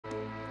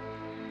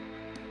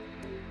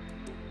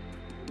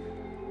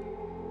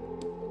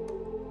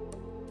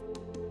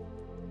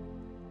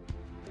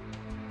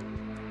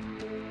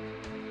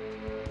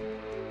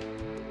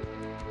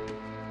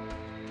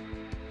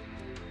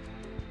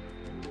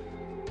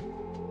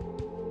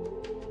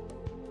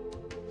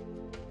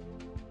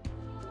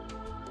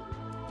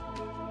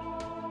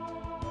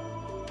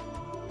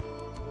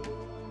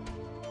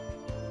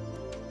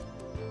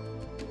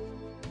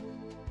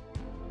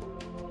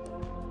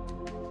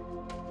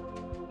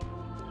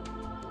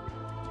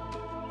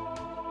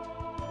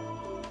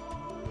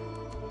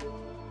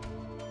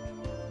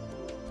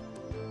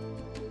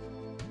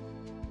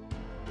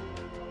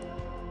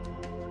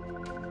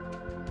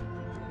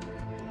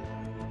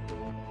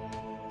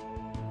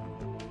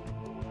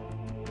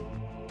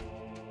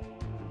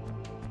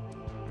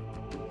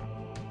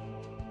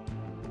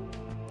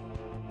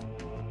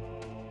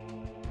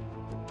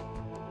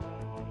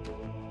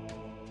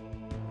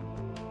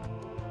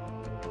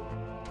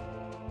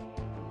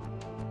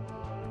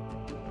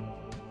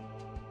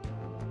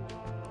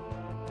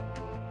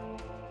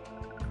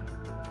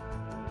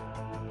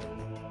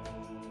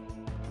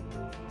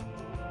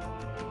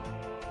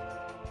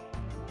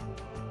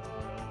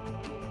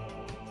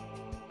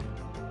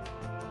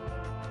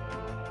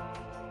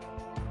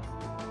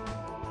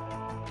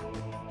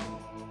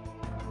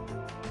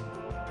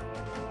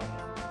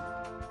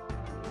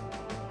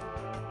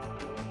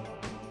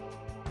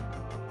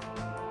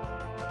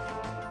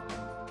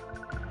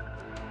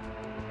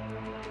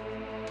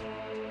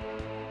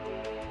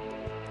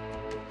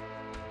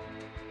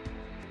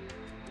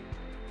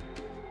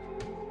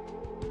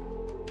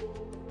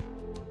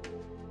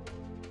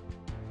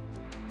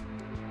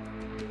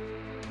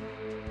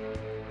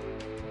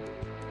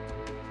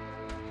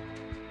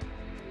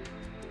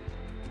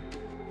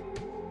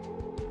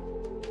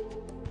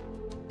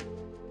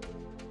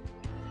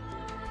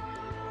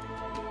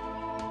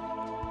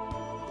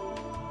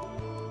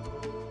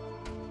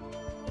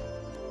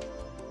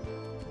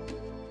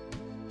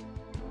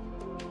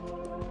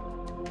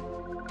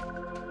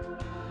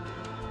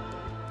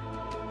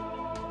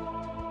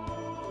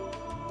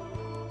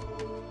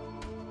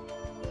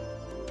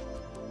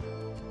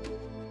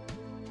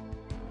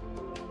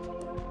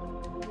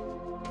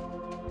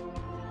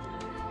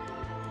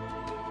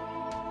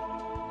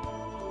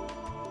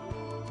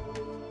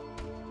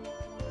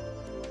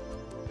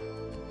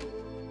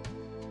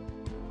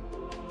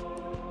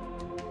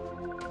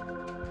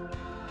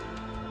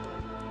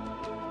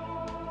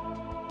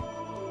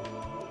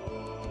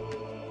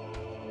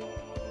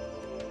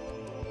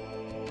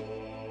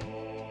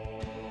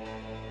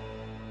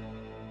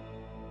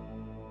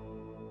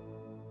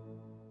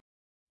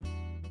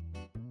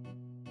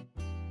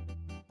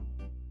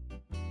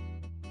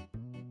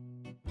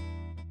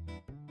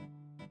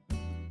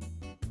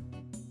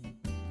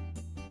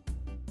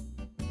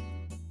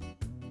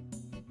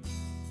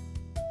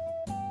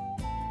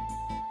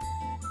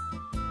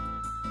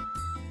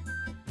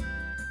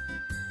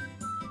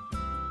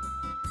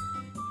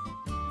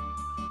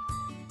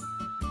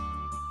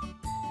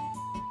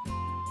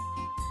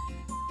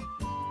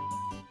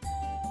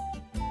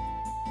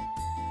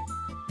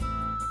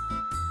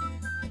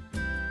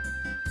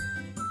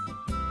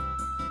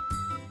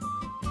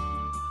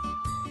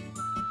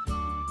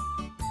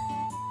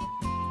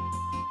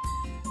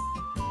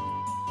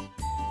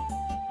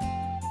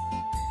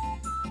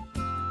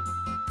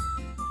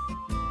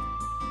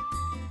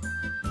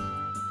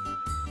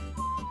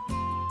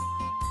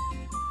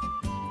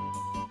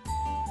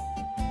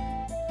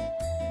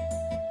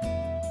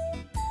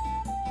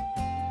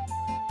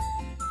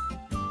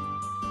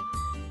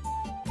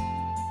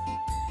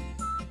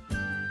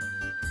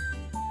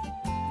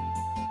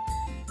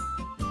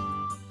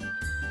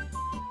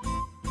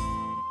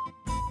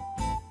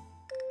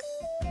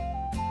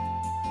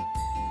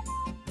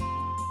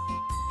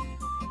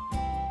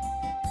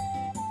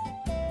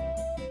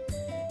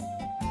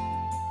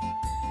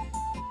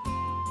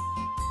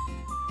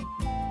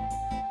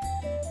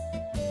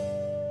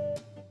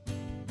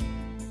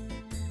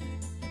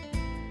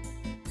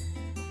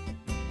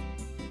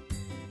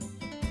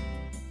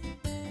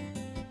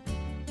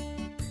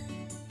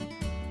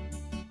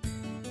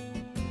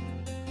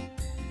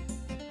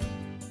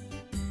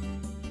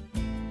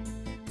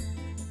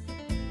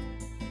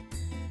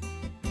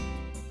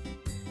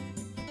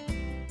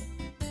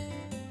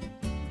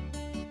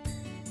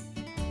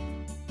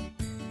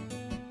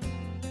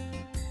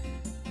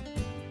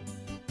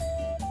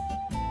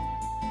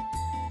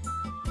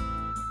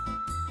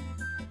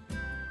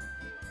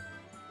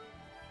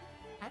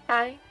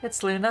Hi,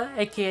 it's Luna,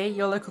 aka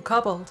your local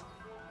kobold.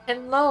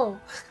 Hello!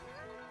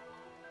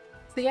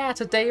 So yeah,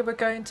 today we're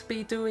going to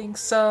be doing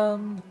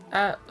some...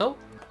 oh.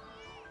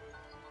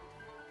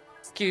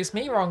 Excuse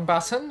me, wrong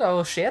button.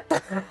 Oh shit.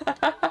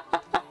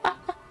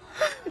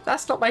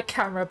 That's not my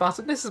camera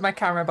button, this is my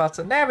camera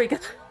button. There we go.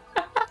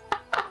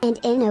 And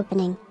in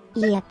opening,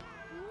 yep.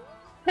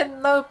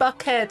 Hello,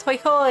 Buckhead. Hoi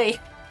hoi!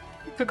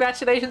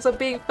 Congratulations on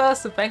being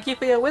first and thank you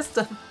for your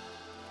wisdom.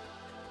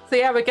 So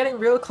yeah, we're getting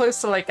real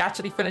close to like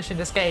actually finishing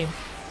this game.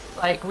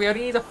 Like, we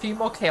only need a few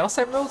more Chaos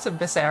Emeralds in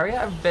this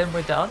area and then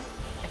we're done,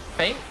 I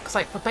think. Because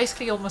like, we're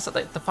basically almost at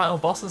like, the final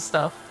boss and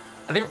stuff.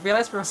 I didn't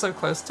realize we were so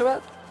close to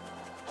it.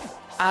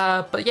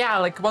 But yeah,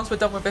 like once we're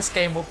done with this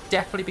game, we'll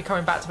definitely be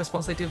coming back to this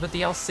once they do the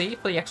DLC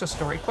for the extra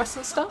story quests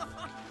and stuff.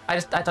 I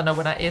don't know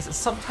when that is. It's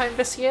sometime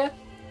this year,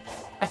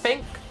 I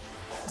think.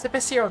 Is it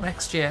this year or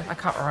next year? I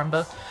can't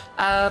remember.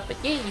 But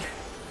yay!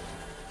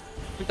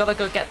 We gotta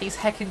go get these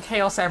heckin'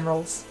 Chaos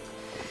Emeralds.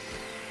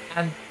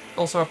 And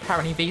also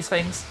apparently these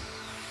things.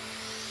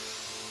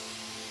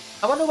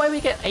 I wonder why we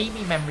get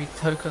Amy memory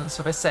tokens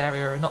for this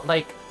area and not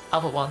like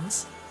other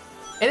ones.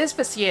 It is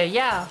this year,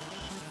 yeah.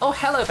 Oh,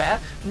 hello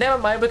there. Never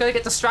mind, we're gonna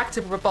get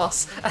distracted with a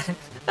boss.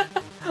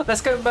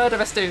 Let's go murder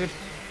this dude.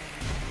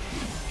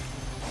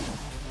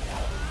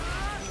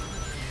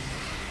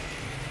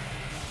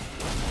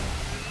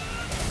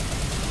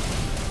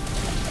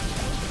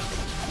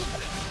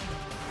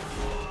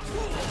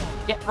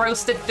 Get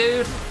roasted,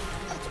 dude.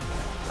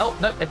 Oh,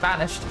 nope, it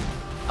vanished.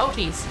 Oh,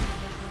 jeez.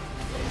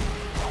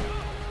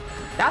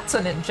 That's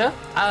a ninja.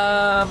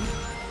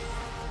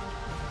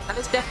 And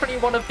it's definitely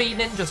one of the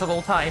ninjas of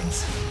all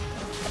times.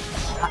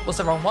 That was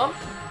the wrong one.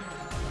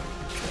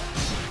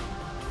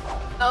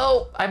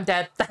 Oh, I'm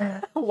dead.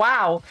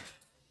 Wow.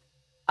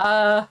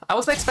 I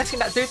wasn't expecting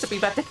that dude to be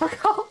that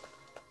difficult.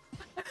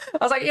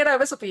 I was like, you know,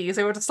 this will be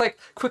easy. We'll just like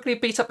quickly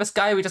beat up this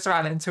guy we just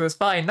ran into. It's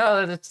fine.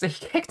 No, he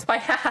kicked my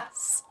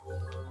ass.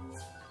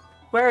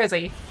 Where is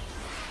he?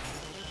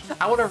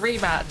 I want a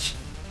rematch.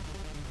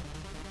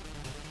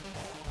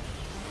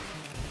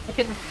 He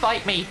can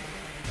fight me.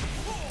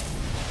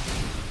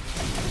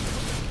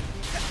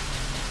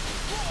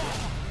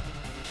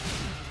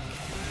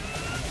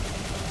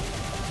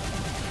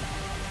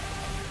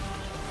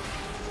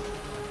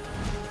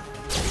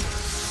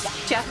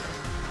 Gotcha.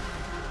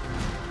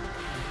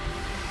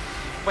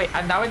 Wait,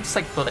 and now it's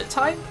like bullet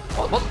time?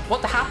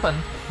 What happened?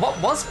 What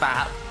was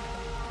that?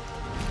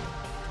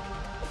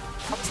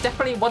 That's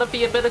definitely one of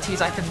the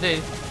abilities I can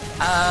do.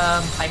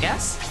 I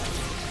guess?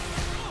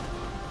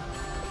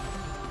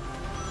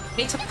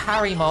 Need to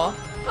parry more.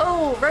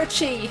 Oh,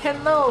 Rochi!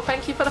 Hello!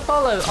 Thank you for the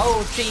follow!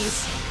 Oh,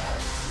 jeez.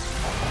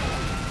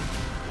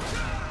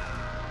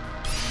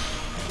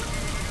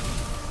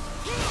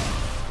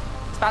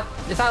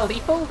 Is that a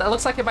lethal? That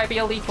looks like it might be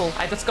a lethal.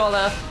 I just got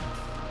a...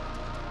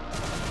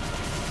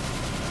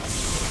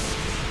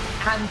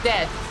 And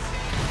dead.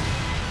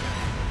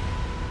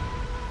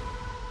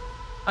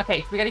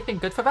 Okay, did we get anything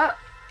good for that?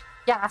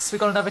 Yes, we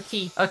got another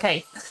key.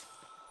 Okay.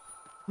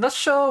 Not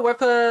sure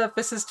whether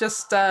this is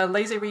just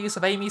lazy reuse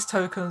of Amy's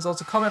tokens or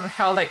to comment on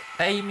how like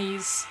Amy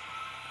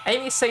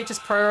Sage's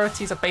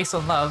priorities are based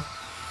on love.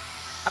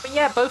 I mean,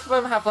 yeah, both of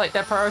them have like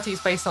their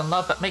priorities based on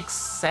love. That makes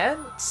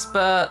sense,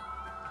 but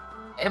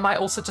it might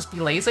also just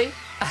be lazy.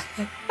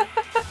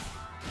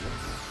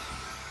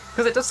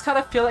 Because it does kind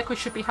of feel like we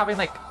should be having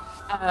like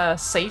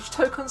Sage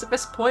tokens at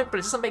this point, but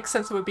it doesn't make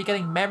sense that we'd be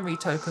getting memory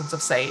tokens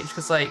of Sage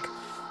because like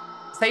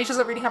Sage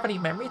doesn't really have any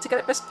memory to get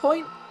at this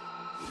point.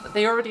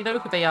 They already know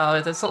who they are.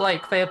 It's not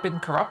like they have been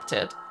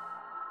corrupted.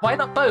 Why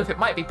not both? It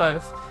might be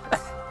both.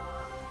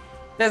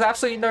 There's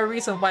absolutely no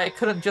reason why it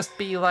couldn't just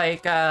be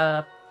like,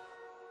 they're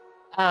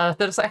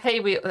just like, hey,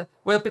 we're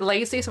a bit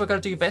lazy, so we're gonna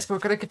do this, but we're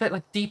gonna give it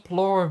like deep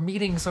lore of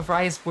meanings of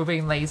why we're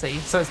being lazy,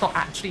 so it's not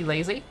actually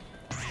lazy.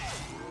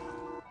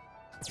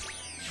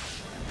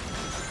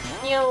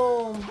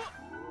 Yo.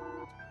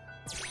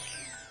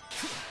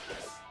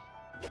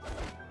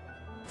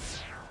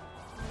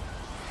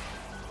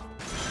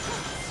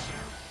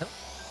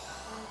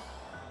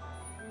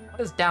 What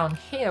is down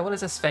here? What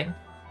is this thing?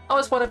 Oh,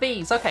 it's one of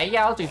these. Okay,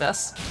 yeah, I'll do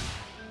this.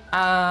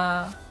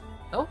 Oh.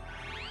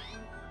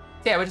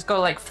 Yeah, we just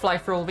gotta like fly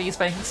through all these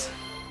things.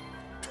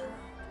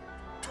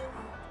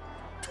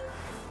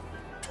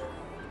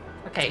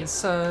 Okay,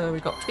 so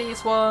we've got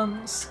these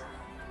ones.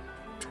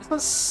 This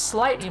one's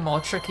slightly more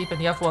tricky than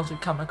the other ones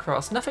we've come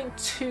across. Nothing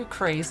too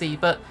crazy,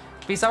 but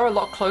these are a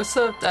lot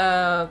closer,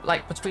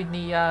 like between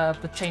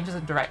the changes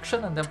in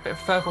direction and they're a bit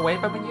further away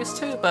than we're used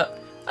to,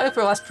 but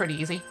overall that's pretty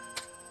easy.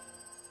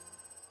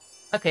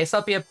 Okay, so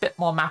that'll be a bit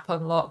more map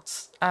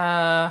unlocked.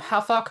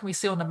 How far can we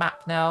see on the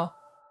map now?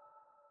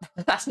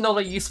 That's not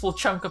a useful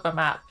chunk of a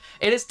map.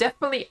 It is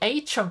definitely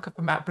a chunk of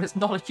a map, but it's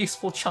not a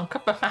useful chunk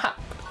of a map.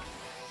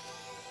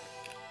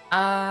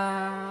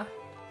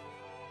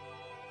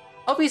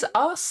 Oh, these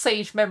are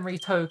Sage memory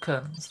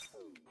tokens.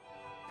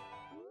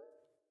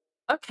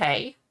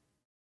 Okay.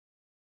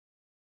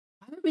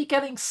 Why are we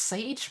getting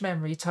Sage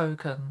memory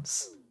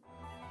tokens?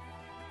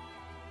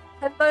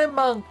 Hello,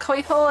 Monk!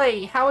 Hoi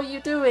hoi! How are you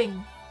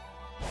doing?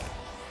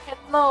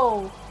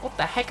 No! What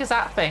the heck is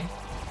that thing?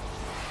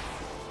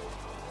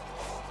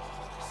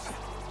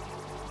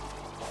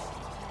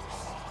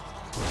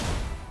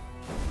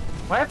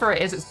 Whatever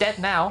it is, it's dead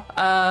now.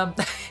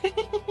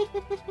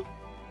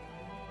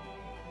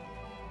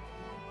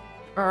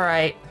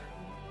 Alright.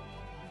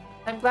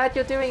 I'm glad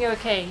you're doing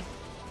okay.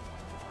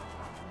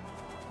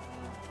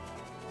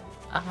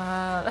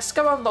 Let's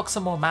go unlock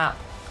some more map.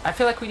 I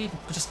feel like we need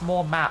just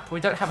more map. We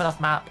don't have enough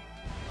map.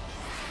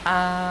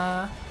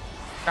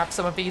 Grab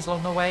some of these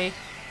along the way.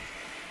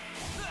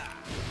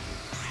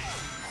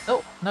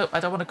 Oh, no, I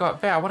don't want to go up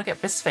there. I want to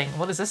get this thing.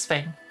 What is this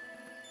thing?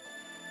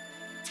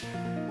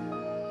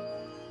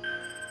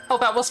 Oh,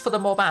 that was for the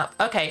more map.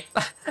 Okay.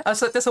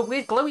 So there's a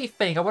weird glowy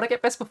thing. I want to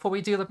get this before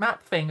we do the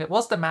map thing. It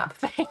was the map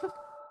thing.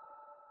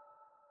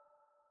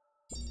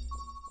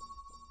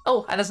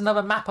 Oh, and there's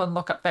another map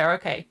unlock up there.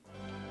 Okay.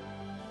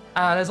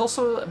 There's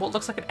also what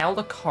looks like an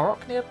Elder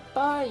Korok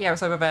nearby. Yeah,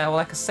 it's over there. Or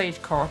like a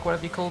Sage Korok,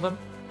 whatever you call them.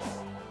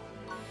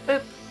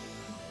 Boop.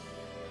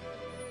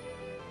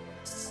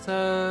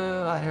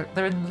 So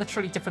they're in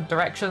literally different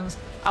directions.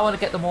 I want to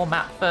get the more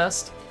map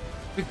first.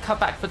 We can come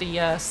back for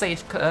the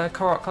Sage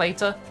Korok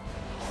later.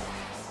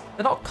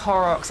 They're not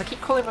Koroks. I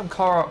keep calling them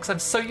Koroks. I'm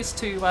so used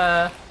to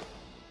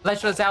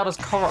Legend of Zelda's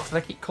Koroks that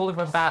I keep calling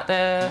them that.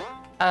 They're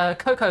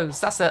Kokos.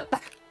 That's it.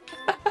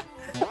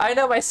 I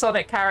know my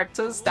Sonic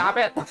characters. Damn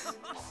it.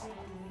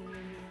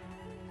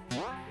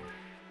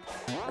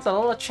 There's a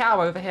lot of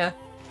chow over here.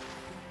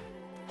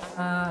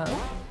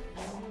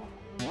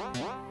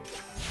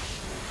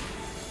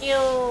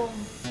 Ew.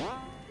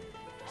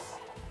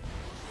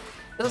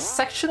 There's a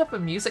section of the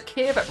music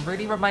here that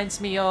really reminds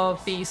me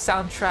of the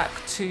soundtrack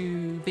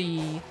to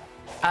the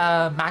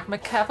magma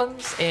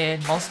caverns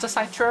in Monster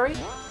Sanctuary.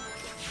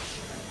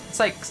 It's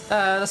like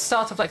the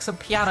start of like some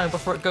piano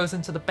before it goes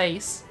into the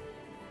bass.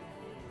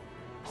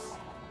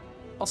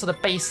 Also, the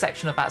bass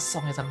section of that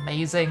song is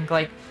amazing.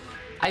 Like,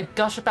 I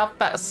gush about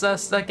that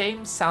the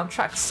game's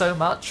soundtrack so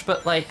much,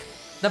 but like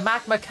the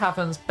magma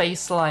caverns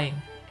bass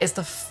line is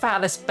the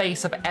fattest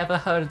bass I've ever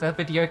heard in a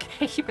video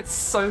game. It's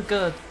so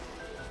good.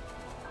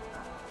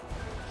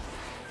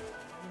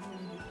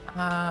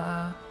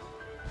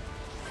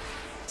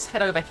 Let's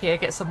head over here,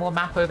 get some more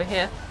map over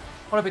here.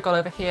 What have we got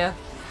over here?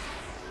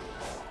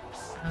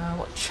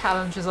 What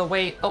challenges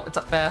await? Oh, it's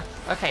up there.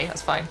 Okay,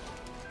 that's fine.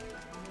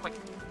 Wait,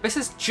 this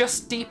is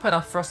just deep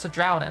enough for us to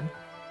drown in.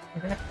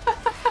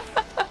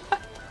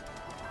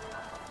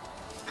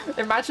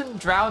 Imagine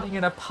drowning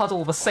in a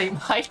puddle the same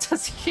height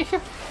as you.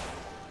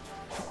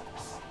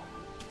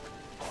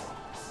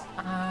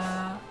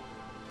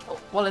 Oh,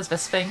 what is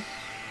this thing?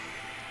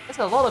 There's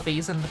a lot of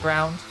these in the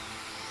ground.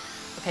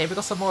 Okay, we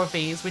got some more of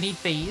these. We need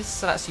these,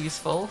 so that's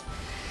useful.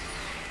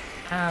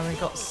 And we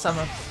got some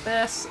of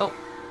this. Oh,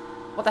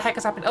 what the heck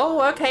is happening?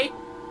 Oh, okay.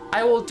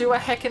 I will do a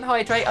heckin'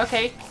 hydrate.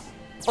 Okay.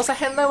 Also,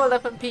 hello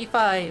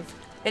 11P5.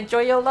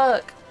 Enjoy your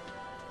luck.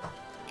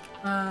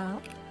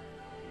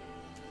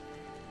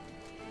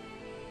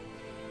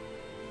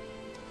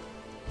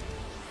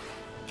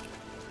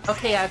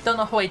 Okay, I've done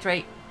a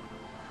hydrate.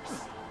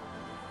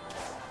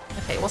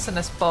 Okay, what's in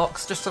this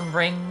box? Just some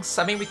rings.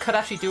 I mean, we could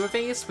actually do with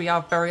these. We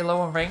are very low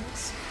on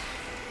rings.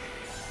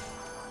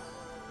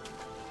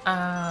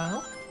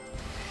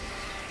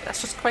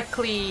 Let's just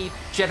quickly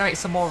generate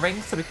some more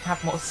rings so we can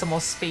have some more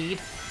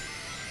speed.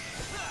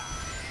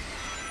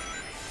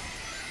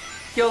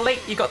 You're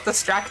late, you got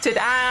distracted.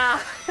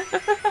 Ah!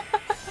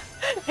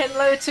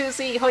 Hello,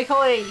 Tuzi. Hoi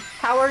hoi.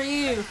 How are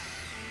you?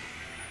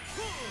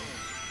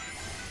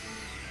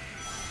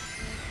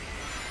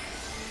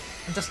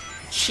 I'm just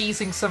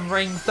cheesing some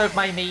rings, don't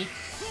mind me. Is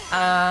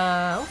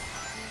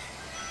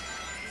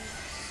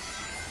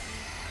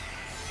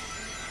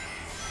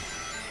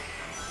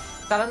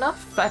that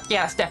enough?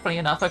 Yeah, it's definitely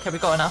enough. Okay, we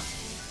got enough.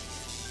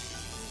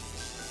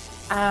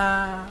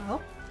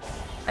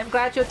 I'm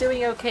glad you're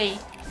doing okay.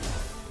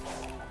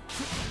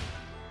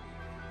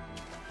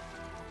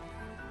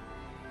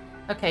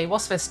 Okay,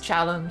 what's this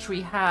challenge?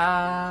 We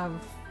have...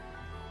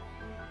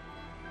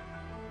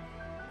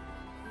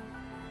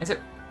 Is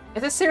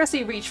it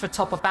seriously reach for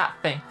top of that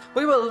thing?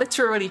 We were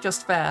literally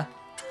just there.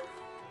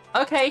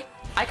 Okay,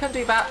 I can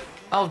do that.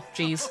 Oh,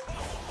 jeez.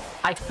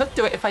 I could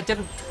do it if I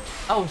didn't...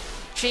 Oh,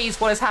 jeez,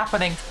 what is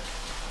happening?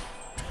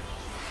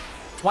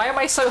 Why am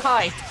I so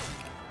high?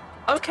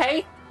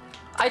 Okay.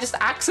 I just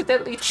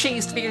accidentally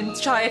cheesed the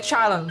entire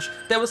challenge.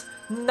 There was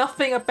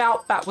nothing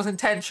about that was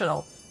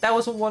intentional. That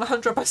was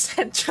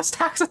 100%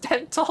 just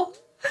accidental.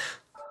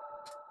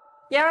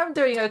 Yeah, I'm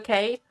doing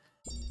okay.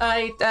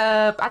 I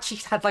actually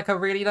had like a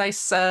really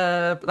nice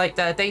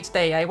day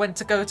today. I went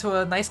to go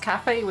to a nice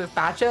cafe with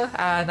Badger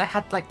and I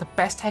had like the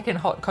best heckin'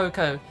 hot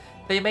cocoa.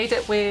 They made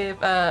it with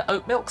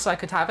oat milk so I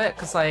could have it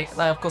because like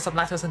of course I'm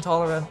lactose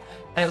intolerant.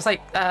 And it was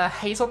like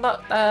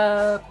hazelnut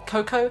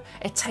cocoa.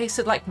 It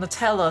tasted like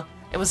Nutella.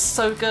 It was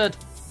so good.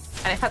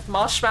 And it had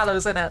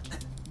marshmallows in it.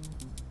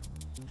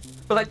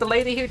 But like the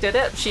lady who did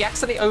it, she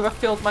accidentally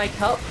overfilled my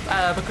cup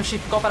because she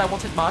forgot that I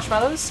wanted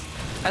marshmallows.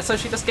 And so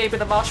she just gave me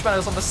the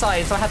marshmallows on the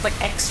side, so I had like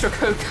extra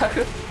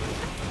cocoa.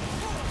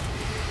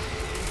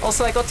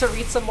 Also, I got to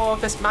read some more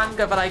of this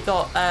manga that I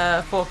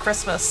got for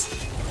Christmas.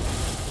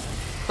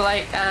 So,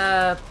 like,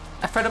 a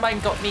friend of mine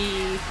got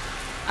me,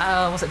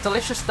 was it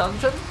Delicious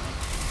Dungeon?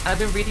 And I've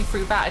been reading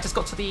through that. I just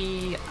got to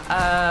the,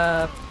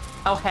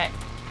 oh heck.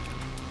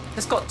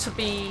 Just got to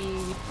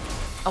the,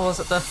 oh, was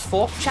it the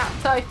 4th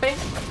chapter, I think?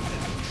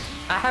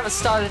 I haven't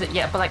started it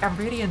yet, but like, I'm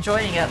really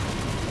enjoying it.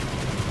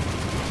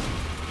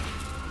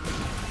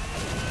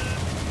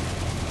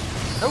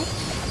 Oh.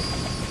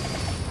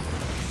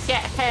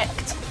 Get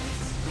hecked.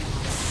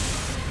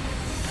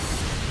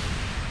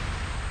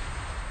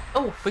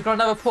 Oh, we got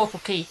another portal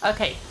key.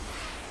 Okay.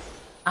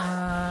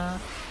 And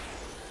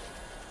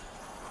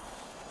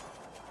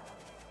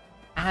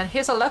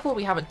here's a level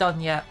we haven't done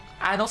yet.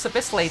 And also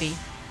this lady.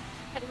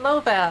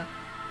 Hello there.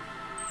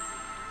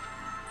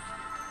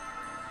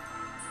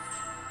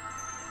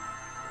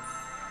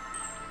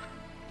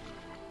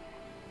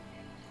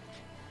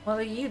 What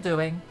are you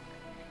doing?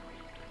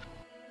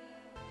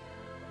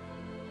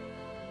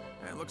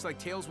 It looks like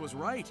Tails was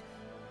right.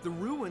 The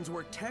ruins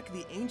were tech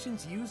the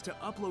ancients used to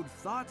upload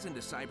thoughts into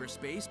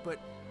cyberspace, but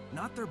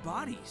not their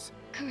bodies.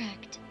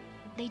 Correct.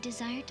 They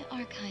desired to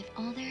archive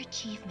all their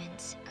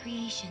achievements,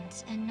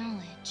 creations, and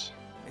knowledge.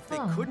 If they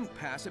couldn't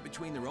pass it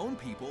between their own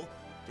people,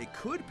 they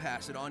could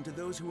pass it on to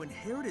those who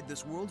inherited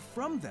this world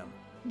from them.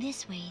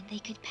 This way, they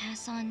could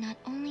pass on not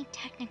only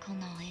technical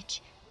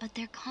knowledge, but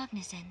their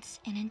cognizance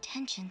and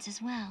intentions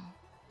as well.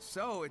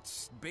 So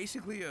it's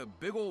basically a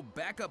big old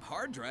backup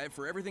hard drive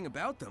for everything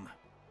about them.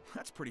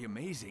 That's pretty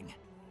amazing.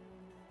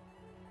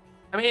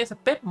 I mean, it's a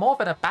bit more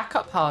than a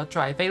backup hard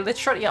drive. They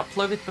literally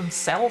uploaded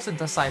themselves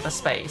into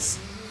cyberspace.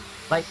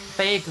 Like,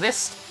 they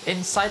exist in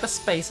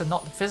cyberspace and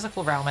not the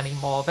physical realm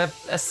anymore. They've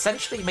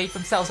essentially made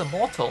themselves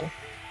immortal.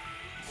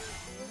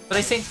 But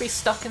they seem to be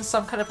stuck in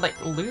some kind of,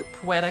 like, loop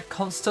where they're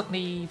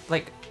constantly,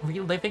 like,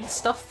 reliving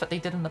stuff that they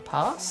did in the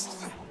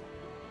past.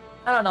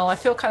 I don't know, I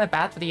feel kind of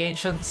bad for the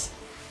ancients.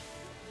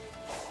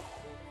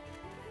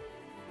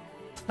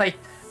 Like,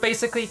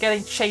 basically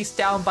getting chased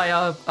down by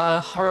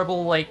a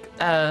horrible, like,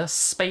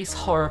 space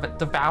horror that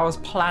devours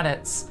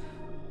planets.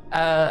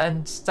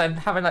 And then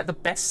having, like, the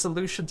best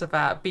solution to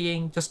that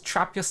being just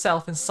trap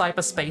yourself in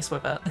cyberspace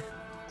with it.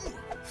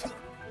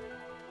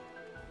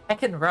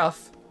 Heckin'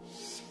 rough.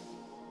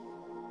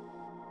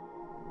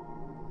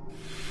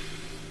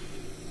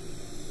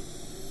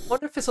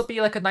 Wonder if this will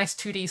be, like, a nice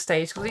 2D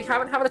stage, because we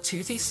haven't had a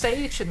 2D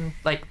stage in,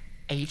 like,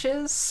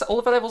 ages. All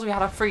of the levels we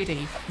had are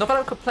 3D. Not that I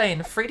don't complain,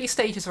 3D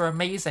stages are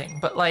amazing,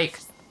 but like,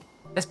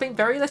 there's been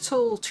very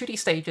little 2D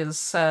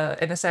stages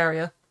in this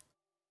area.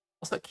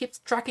 Also, it keeps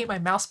dragging my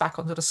mouse back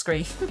onto the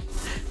screen.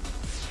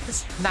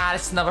 Nah,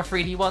 it's another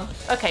 3D one.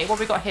 Okay, what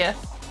we got here?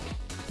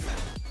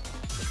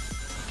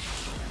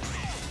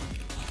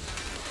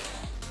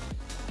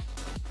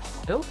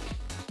 Oh.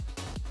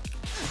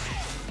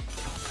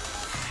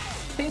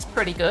 Seems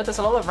pretty good. There's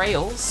a lot of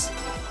rails.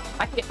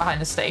 I can get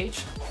behind the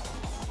stage.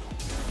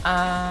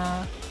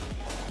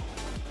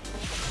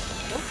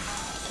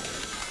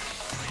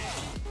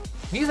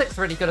 Music's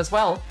really good as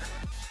well.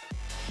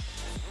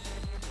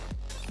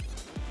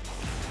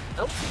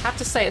 Oh, I have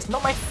to say, it's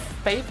not my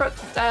favorite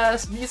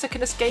music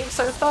in this game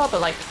so far,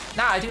 but like,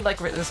 nah, I do like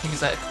this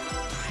music.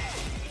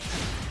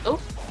 Oh.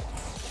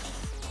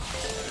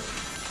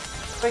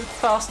 Going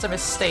faster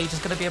this stage is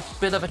going to be a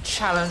bit of a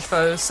challenge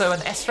though, so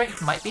an S rank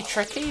might be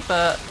tricky,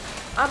 but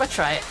I'm gonna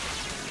try it.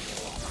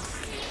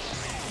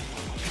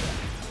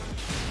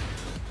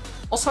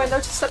 Also, I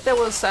noticed that there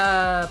was,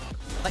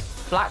 like,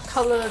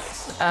 black-coloured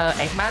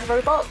Eggman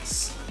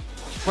robots,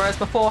 whereas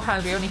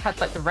beforehand we only had,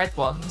 like, the red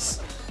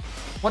ones.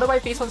 Wonder why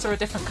these ones are a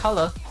different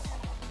colour.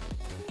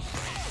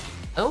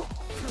 Oh.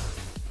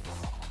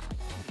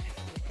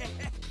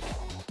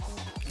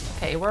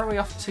 Okay, where are we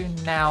off to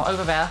now?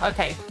 Over there.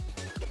 Okay.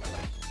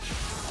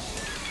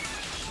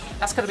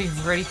 That's gonna be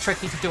really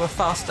tricky to do a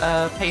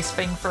fast-paced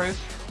thing through.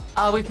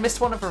 We've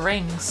missed one of the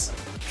rings.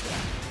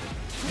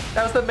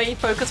 That was the main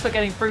focus for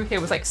getting through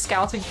here, was like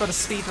scouting for the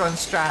speedrun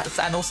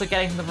strats and also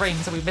getting the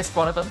rings, and we missed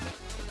one of them.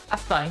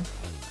 That's fine.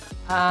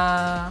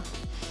 I'm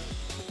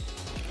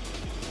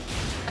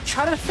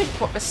trying to think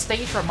what this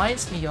stage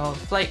reminds me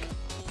of. Like,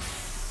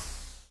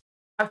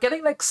 I'm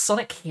getting like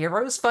Sonic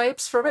Heroes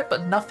vibes from it,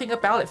 but nothing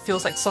about it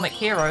feels like Sonic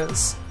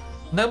Heroes.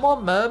 No more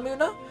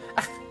Merluna?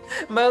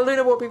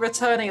 Merluna will be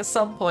returning at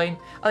some point.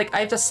 Like,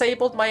 I've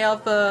disabled my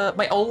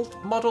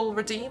old model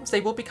redeems.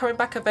 They will be coming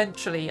back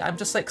eventually. I'm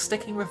just like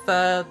sticking with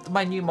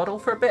my new model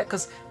for a bit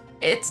because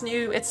it's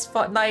new, it's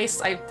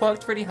nice. I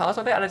worked really hard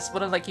on it and I just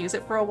want to like use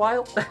it for a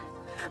while.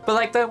 But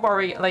like, don't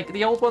worry, like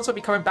the old ones will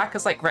be coming back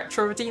as like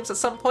retro redeems at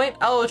some point.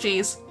 Oh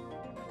jeez.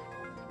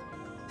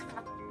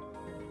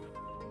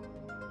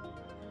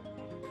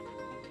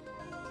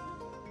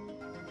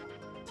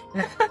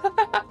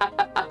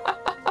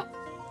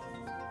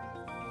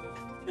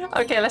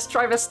 Okay, let's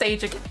try this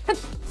stage again.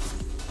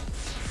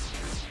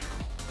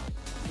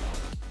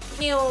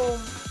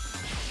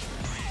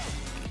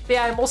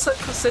 Yeah, I'm also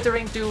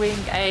considering doing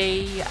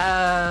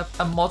a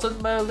modern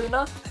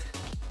Merluna.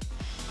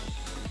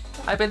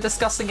 I've been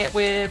discussing it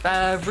with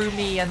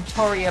Rumi and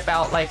Tori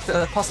about like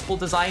the possible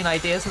design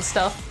ideas and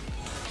stuff.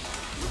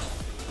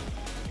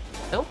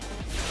 Oh.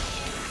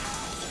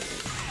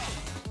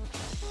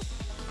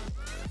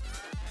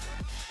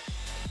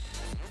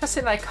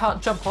 Interesting I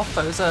can't jump off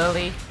those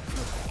early.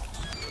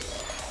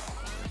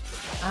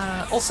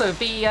 Also,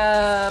 the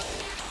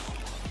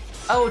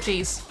oh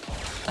geez,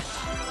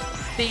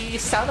 the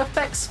sound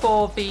effects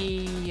for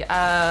the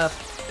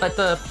like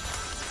the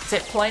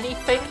zip-liney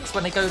things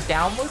when they go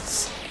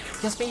downwards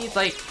gives me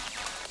like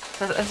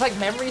there's like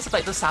memories of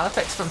like the sound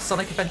effects from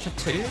Sonic Adventure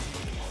 2.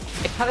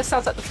 It kind of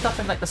sounds like the stuff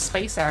in like the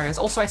space areas.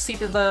 Also, I see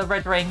the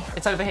red ring.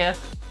 It's over here.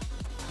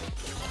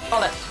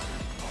 Got it.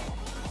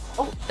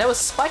 Oh, there was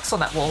spikes on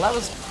that wall. That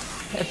was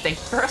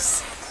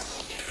dangerous.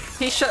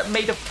 T-shirt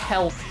made of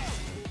kelp.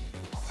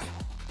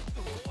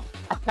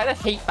 I kind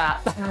of hate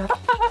that.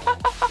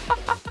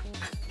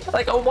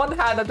 Like, on one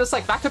hand, I'm just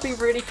like, that could be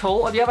really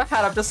cool. On the other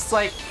hand, I'm just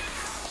like,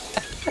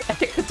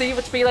 it could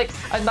either be like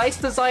a nice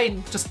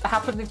design just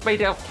happening to be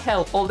made out of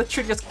kelp, or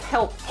literally just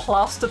kelp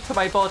plastered to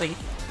my body.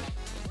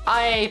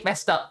 I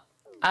messed up.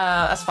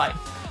 That's fine.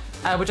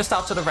 We're just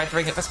after the red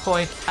ring at this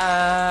point.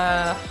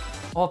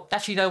 Or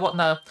actually, you know what?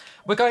 No.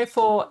 We're going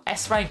for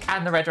S rank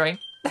and the red ring.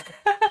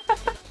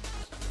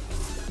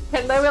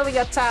 Hello,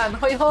 Iliatan!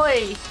 Hoi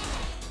hoi!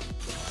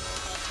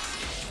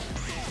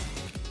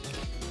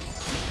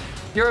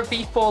 You're a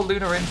V4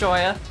 Lunar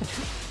enjoyer.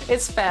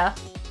 It's fair.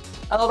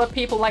 A lot of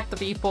people like the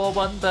V4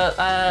 one, but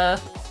I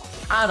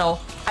don't know.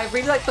 I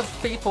really like the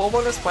V4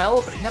 one as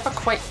well, but it never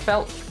quite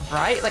felt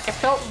right. Like, it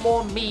felt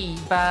more me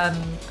than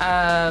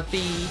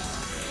the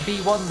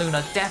V1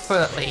 Lunar,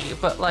 definitely.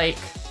 But like,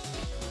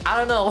 I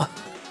don't know.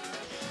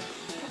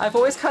 I've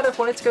always kind of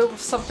wanted to go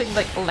with something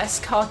like less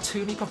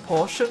cartoony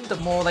proportioned and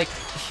more like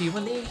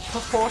human-y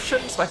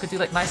proportioned, so I could do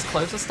like nice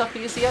clothes and stuff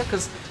easier,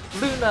 because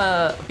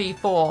Luna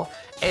V4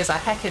 is a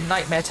heckin'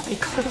 nightmare to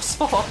make clothes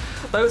for.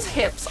 Those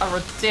hips are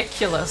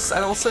ridiculous,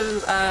 and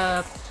also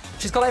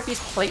she's got like these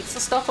plates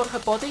and stuff on her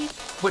body,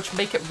 which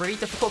make it really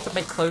difficult to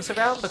make clothes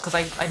around, because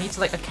I need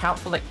to like account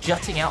for like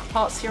jutting out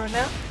parts here and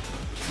there.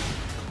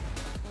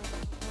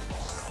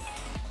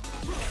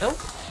 Oh,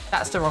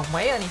 that's the wrong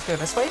way, I need to go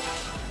this way.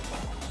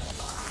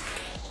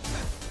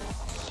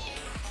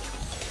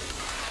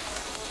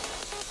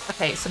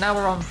 Okay, so now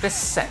we're on this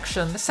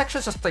section. This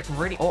section's just like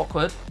really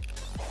awkward.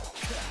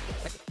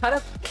 It kind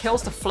of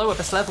kills the flow of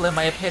this level in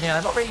my opinion.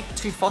 I'm not really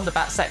too fond of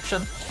that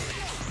section.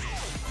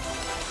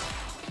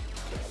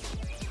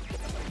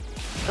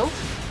 Oh.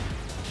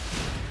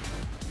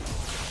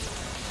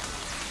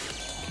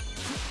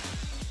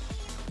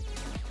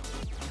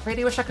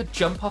 Really wish I could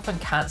jump off and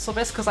cancel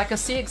this, because I can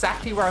see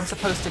exactly where I'm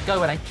supposed to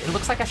go, and it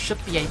looks like I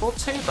should be able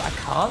to, but I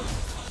can't.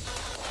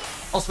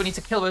 Also, we need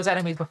to kill those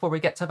enemies before we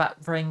get to that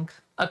ring.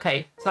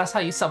 Okay, so that's how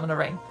you summon a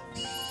ring.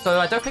 So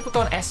I don't think we'll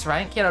go on S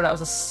rank. You know, that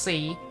was a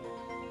C.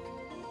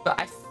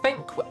 But I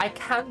think I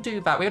can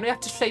do that. We only have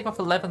to shave off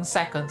 11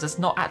 seconds. It's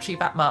not actually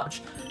that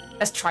much.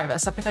 Let's try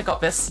this. I think I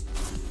got this.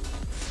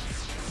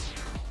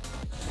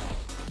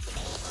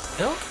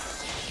 Oh.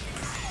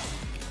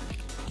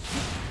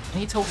 I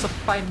need to also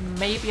find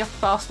maybe a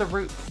faster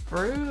route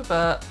through,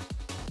 but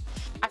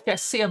actually I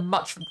see a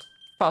much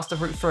faster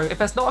route through. If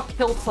there's not a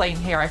kill plane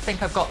here, I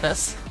think I've got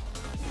this.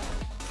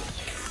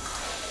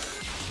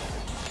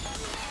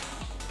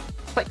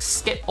 Like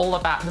skip all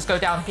of that and just go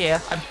down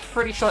here. I'm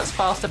pretty sure it's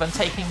faster than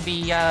taking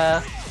the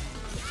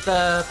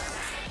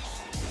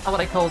what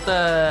I call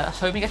the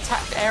homing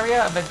attack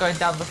area and then going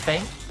down the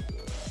thing.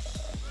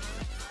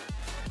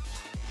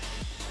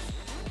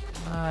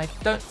 I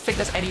don't think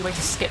there's any way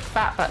to skip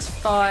that, but that's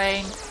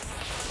fine.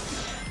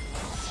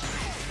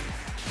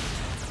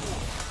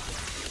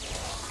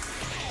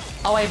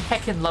 Oh, I'm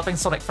heckin' loving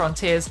Sonic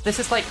Frontiers. This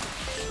is like,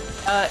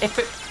 if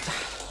it...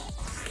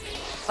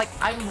 Like,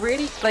 I'm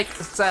really, like,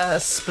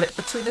 split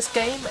between this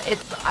game.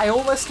 I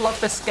almost love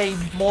this game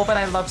more than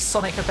I love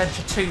Sonic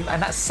Adventure 2,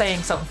 and that's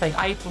saying something.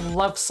 I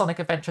love Sonic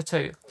Adventure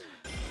 2.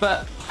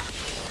 But,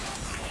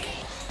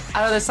 I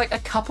don't know, there's like a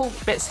couple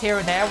bits here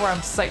and there where I'm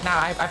just like,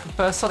 nah, I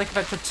prefer Sonic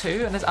Adventure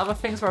 2, and there's other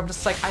things where I'm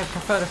just like, I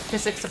prefer the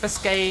physics of this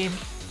game.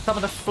 Some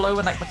of the flow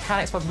and like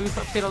mechanics where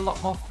movement feel a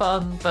lot more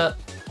fun, but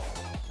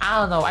I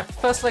don't know, I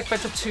prefer Sonic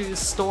Adventure 2's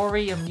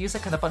story and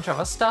music and a bunch of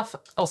other stuff.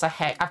 Also,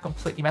 heck, I've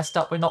completely messed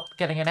up. We're not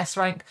getting an S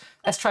rank.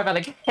 Let's try that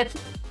again.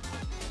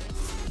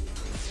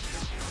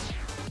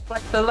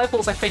 Like, the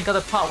levels, I think, are the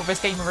part where this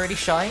game really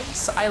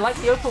shines. I like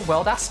the open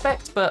world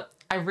aspect, but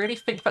I really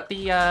think that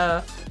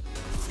the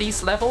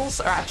these levels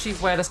are actually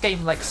where this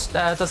game like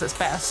does its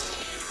best.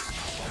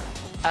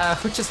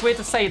 Which is weird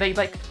to say.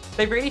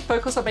 They really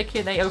focus on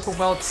making an open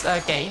world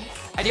game,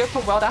 and the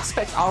open world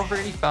aspects are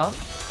really fun.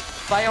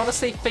 But I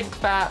honestly think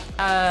that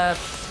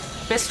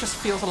this just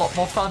feels a lot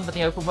more fun than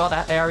the open world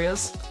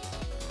areas.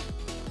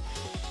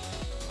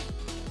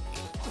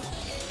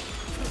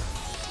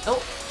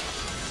 Oh,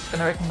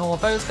 gonna ignore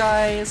those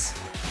guys.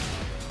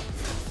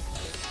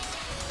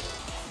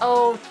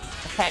 Oh,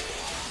 heck.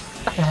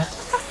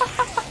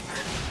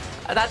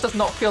 That does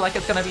not feel like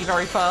it's gonna be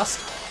very fast.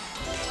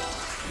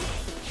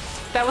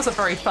 That was a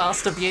very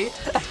fast of you.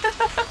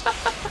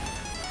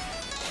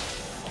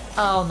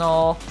 Oh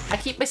no. I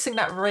keep missing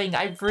that ring.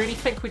 I really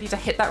think we need to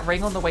hit that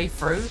ring on the way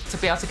through to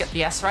be able to get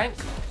the S rank.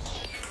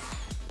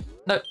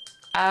 Nope.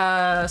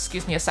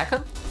 Excuse me a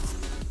second.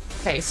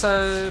 Okay,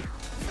 so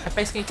I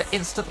basically need to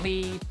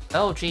instantly...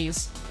 Oh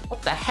geez.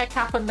 What the heck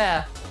happened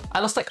there? I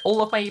lost like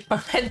all of my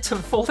momentum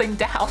falling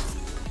down.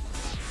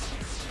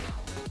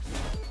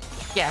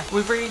 Yeah,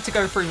 we really need to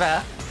go through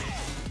there.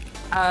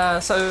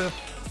 So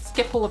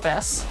skip all of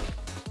this.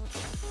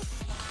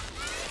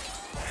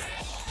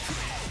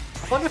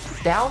 I wonder if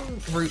the down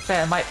route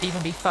there might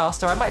even be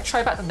faster. I might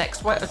try back the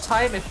next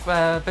time if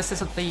this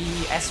isn't the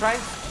S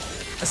rank.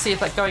 Let's see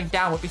if like going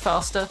down would be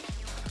faster.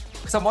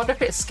 Because I wonder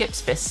if it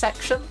skips this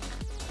section.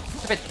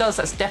 If it does,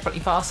 that's definitely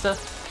faster.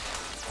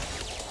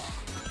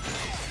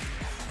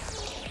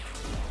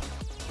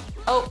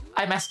 Oh,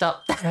 I messed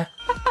up. But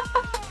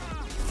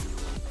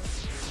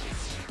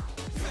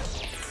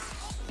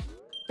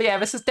yeah,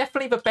 this is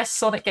definitely the best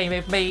Sonic game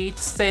they've made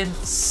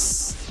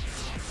since...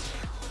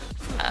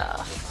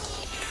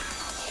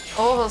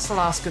 what was the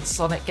last good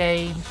Sonic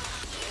game?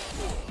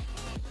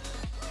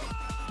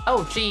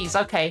 Oh, geez,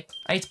 okay.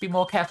 I need to be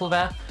more careful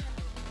there.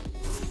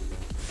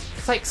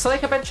 It's like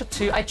Sonic Adventure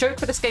 2. I joke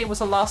that this game was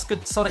the last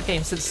good Sonic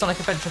game since Sonic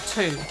Adventure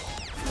 2.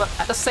 But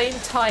at the same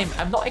time,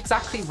 I'm not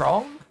exactly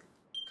wrong.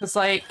 Because,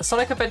 like,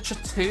 Sonic Adventure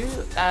 2,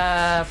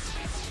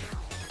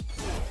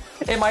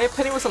 in my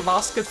opinion, was the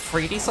last good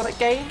 3D Sonic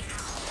game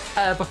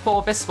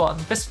before this one.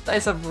 This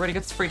is a really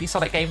good 3D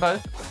Sonic game, though.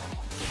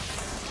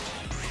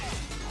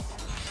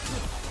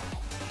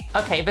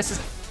 Okay, this is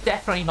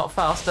definitely not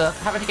faster.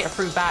 Having to get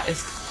through that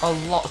is a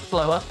lot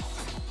slower.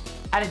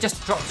 And it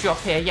just drops you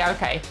off here. Yeah,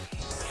 okay.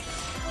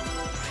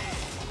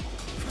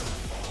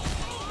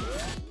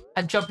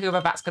 And jumping over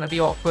that's going to be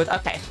awkward.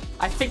 Okay,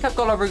 I think I've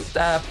got a route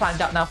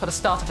planned out now for the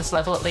start of this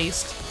level at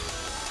least.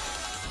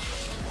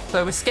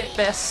 So we skip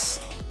this,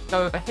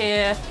 go over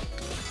here,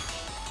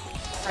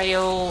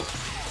 trail...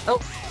 Oh!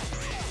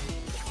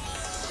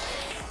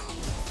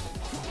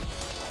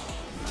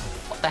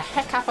 What the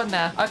heck happened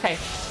there? Okay,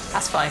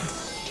 that's fine.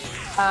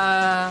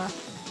 I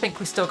think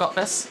we still got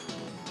this.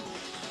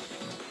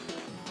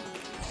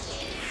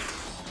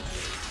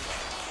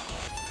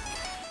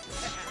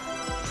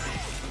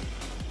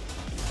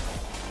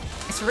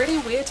 It's really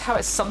weird how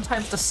it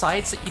sometimes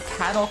decides that you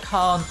can or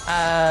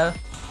can't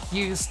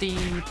use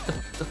the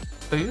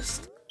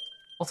boost.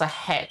 What the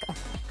heck?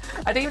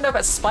 I didn't even know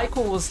that spike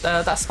wall was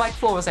that spike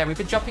floor was there. We've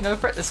been jumping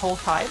over it this whole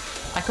time.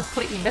 I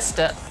completely missed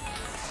it.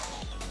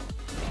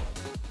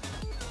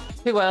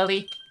 Too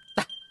early.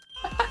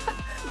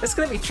 It's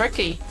gonna be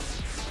tricky.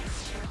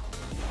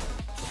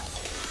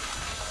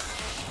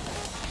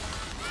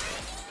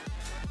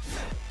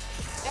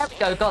 There we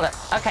go, got it.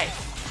 Okay.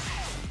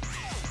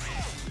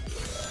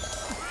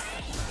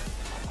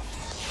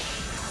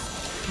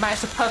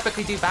 Managed to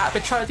perfectly do that. I've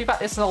been trying to do that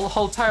this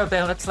whole time. I've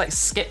been able to like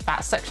skip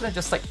that section and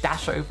just like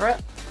dash over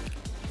it.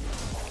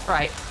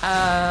 Right.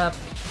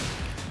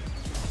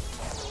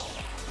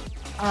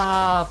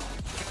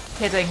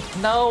 Kidding.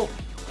 No.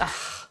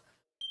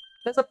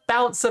 There's a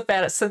bouncer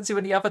there that sends you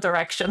in the other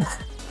direction.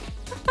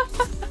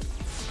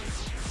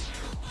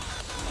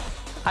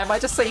 I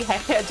might just say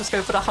heck it and just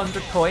go for the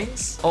 100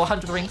 coins. Or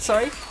 100 rings,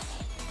 sorry.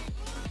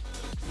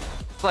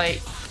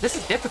 Like, this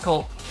is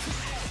difficult.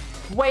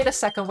 Wait a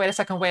second, wait a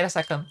second, wait a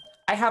second.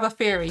 I have a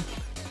theory.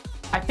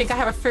 I think I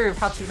have a theory of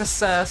how to do this,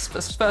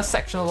 this first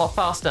section a lot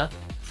faster.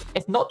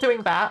 If not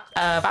doing that,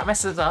 that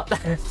messes up.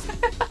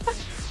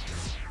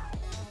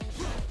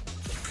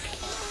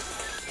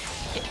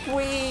 If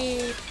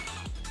we...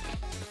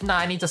 Nah,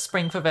 I need a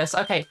spring for this.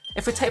 Okay,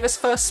 if we take this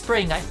first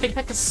spring, I think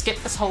I can skip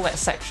this whole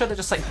section and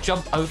just like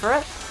jump over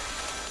it.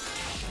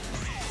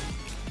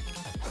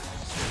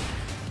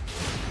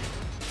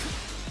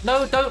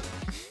 No, don't...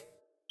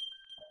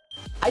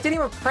 I didn't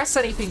even press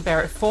anything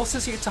there. It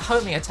forces you to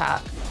homing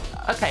attack.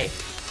 Okay,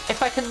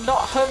 if I can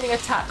not homing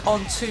attack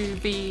onto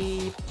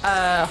the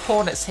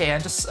hornets here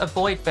and just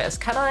avoid this,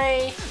 can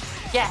I?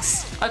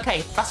 Yes.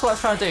 Okay, that's what I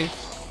was trying to do.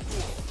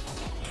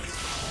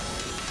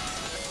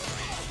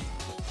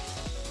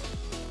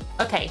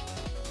 Okay.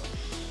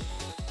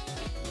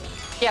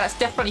 Yeah, that's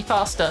definitely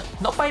faster.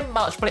 Not by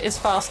much, but it is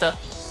faster.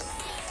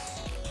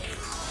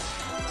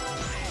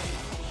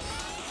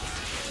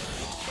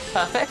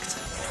 Perfect.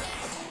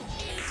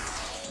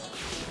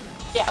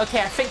 Yeah,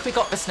 okay, I think we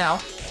got this now.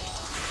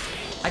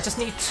 I just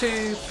need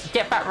to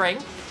get that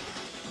ring.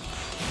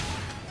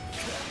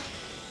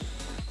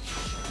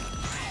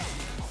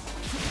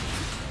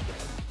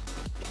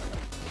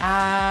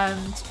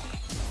 And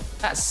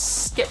that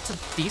skipped a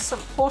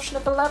decent portion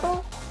of the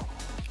level.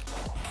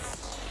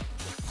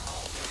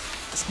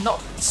 Let's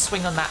not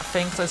swing on that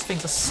thing, because those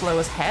things are slow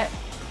as heck.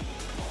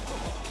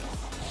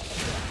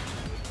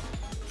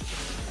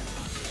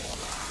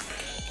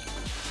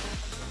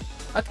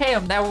 Okay,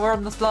 now we're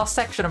on this last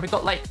section and we've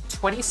got like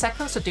 20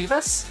 seconds to do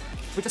this.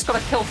 We just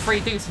gotta kill 3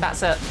 dudes and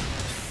that's it.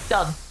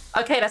 Done.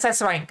 Okay, that's S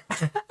rank.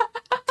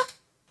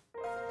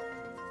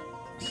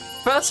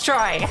 First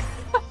try.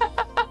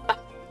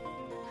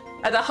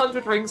 And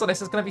 100 rings on this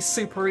is going to be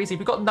super easy.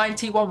 We got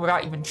 91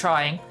 without even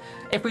trying.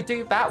 If we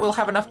do that, we'll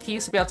have enough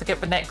keys to be able to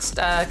get the next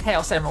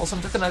Chaos Emerald. So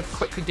I'm just going to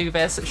quickly do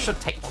this. It should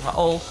take long at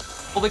all.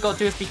 All we got to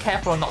do is be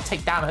careful and not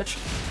take damage.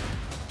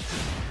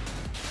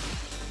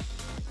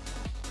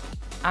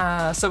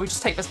 So we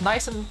just take this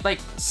nice and, like,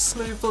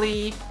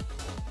 smoothly.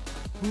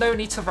 No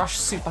need to rush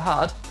super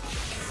hard.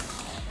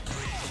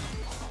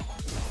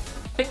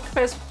 I think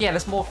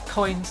there's more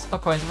coins,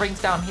 not coins,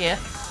 rings down here.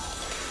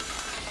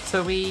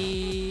 So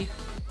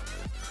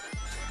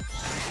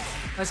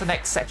where's the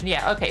next section?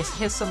 Yeah, okay, so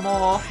here's some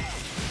more.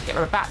 Get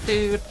rid of that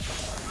dude.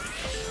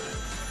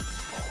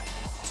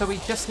 So we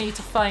just need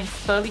to find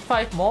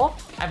 35 more,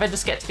 and then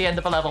just get to the end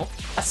of a level.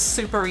 That's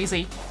super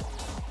easy.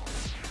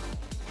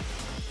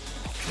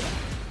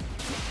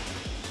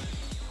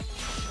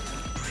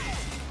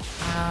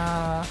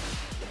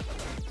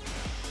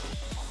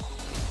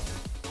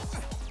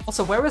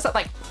 Also, where was that,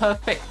 like,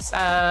 perfect,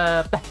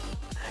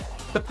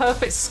 the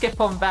perfect skip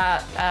on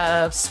that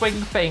swing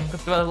thing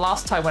the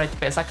last time when I did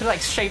this? I could have,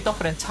 like, shaved off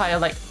an entire,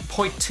 like,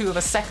 0.2 of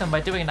a second by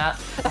doing that.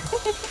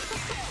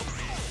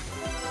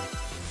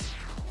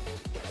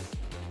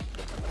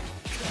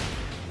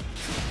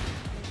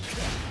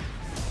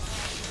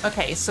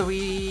 Okay, so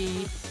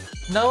we...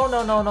 No,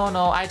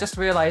 I just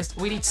realized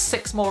we need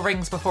 6 more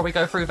rings before we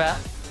go through there.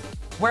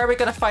 Where are we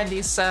gonna find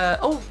these,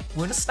 Oh,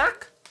 Wuna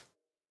Snack?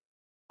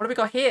 What have we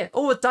got here?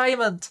 Oh, a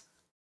diamond!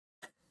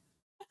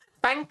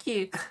 Thank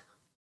you!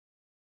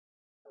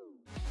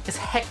 It's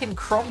heckin'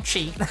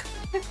 crunchy.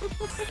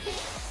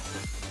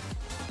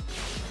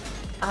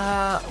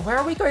 Where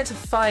are we going to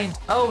find...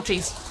 Oh,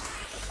 jeez.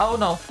 Oh,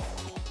 no.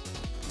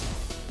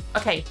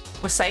 Okay,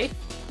 we're safe.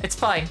 It's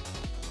fine.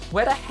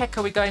 Where the heck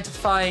are we going to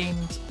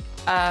find...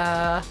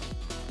 5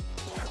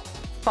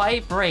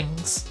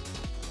 rings?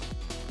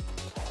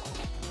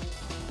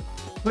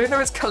 Luna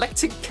is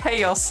collecting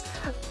chaos.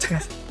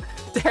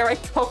 Dare I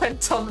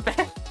comment on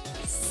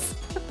this?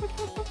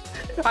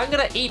 I'm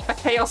gonna eat the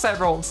Chaos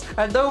Emeralds,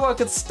 and no one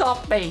can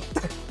stop me!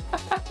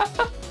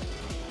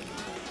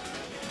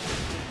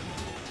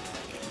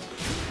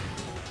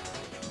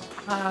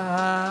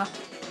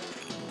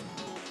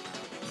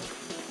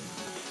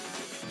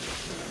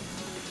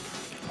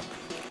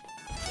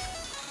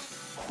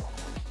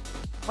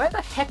 Where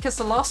the heck is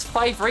the last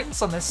 5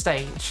 rings on this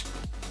stage?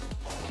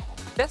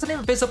 There's an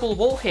invisible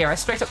wall here. I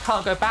straight up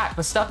can't go back.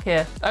 We're stuck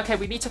here. Okay,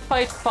 we need to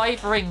find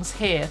 5 rings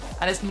here,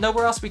 and there's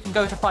nowhere else we can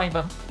go to find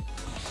them.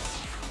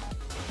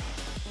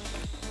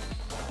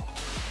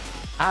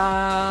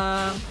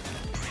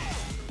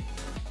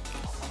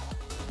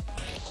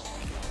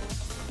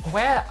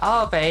 Where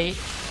are they?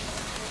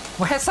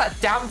 Where's that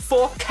damn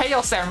 4th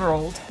Chaos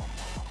Emerald?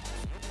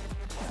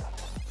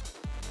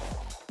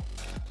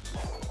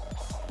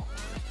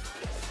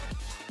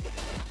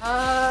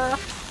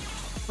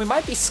 We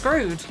might be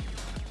screwed.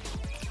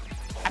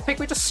 I think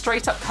we just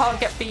straight up can't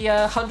get the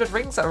 100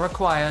 rings that are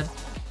required.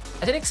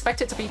 I didn't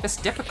expect it to be this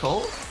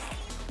difficult.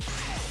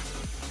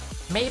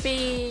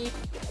 Maybe...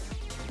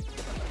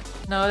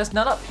 No, there's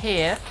none up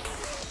here.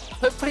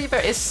 Hopefully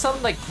there is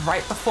some, like,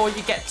 right before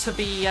you get to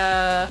the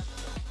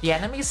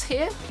enemies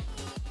here.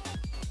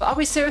 But are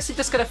we seriously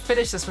just gonna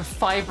finish this with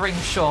 5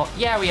 rings short?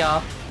 Yeah, we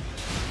are.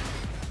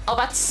 Oh,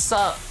 that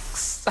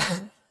sucks.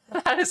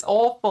 That is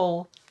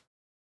awful.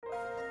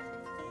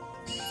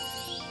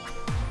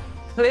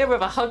 Clear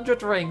with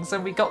 100 rings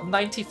and we got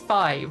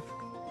 95.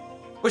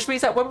 Which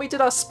means that when we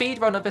did our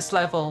speedrun of this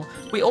level,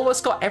 we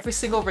almost got every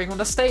single ring on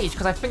the stage,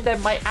 because I think there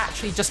might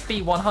actually just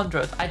be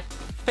 100. I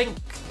think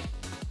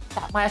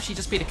that might actually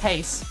just be the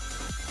case.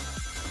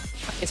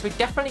 Okay, so we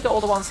definitely got all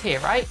the ones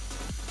here, right?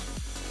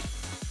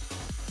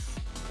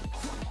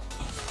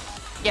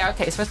 Yeah,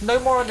 okay, so there's no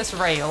more on this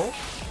rail.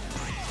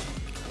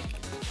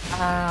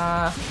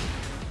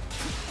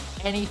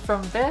 Any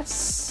from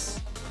this?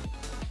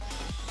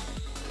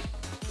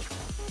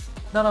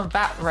 None on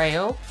that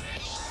rail.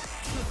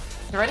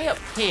 Is there any up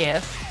here?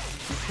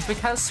 Because we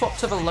can swap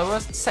to the lower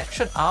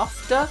section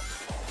after.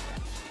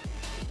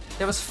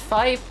 There was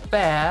 5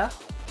 there.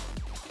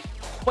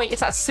 Wait, is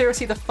that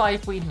seriously the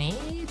 5 we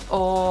need?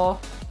 Or...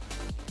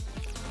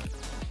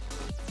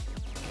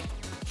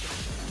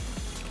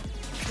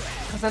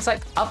 Because there's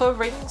like other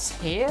rings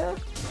here?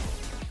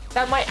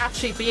 That might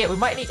actually be it. We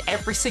might need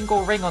every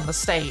single ring on the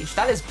stage.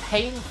 That is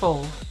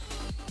painful.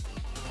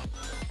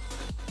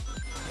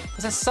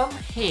 There's some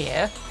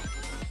here.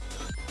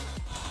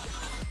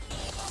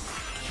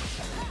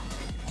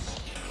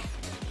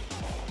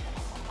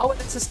 Oh,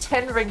 there's this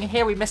 10 ring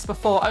here we missed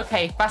before.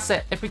 Okay, that's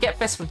it. If we get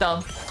this, we're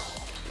done.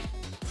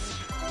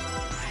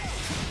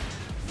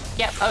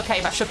 Yep,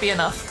 okay, that should be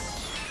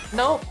enough.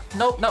 Nope,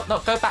 nope, nope,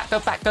 nope. Go back, go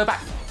back, go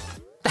back.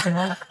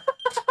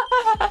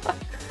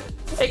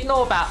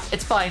 Ignore that.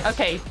 It's fine.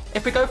 Okay,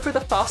 if we go through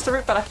the faster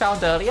route that I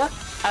found earlier,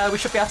 we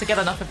should be able to get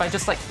enough if I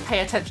just, like,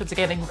 pay attention to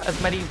getting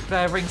as many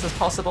rings as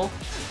possible.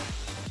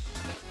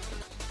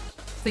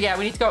 So yeah,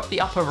 we need to go up the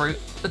upper route.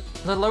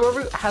 The lower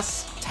route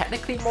has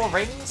technically more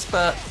rings,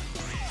 but...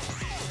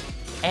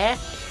 I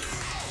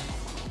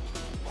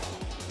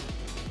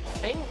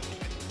think.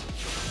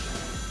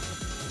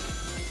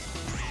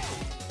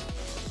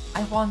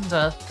 I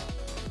wonder,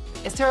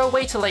 is there a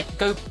way to like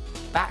go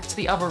back to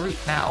the other route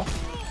now?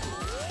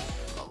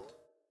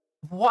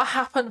 What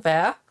happened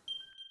there?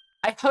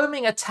 I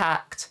homing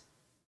attacked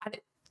and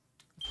it...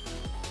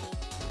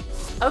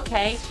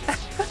 Okay,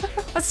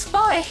 that's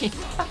fine.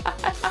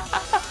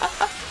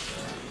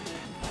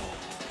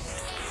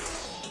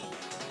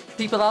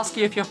 People ask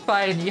you if you're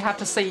fine, you have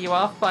to say you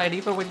are fine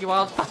even when you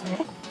aren't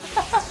fine.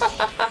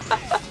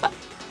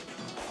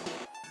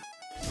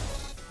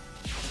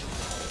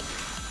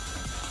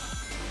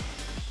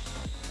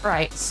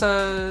 Right,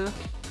 so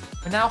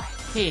we're now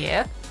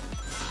here.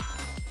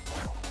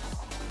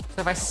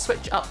 So if I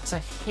switch up to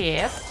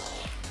here,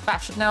 that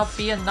should now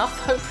be enough,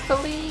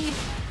 hopefully.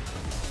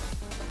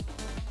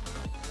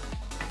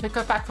 I could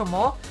go back for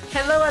more.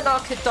 Hello,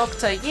 Anarchic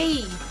Doctor,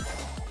 yay!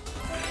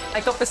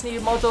 I got this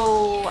new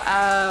model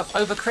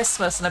over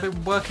Christmas and I've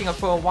been working on it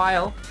for a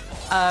while.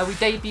 We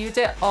debuted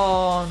it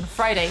on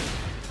Friday.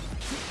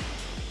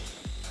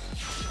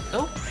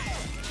 Oh.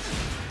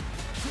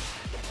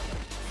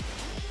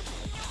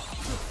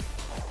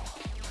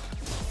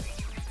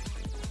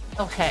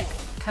 Okay,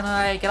 can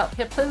I get up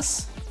here,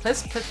 please?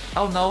 Please, please.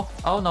 Oh no,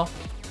 oh no.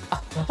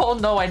 Oh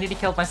no, I nearly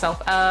killed myself.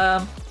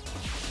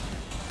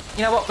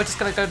 You know what, we're just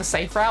gonna go the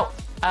safe route.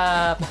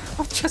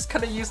 We're just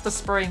gonna use the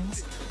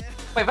springs.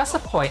 Wait, that's the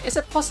point. Is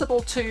it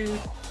possible to...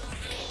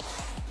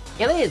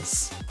 It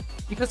is!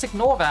 You can just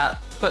ignore that.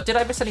 But did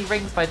I miss any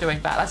rings by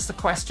doing that? That's the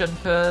question,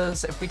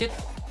 because if we did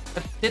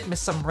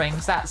miss some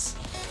rings, that's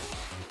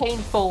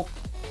painful.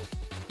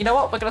 You know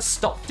what? We're gonna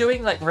stop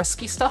doing like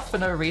risky stuff for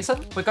no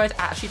reason. We're going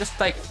to actually just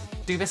like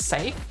do this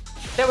safe.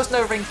 There was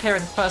no rings here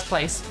in the first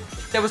place.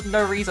 There was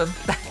no reason.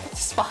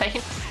 It's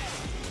fine.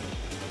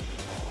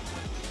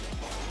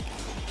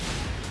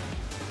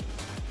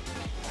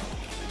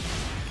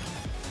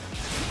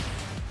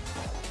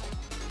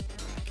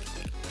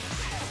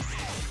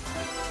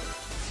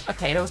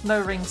 Okay, there was no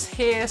rings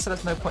here, so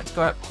there's no point to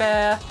go up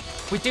there.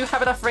 We do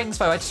have enough rings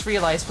though, I just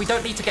realised. We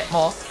don't need to get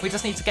more. We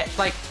just need to get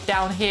like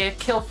down here,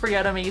 kill 3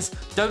 enemies,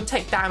 don't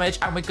take damage,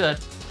 and we're good.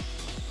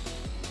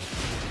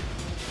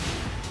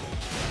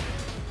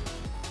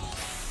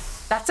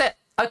 That's it.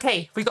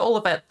 Okay, we got all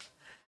of it.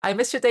 I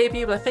missed your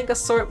debut, but I think I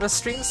saw it with a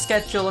stream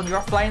schedule on your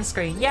offline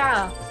screen.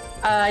 Yeah,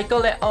 I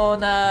got it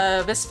on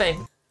this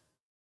thing.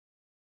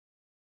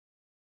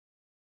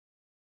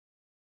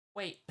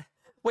 Wait.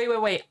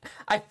 Wait.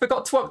 I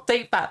forgot to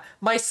update that.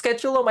 My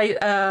schedule on my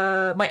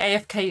my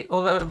AFK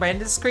or my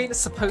ended screen is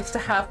supposed to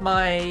have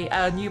my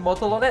new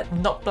model on it,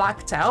 not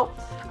blacked out.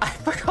 I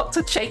forgot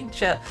to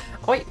change it.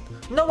 Wait,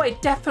 no, I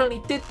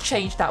definitely did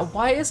change that.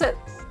 Why is it?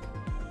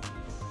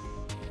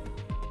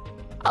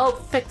 I'll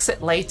fix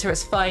it later,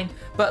 it's fine.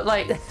 But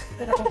like,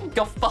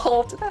 your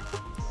fault.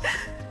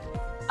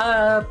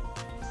 So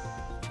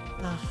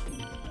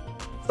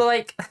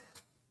like,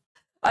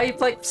 I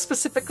like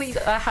specifically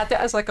had it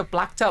as like a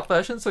blacked out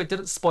version so it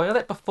didn't spoil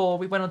it before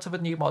we went onto the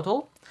new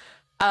model.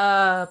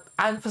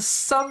 And for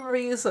some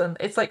reason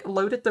it's like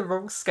loaded the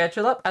wrong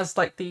schedule up as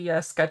like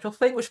the schedule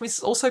thing, which means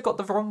it's also got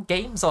the wrong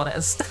games on it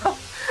and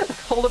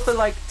stuff. All of the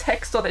like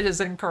text on it is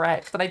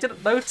incorrect and I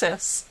didn't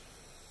notice.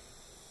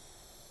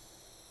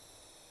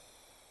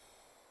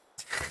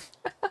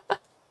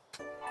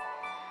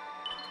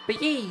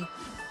 But yee,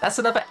 that's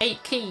another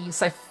 8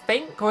 keys I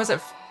think, or is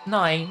it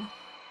 9?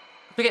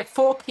 We get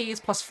 4 keys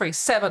plus 3,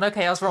 7.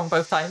 Okay, I was wrong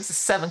both times. It's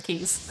 7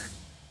 keys.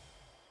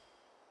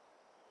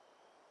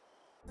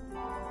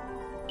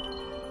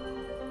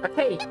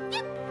 Okay.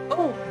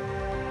 Oh!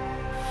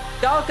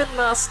 Jargon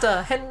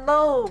Master!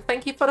 Hello!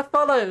 Thank you for the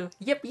follow!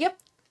 Yep.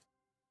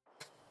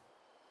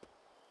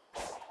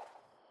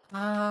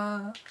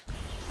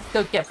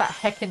 Go get that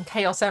heckin'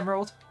 Chaos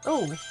Emerald.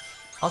 Oh,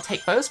 I'll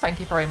take those, thank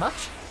you very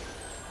much.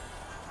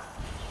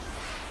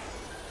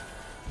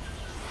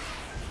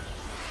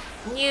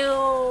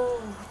 New!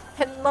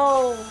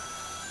 Hello!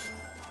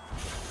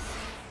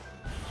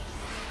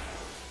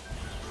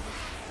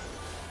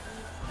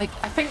 Like,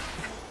 I think...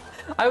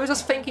 I was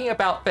just thinking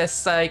about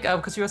this, like,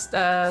 because you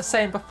were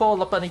saying before,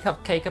 La Bunny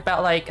Cupcake,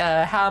 about, like,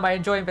 how am I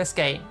enjoying this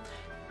game?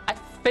 I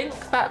think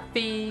that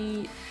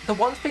the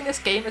one thing this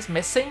game is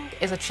missing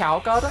is a Chow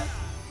Garden.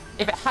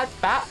 If it had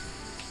that,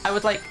 I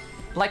would,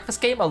 like this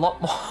game a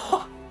lot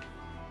more.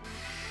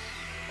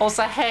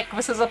 Also, heck,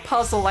 this is a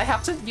puzzle, I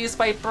have to use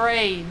my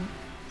brain.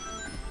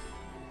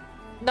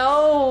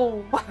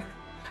 No!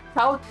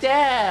 How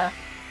dare!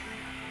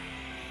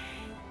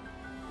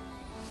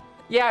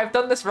 Yeah, I've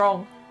done this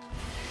wrong.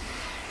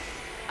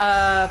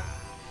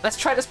 Let's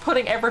try just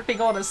putting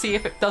everything on and see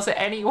if it does it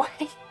anyway.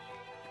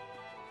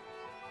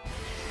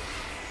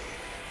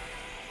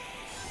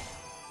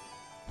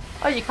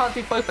 Oh, you can't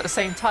do both at the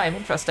same time.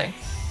 Interesting.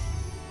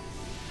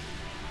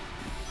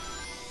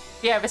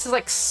 Yeah, this is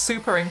like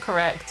super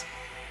incorrect.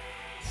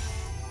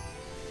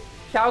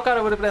 Chow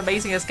Garden would have been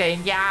amazing in this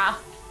game. Yeah!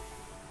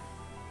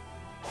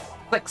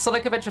 Like,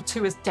 Sonic Adventure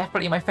 2 is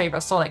definitely my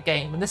favourite Sonic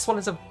game, and this one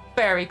is a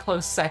very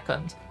close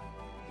second.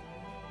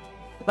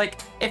 Like,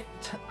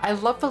 I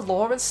love the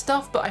lore and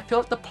stuff, but I feel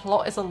like the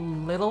plot is a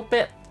little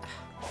bit...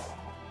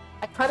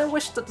 I kind of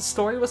wish that the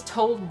story was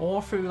told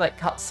more through like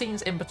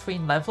cutscenes in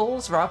between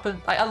levels rather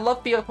than... Like, I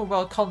love the open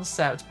world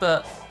concept,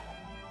 but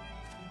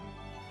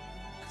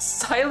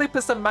Psyloop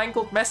is a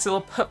mangled mess,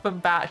 it'll put them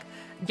back.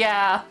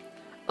 Yeah,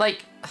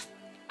 like,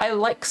 I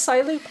like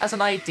Psyloop as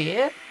an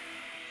idea,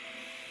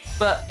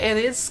 but it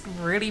is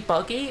really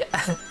buggy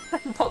and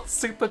not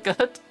super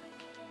good.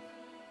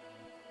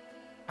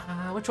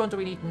 Which one do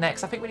we need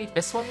next? I think we need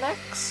this one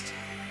next.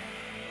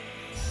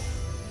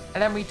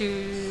 And then we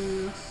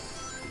do...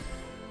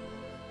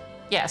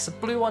 Yeah, so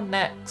blue one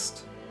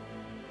next.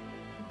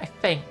 I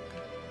think.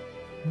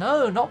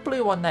 No, not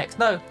blue one next.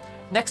 No,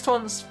 next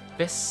one's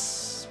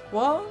this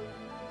one?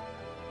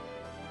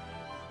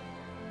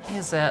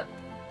 Is it?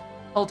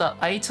 Hold up,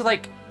 I need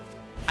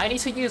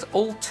to use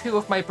all 2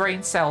 of my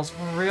brain cells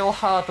real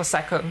hard a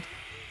second.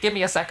 Give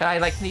me a second,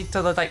 I need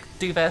to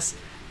do this.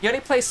 You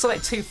only play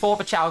Sonic 2 for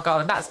the Chow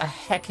Garden, that's a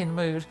heckin'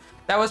 mood.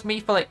 That was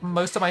me for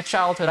most of my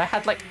childhood. I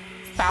had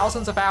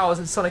thousands of hours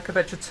in Sonic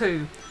Adventure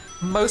 2,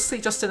 mostly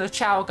just in a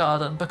Chow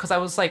Garden because I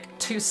was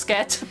too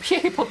scared to be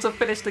able to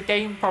finish the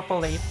game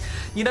properly.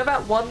 You know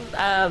that one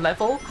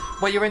level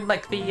where you're in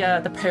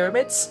the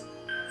pyramids?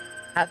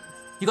 And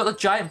you got the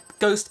giant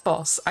ghost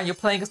boss and you're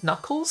playing as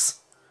Knuckles?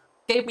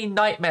 Gave me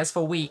nightmares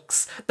for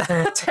weeks.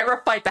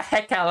 Terrified the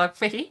heck out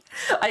of me.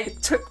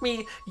 It took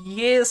me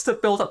years to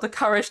build up the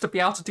courage to be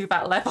able to do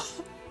that level.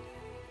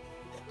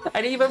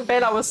 And even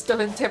then I was still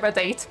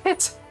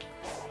intimidated.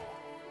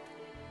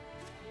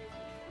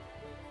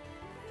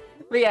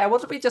 But yeah,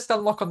 what did we just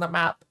unlock on the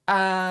map?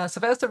 So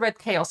there's the red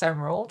Chaos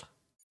Emerald.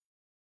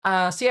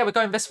 So yeah, we're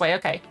going this way,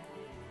 okay.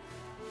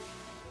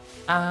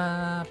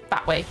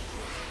 That way.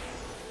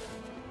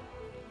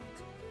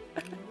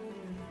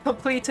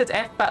 Completed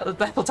F-Battle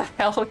level to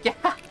hell,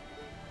 yeah.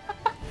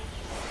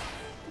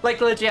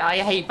 Legit, I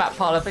hate that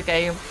part of the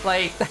game.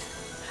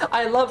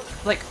 I love,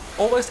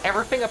 almost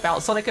everything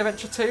about Sonic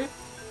Adventure 2,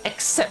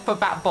 except for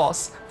that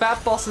boss.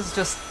 That boss is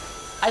just...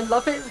 I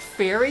love it in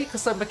theory,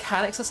 because the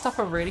mechanics and stuff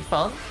are really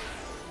fun.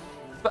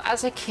 But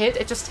as a kid,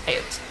 it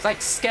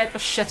scared the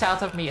shit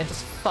out of me and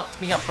just fucked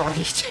me up for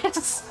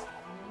ages.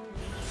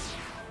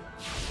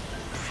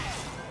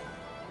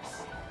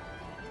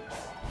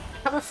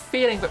 I have a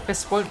feeling that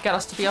this won't get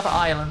us to the other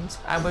island,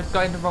 and we're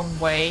going the wrong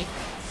way.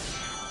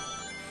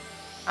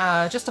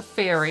 Just a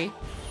theory.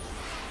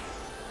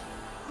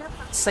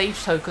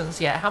 Sage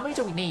tokens, yeah. How many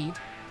do we need?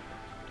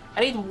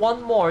 I need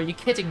 1 more, are you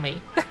kidding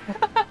me?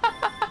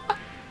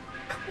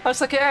 I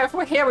was like, yeah, if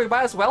we're here, we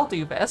might as well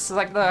do this. It's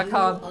like, no, I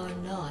can't. You are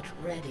not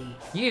ready.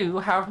 You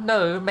have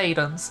no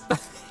maidens.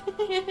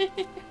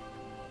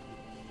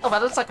 Oh,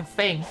 that looks like a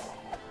thing.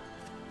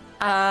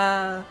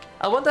 I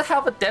wonder how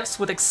the devs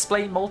would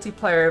explain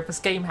multiplayer if this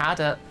game had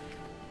it.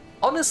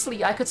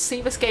 Honestly, I could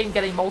see this game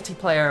getting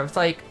multiplayer. It's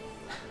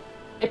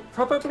it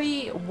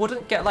probably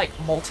wouldn't get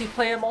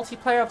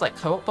multiplayer of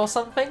co-op or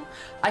something.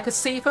 I could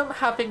see them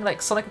having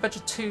Sonic Adventure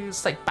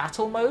 2's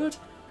battle mode,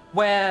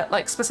 where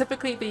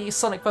specifically the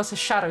Sonic vs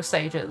Shadow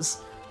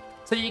stages.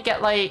 So you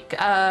get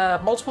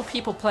multiple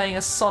people playing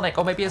as Sonic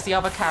or maybe as the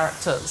other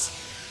characters,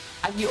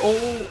 and you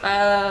all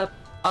are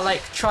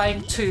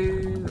trying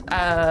to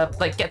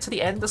get to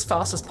the end as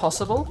fast as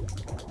possible.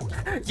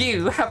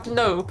 You have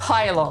no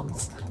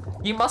pylons.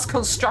 You must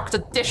construct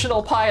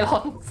additional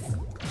pylons.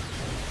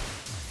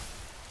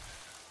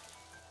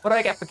 What do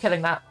I get for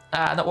killing that?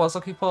 That what I was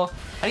looking for.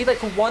 I need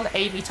 1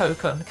 Amy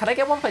token. Can I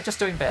get one by just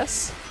doing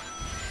this?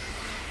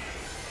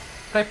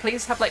 Can I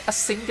please have a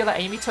singular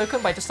Amy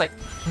token by just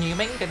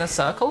numing in a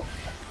circle?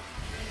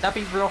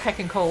 That'd be real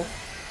heckin' cool.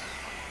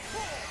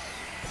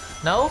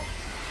 No?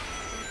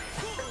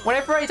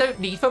 Whenever I don't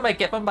need them, I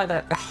get them by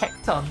the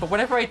heck ton, but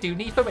whenever I do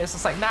need them, it's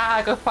just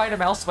nah, go find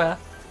them elsewhere.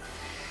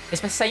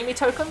 Is my Amy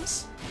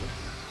tokens?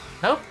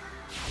 Nope.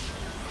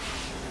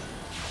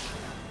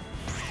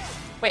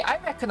 Wait, I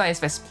recognize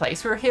this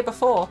place. We were here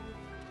before.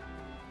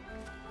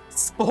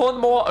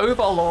 Spawn more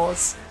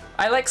overlords.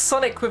 I like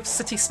Sonic with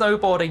city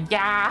snowboarding.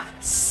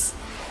 Yes!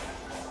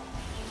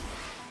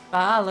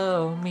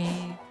 Follow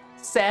me,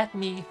 set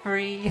me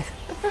free.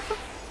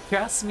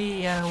 Trust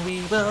me and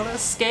we will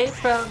escape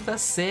from the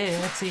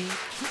city.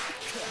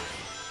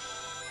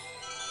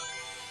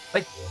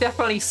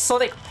 Definitely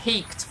Sonic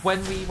peaked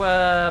when we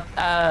were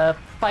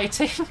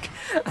fighting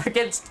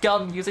against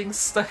Gun using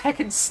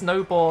heckin'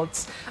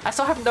 snowboards. I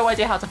still have no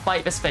idea how to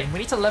fight this thing. We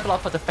need to level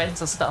up our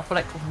defense and stuff.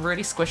 We're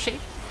really squishy.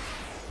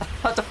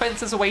 Our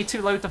defense is way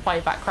too low to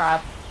fight that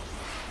crab.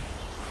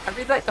 I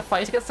really like the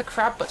fight against the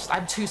crab, but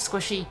I'm too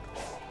squishy.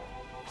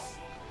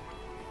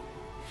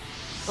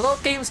 A lot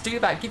of games do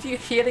that, give you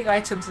healing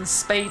items and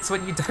spades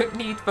when you don't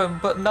need them,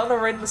 but none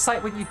are in the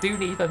sight when you do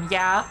need them.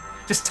 Yeah,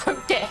 just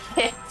don't get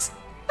hit.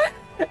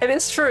 It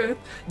is true,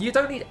 you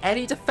don't need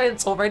any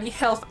defense or any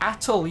health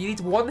at all. You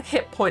need 1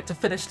 hit point to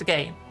finish the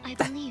game. I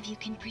believe you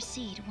can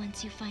proceed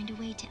once you find a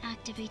way to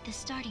activate the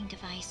starting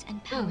device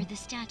and power the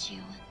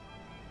statue.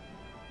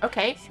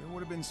 Okay. Sure would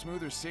have been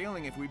smoother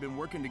sailing if we'd been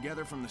working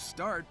together from the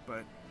start,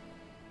 but...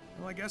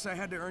 Well, I guess I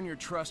had to earn your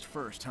trust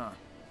first, huh?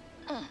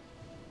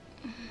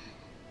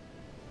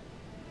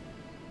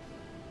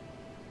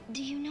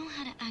 Do you know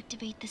how to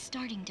activate the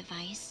starting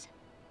device?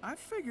 I've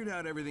figured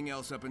out everything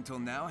else up until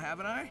now,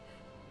 haven't I?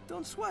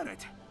 Don't sweat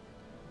it.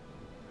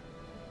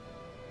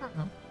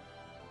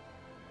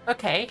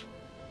 Okay.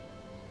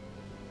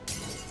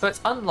 So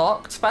it's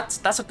unlocked.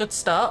 That's a good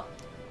start.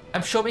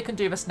 I'm sure we can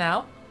do this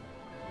now.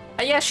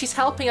 And yeah, she's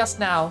helping us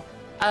now.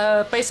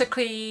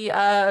 Basically,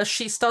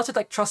 she started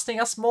like trusting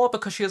us more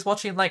because she was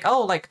watching like,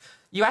 oh, like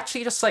you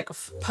actually just like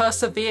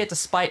persevere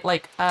despite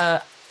like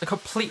the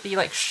completely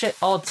like shit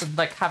odds and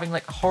like having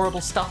like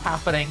horrible stuff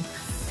happening,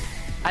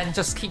 and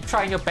just keep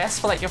trying your best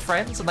for like your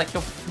friends, and like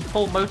your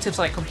whole motives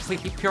are like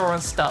completely pure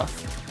and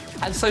stuff.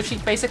 And so she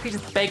basically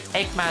just begged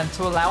Eggman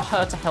to allow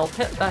her to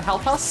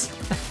help us,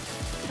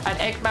 and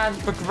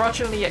Eggman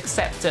begrudgingly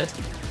accepted.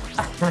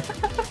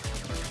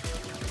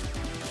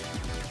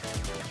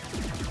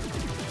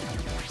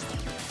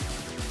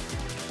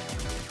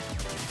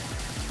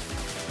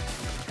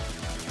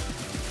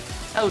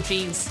 Oh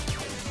jeez.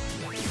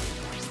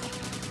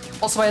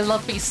 Also, I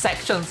love these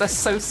sections. They're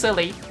so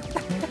silly.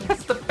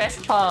 It's the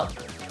best part.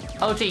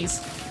 Oh jeez.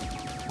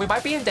 We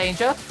might be in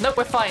danger. Nope,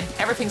 we're fine.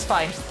 Everything's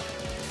fine.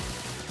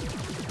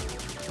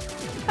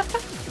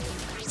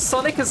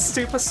 Sonic is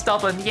super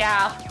stubborn,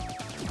 yeah.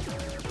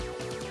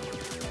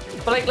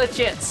 But like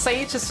legit,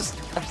 Sage is just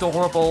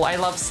adorable. I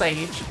love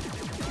Sage.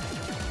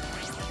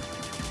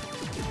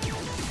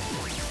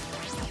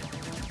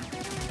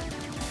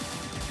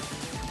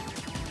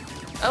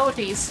 Oh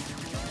geez.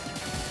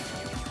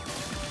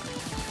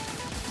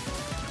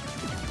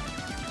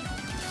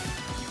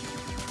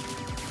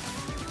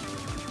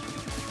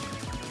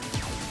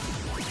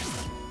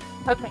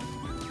 Okay.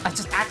 I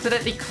just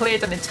accidentally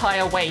cleared an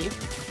entire wave.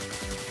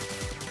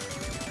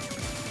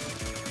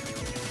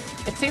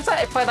 It seems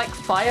like if I like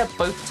fire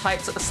both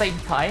types at the same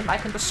time, I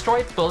can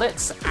destroy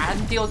bullets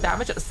and deal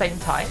damage at the same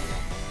time.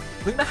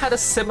 Luna had a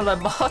similar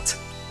mod.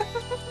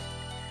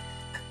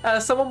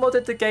 Someone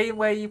modded the game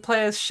where you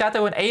play as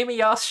Shadow, and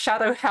Amy asked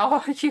Shadow, how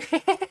are you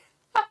here?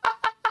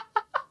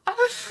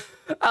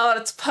 Oh,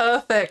 that's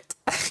perfect.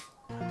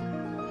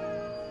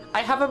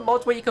 I have a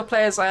mod where you can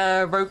play as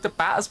Rogue the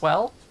Bat as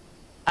well.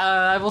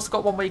 I've also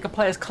got one where you can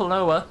play as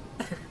Klonoa.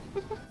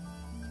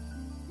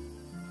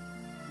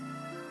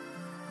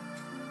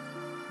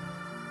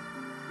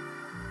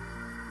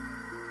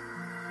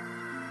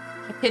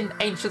 In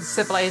ancient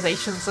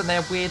civilizations and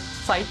their weird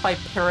sci-fi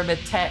pyramid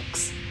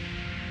texts.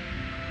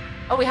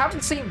 Oh, we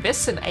haven't seen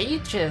this in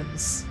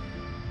ages.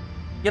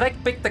 You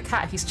like Big the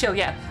Cat, he's chill,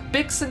 yeah.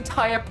 Big's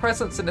entire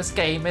presence in this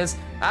game is,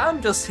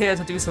 I'm just here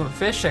to do some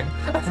fishing.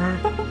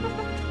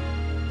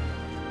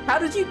 How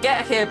did you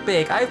get here,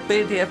 Big? I've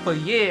been here for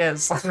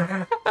years.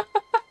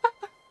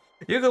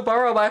 You can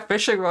borrow my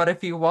fishing rod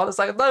if you want. It's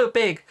like, no,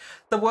 Big.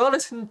 The world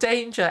is in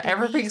danger.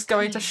 Everything's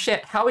going to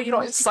shit. How are you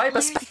not in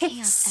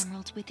cyberspace?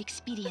 Emeralds with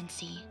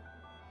expediency.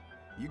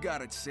 You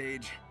got it,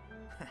 Sage.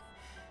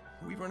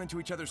 We've run into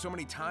each other so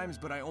many times,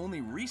 but I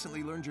only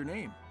recently learned your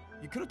name.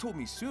 You could have told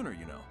me sooner,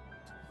 you know.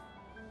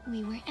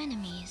 We were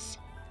enemies.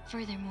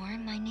 Furthermore,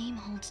 my name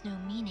holds no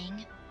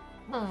meaning.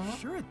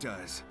 Sure it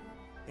does.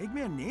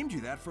 Eggman named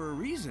you that for a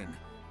reason.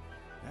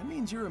 That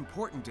means you're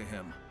important to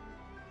him.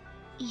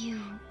 You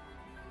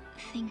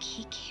think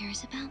he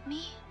cares about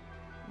me?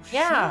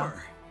 Yeah.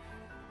 Sure.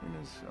 In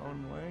his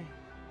own way.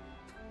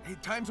 Hey,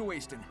 time's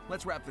a-wasting.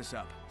 Let's wrap this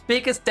up.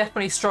 Big is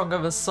definitely stronger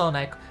than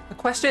Sonic. The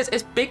question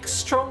is Big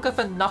stronger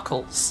than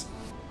Knuckles?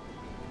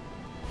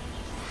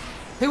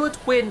 Who would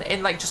win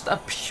in like just a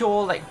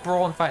pure like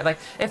brawn fight? Like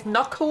if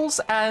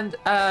Knuckles and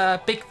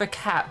Big the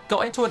Cat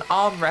got into an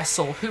arm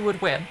wrestle, who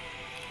would win?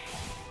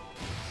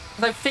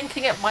 I'm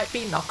thinking it might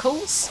be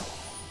Knuckles,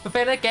 but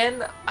then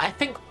again, I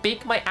think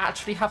Big might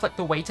actually have like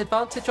the weight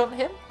advantage on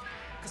him,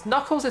 because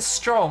Knuckles is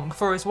strong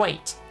for his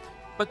weight,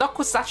 but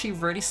Knuckles is actually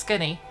really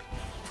skinny.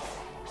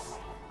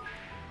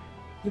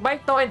 You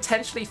might not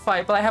intentionally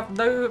fight, but I have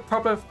no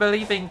problem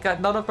believing that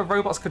none of the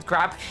robots could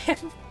grab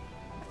him.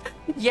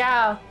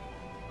 Yeah.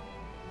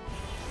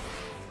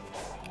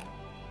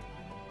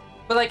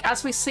 But like,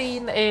 as we've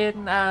seen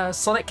in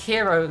Sonic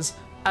Heroes,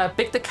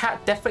 Big the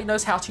Cat definitely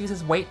knows how to use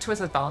his weight to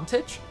his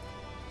advantage.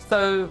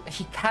 So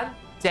he can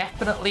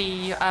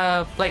definitely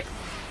like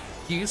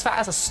use that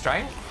as a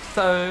strength.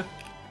 So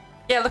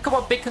yeah, look at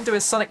what Big can do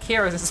in Sonic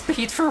Heroes, his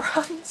speed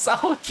runs.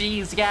 Oh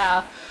jeez,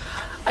 yeah.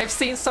 I've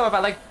seen some of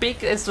that, like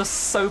Big is just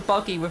so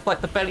buggy with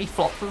like the belly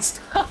flops and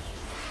stuff.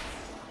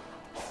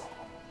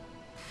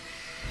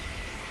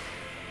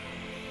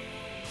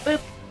 Boop.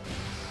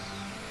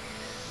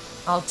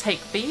 I'll take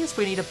these,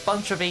 we need a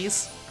bunch of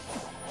these.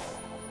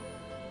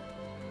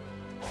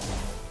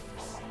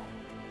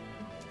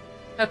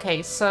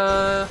 Okay,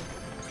 so...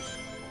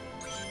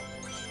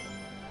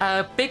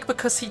 Big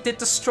because he did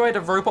destroy the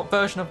robot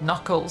version of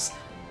Knuckles.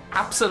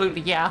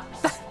 Absolutely, yeah.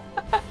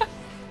 But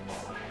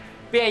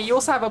yeah, you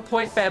also have a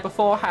point there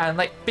beforehand.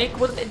 Like, Big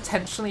wouldn't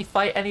intentionally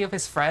fight any of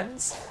his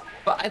friends.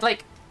 But,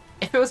 like,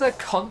 if it was a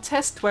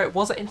contest where it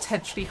wasn't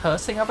intentionally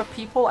hurting other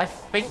people, I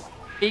think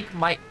Big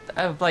might,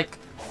 like,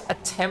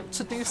 attempt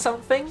to do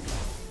something.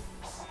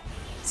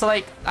 So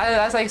like,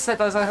 as I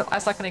said,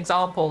 as like an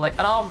example, like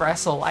an arm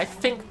wrestle, I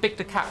think Big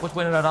the Cat would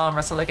win in an arm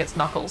wrestle against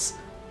Knuckles.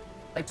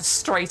 Like, just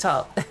straight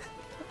up.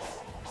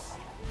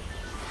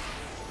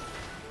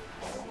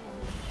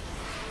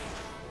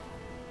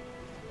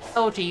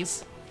 Oh,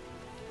 jeez.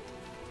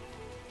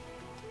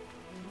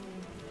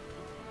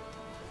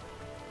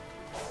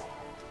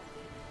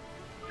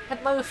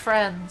 Hello,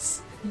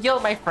 friends. You're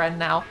my friend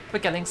now. We're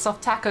getting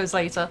soft tacos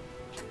later.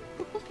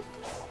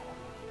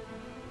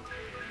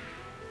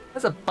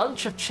 There's a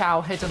bunch of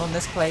chow hidden on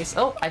this place.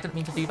 Oh, I didn't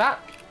mean to do that.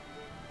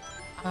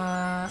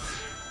 Oh.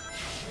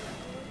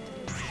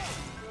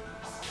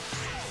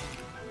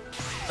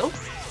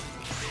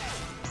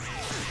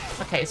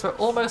 Okay, so we're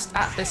almost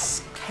at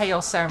this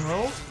Chaos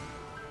Emerald.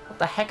 What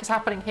the heck is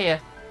happening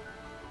here?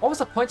 What was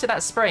the point of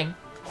that spring?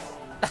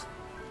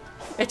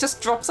 It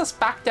just drops us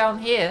back down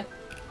here.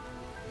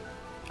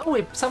 Oh,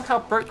 we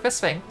somehow broke this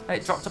thing.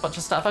 It dropped a bunch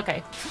of stuff.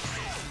 Okay.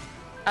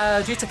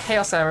 Due to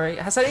Chaos Emerald,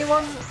 has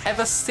anyone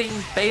ever seen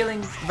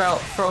Bailing Route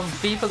from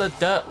Viva the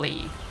Dirt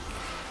League?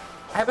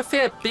 I have a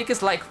fear Big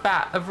is like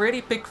that. A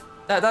really big...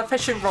 that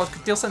fishing rod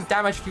could deal some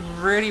damage if you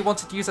really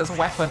wanted to use it as a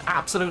weapon.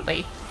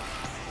 Absolutely.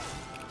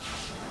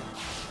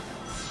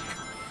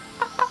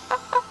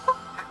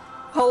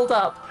 Hold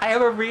up. I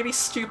have a really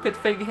stupid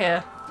thing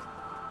here.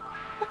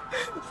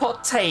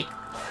 Hot take.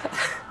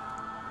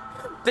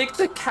 Big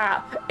the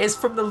Cat is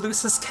from the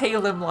Lucis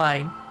Caelum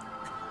line.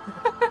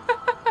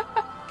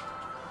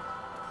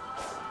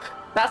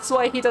 That's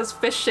why he does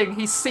fishing.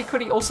 He's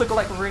secretly also got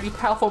like really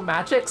powerful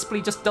magics, but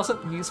he just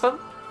doesn't use them.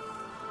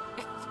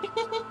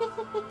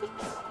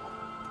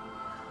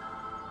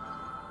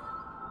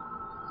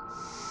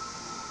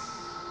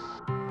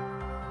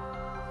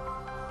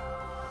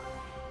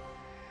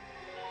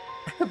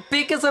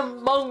 Big as a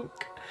monk!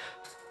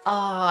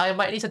 Ah, I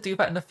might need to do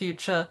that in the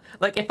future.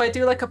 Like, if I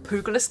do like a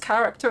Poogless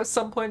character at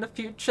some point in the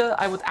future,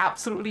 I would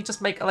absolutely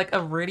just make like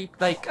a really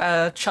like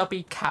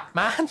chubby cat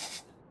man.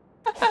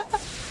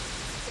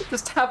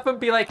 Just have them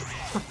be like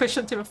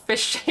proficient in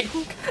fishing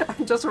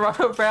and just run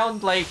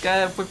around like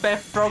with their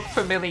frog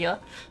familiar.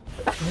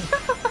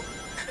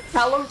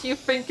 How long do you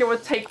think it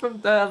would take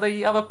from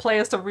the other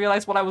players to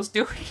realize what I was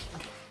doing?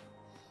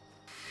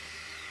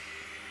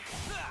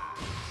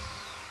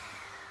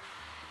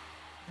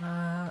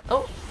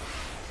 Oh.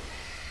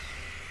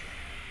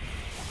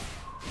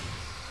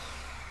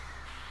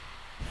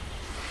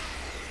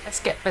 Let's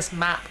get this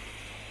map.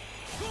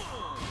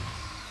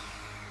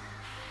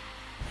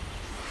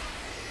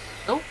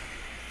 Oh.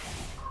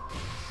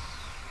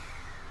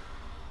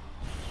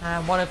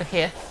 And one over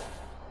here.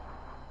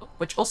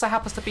 Which also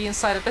happens to be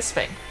inside of this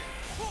thing.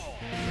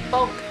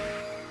 Bonk.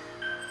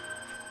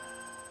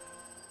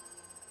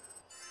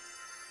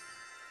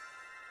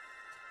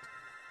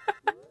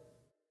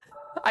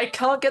 I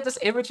can't get this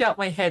image out of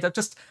my head. I'm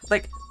just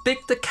like Big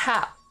the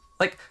Cat.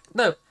 Like,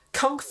 no,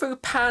 Kung Fu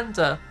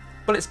Panda,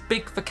 but it's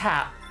Big the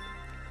Cat.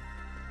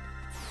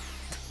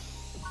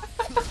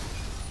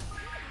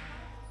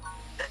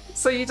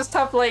 So you just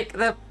have like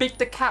the Big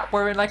the Cat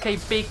wearing like a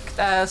big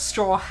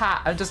straw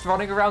hat and just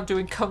running around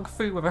doing kung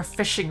fu with a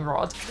fishing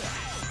rod.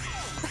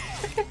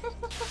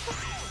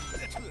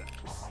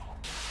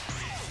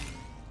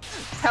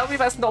 Tell me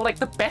that's not like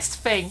the best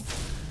thing.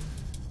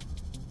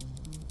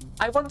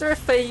 I wonder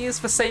if they use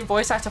the same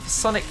voice actor for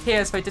Sonic here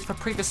as they did for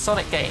previous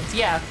Sonic games.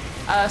 Yeah,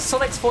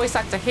 Sonic's voice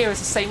actor here is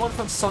the same one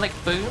from Sonic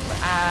Boom,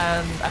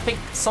 and I think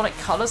Sonic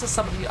Colors are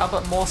some of the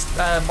other more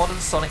modern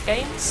Sonic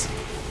games.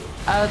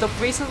 The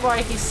reason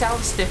why he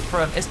sounds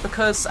different is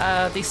because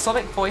the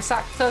Sonic voice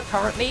actor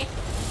currently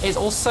is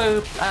also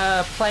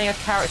playing a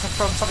character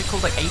from something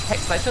called like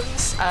Apex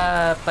Legends,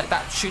 like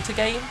that shooter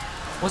game.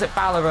 Was it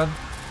Valorant?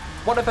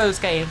 One of those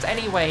games.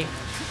 Anyway,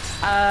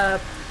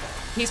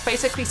 he's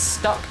basically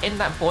stuck in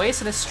that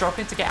voice and is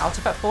struggling to get out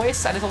of that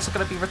voice, and is also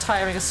going to be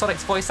retiring as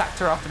Sonic's voice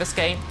actor after this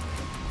game.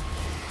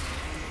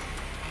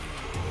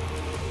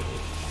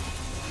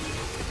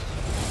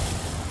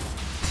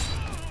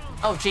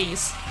 Oh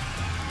jeez.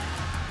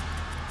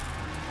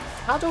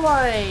 How do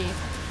I...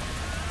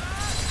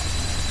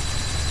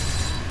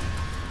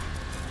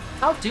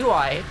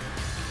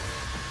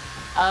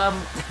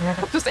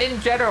 just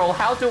in general,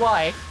 how do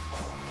I?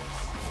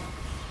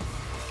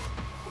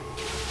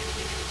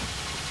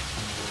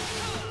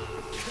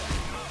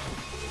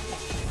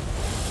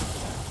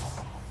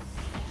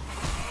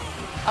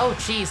 Oh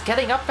geez,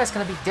 getting up there's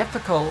gonna be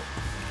difficult.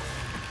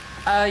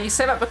 You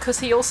say that because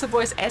he also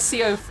voiced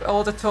Ezio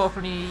Auditor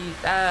from the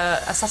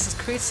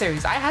Assassin's Creed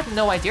series. I had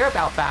no idea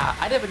about that.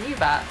 I never knew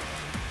that.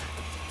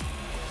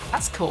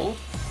 That's cool.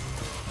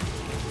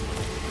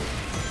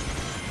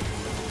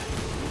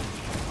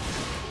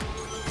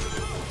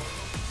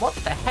 What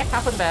the heck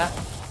happened there?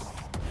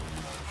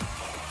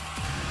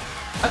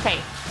 Okay,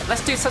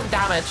 let's do some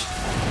damage.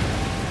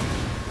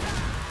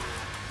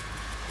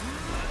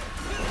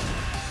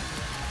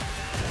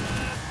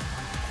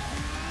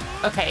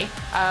 Okay,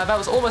 that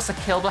was almost a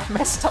kill, but I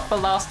messed up the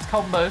last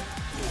combo.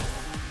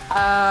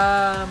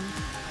 Can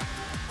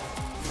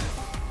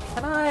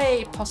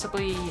I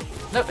possibly...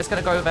 Nope, it's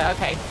gonna go over.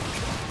 Okay.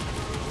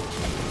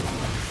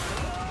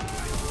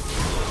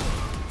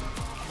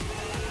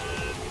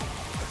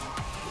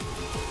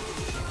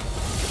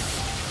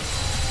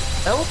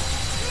 Oh,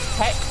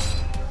 heck.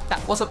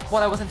 That wasn't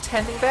what I was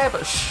intending there,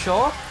 but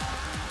sure.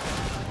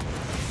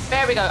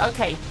 There we go.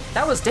 Okay,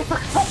 that was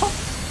difficult.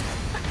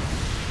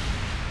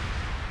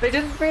 They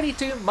didn't really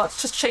do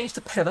much to change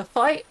the pillar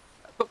fight,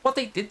 but what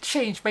they did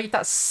change made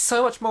that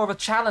so much more of a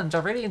challenge. I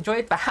really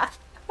enjoyed that.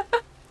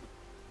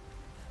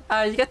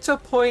 You get to a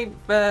point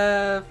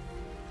where...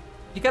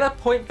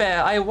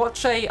 I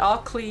watch a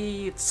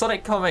Arkley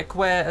Sonic comic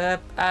where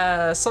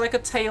Sonic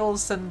and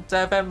Tails and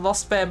them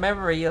lost their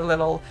memory a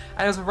little,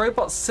 and there's a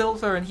robot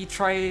Silver and he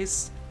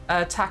tries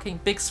attacking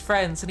Big's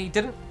friends, and he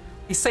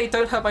say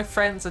don't hurt my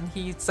friends, and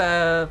he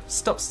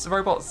stops the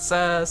robot's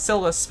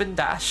Silver spin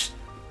dash.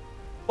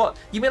 What?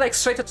 You mean like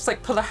straight up just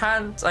like pull a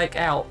hand like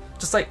out?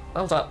 Just like,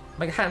 hold up,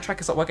 my hand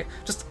tracker's not working.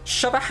 Just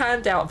shove a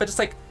hand out and then just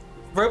like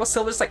Robot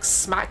Silver just like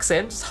smacks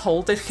him, just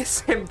holding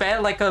him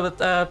there like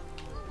a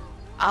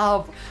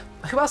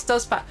who else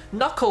does that?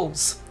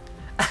 Knuckles!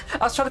 I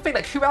was trying to think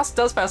like who else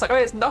does that? I was like, oh,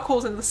 it's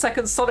Knuckles in the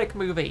second Sonic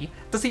movie.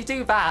 Does he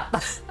do that?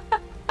 Because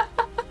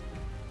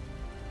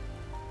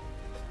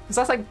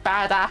that's like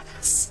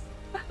badass.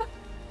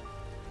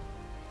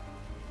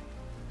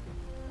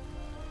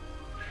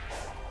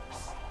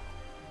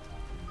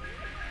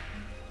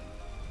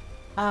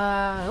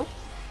 Oh.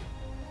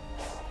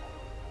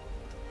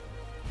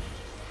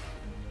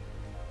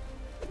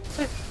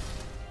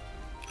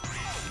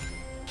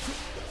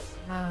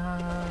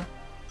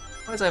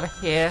 What is over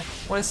here?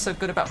 What is so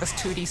good about this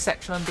 2D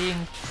section I'm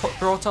being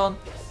brought on?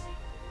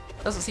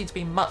 Doesn't seem to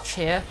be much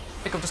here.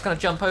 I think I'm just gonna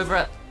jump over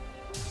it.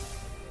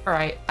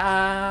 Alright,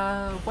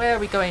 where are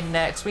we going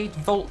next? We need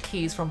vault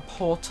keys from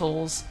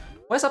portals.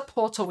 Where's a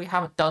portal we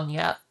haven't done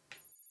yet?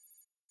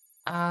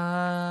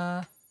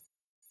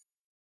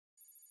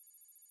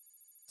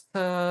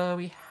 So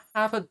we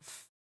haven't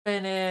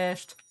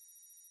finished.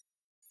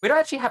 We don't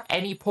actually have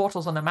any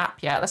portals on the map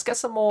yet. Let's get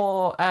some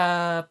more,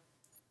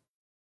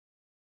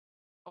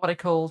 what are they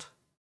called?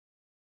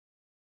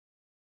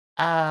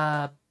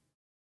 Heck,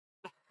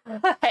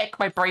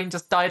 my brain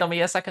just died on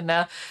me a second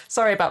there.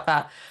 Sorry about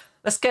that.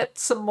 Let's get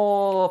some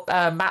more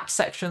map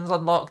sections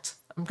unlocked.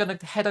 I'm gonna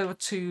head over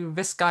to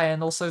this guy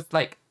and also,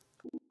 like,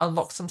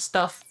 unlock some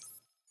stuff.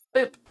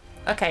 Boop.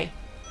 Okay.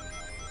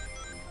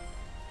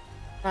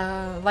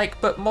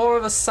 But more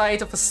of a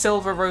side of a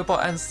Silver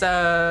robot and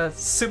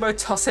sumo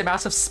toss him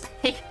out of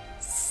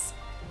space.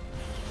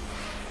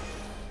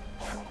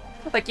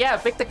 Like, yeah,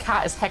 Big the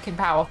Cat is heckin'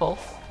 powerful.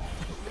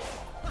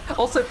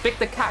 Also, Big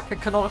the Cat can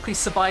canonically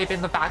survive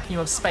in the vacuum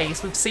of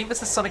space. We've seen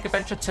this in Sonic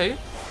Adventure 2.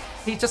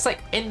 He's just like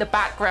in the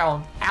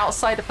background,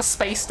 outside of a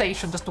space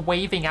station, just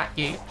waving at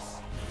you.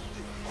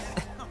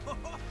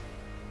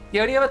 The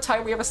only other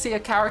time we ever see a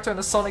character in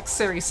the Sonic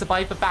series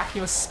survive the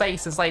vacuum of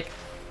space is like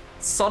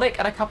Sonic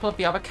and a couple of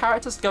the other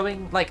characters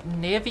going like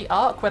near the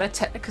Ark, where they're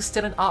technically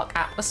still in Ark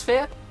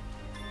atmosphere.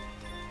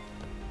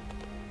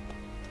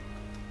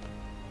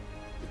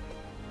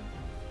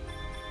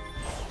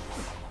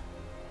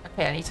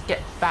 Okay, I need to get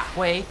that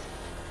way.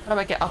 How do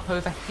I get up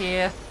over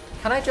here?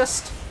 Can I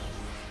just...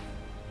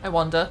 I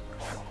wonder.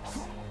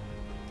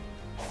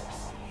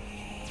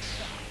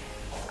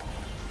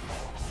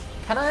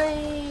 Can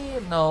I...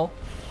 No.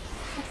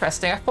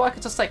 Interesting. I thought I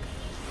could just like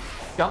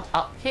jump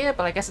up here,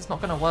 but I guess it's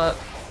not gonna work.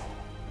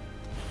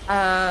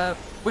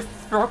 With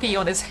Froggy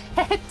on his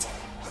head.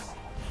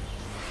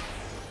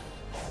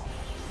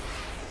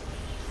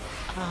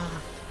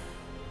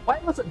 Why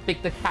wasn't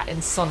Big the Cat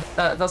in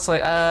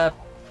Super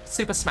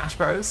Smash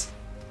Bros?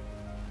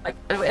 Like,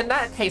 in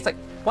that case, like,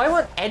 why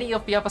weren't any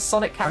of the other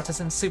Sonic characters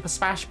in Super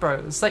Smash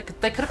Bros?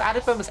 Like, they could have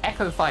added them as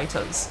Echo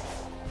Fighters.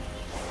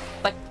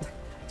 Like,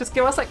 just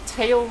give us, like,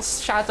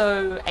 Tails,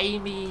 Shadow,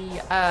 Amy,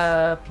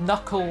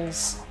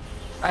 Knuckles,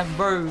 and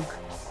Rogue.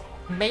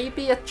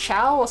 Maybe a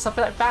Chow or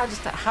something like that,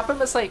 just to have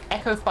them as, like,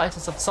 Echo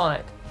Fighters of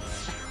Sonic.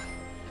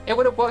 It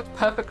would have worked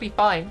perfectly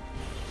fine.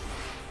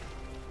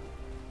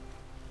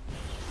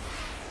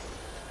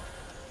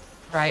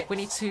 Right, we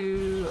need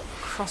to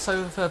cross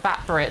over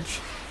that bridge.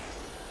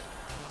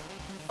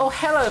 Oh,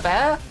 hello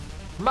there!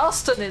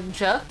 Master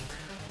Ninja!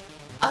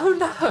 Oh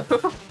no!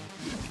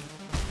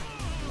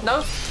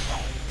 No.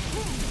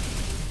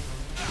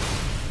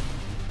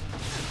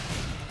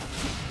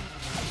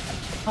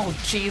 Oh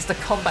jeez, the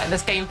combat in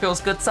this game feels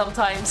good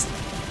sometimes.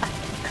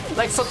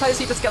 Like, sometimes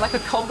you just get like a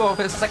combo of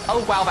it, it's like,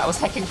 oh wow, that was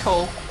heckin'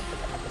 cool.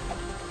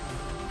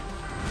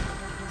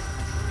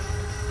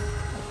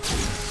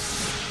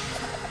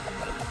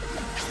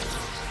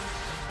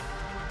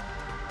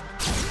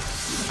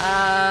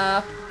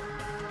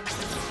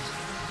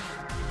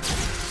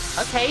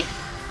 Okay.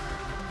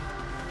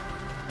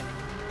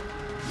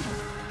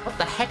 What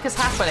the heck is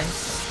happening?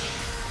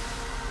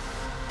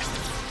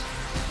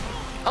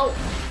 Oh.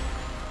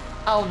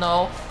 Oh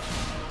no.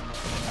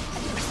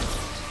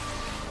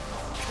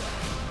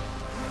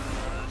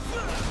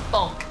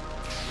 Bonk.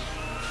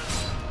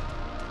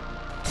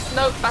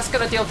 Nope, that's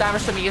gonna deal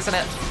damage to me, isn't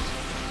it?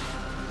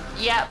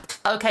 Yep.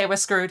 Okay, we're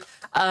screwed.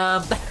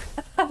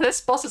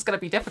 This boss is gonna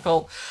be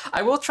difficult.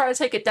 I will try and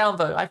take it down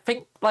though. I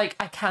think, like,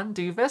 I can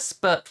do this,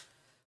 but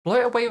Blow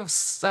it away with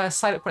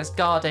silent when it's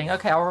guarding.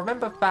 Okay, I'll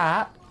remember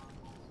that.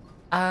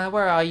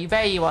 Where are you?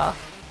 There you are.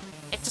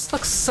 It just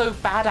looks so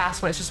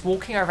badass when it's just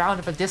walking around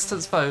in the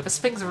distance, though. This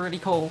thing's really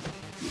cool.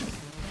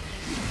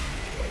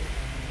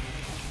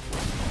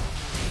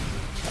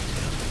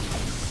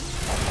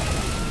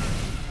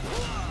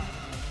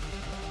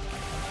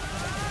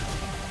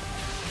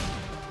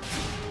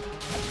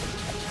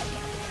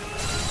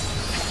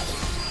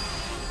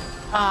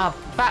 Ah,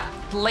 that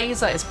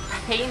laser is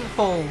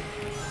painful.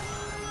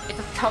 It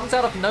just comes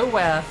out of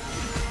nowhere.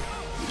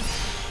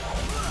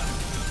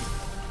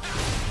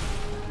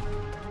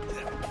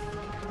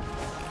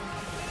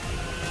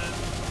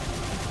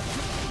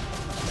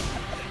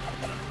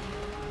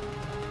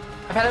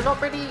 I mean, I'm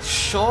not really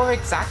sure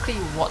exactly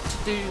what to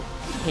do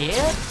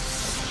here.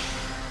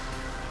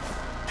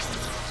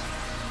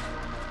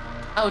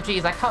 Oh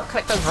geez, I can't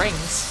collect those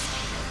rings.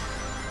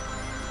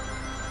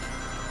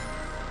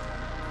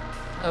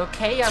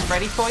 Okay, I'm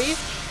ready for you.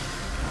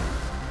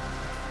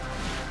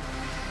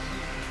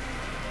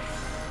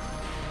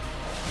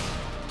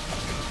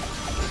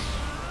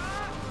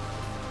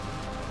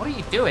 What are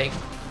you doing?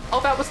 Oh,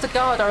 that was the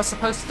guard. I was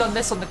supposed to have done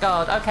this on the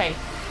guard. Okay.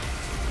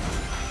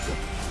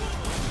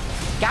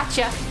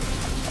 Gotcha.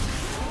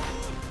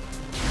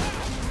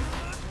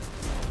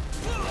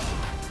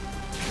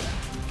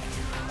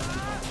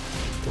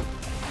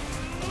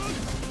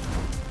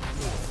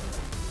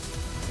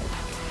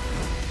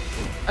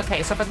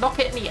 Okay, so if I knock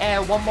it in the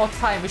air one more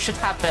time, we should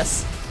have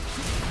this.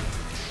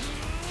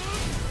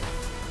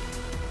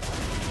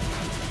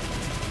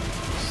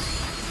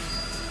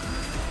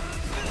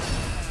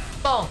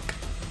 Bonk.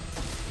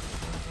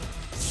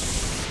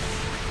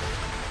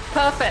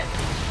 Perfect.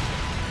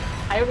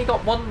 I only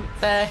got one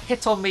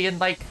hit on me and,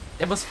 like,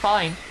 it was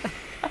fine.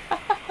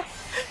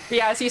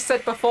 Yeah, as you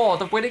said before,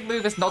 the winning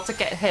move is not to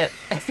get hit.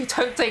 If you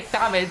don't take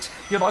damage,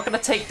 you're not going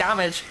to take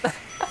damage.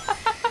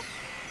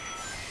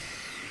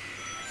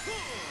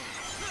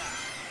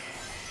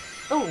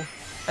 Oh,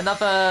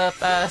 another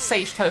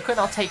sage token.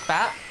 I'll take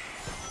that.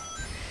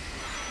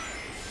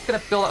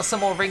 Gonna build up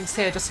some more rings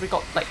here just so we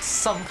got, like,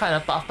 some kind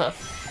of buffer.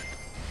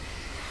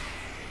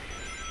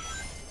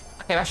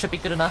 Okay, that should be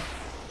good enough.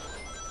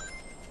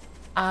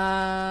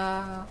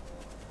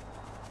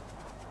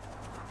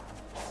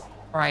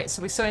 Right,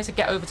 so we still need to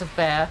get over to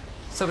there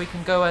so we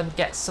can go and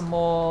get some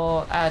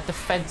more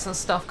defense and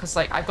stuff, because,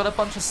 like, I've got a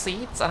bunch of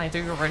seeds and I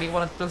do really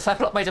want to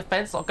level up my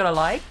defense, not gonna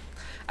lie.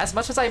 As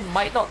much as I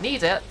might not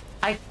need it,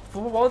 I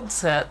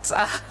want it.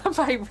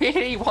 I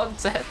really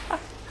want it.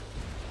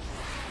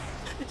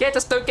 Yeah,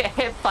 just don't get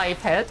hit,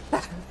 Fivehead.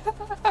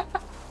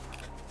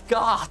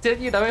 God,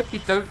 didn't you know if you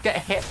don't get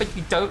hit but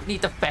you don't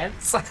need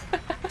defense?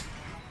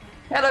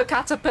 Hello,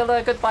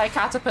 Caterpillar. Goodbye,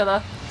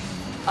 Caterpillar.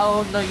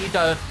 Oh, no, you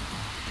don't.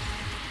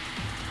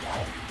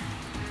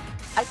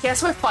 I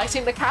guess we're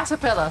fighting the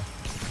Caterpillar.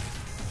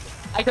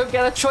 I don't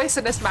get a choice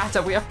in this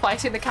matter. We are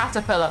fighting the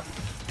Caterpillar.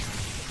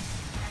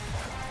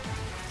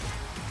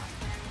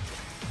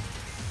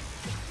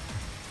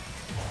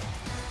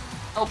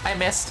 Oh, I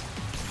missed.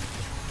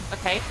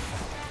 Okay.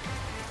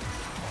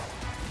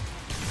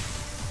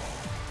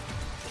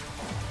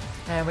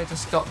 And we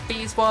just got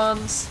these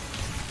ones.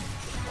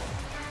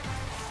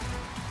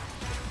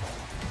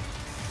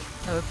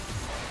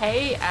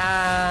 Okay,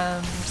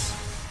 and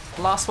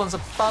last one's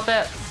above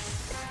it.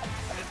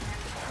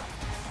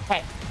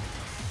 Okay.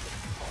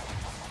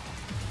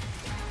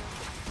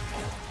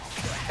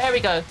 There we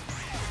go.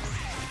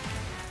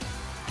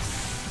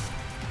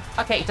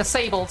 Okay,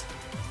 disabled.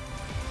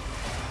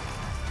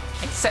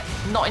 Except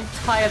not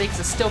entirely,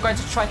 because it's still going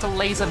to try to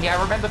laser me.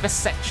 I remember this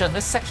section.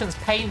 This section's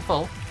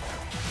painful.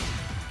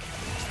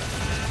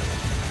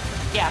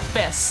 Yeah,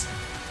 this.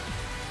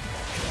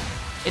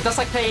 It does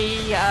like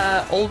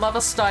a All-Mother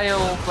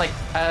style, like,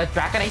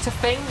 Dragonator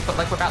thing, but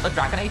like without the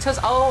Dragonators.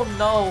 Oh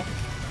no!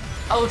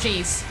 Oh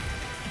jeez.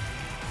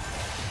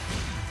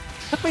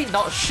 Could we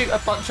not shoot a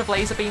bunch of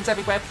laser beams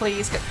everywhere,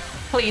 please?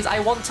 Please, I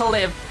want to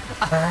live.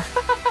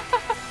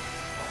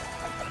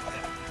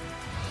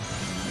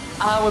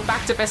 We're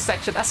back to this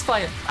section. That's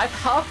fine. I've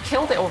half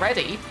killed it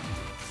already.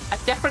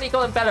 I've definitely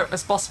gotten better at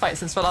this boss fight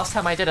since the last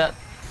time I did it.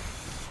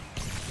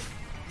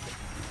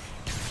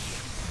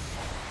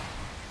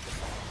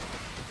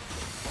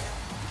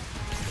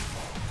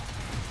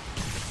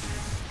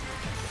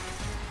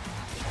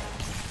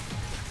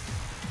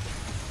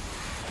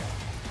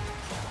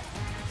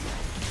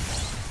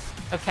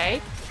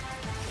 Okay.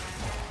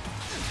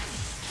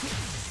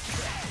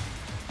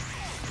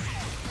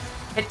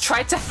 It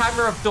tried to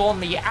Hammer of Dawn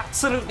me. It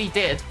absolutely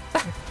did.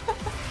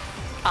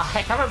 Ah,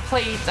 heck, I haven't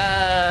played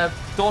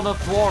Dawn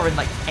of War in,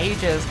 like,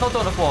 ages. Not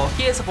Dawn of War.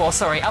 Gears of War,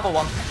 sorry. Other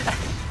one.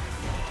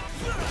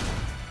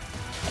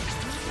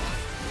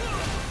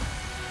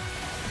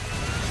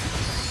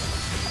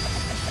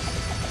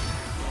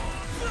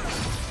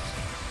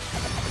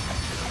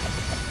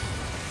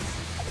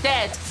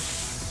 Dead.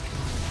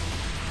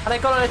 And I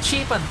got an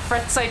achievement.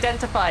 Threats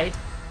identified.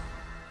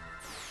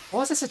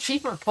 What was this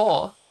achievement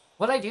for?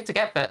 What did I do to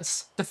get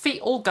this?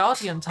 Defeat all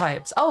Guardian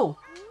types. Oh!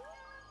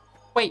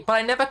 Wait, but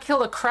I never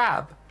killed a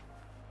crab.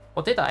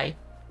 Or did I?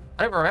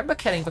 I don't remember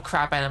killing the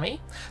crab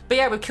enemy. But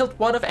yeah, we've killed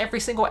one of every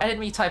single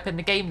enemy type in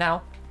the game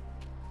now.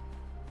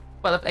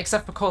 Well,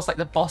 except for, of course, like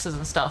the bosses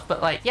and stuff,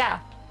 but like, yeah.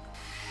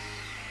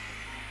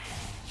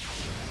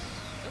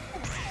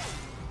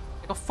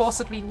 I got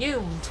forcibly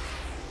numed.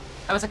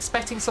 I was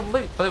expecting some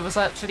loot, but it was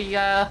actually,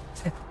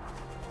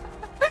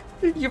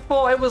 You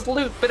thought it was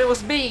loot, but it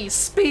was me!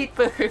 Speed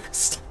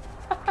boost!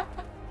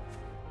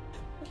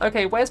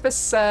 Okay, where's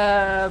this,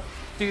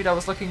 dude I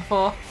was looking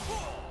for?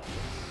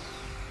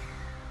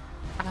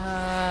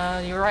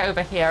 You're right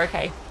over here,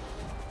 okay.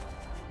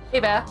 Hey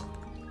there.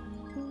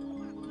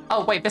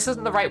 Oh wait, this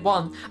isn't the right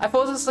one. I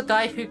thought this was the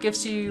guy who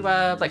gives you,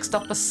 like,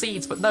 stuff for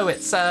seeds, but no,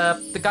 it's,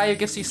 the guy who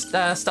gives you,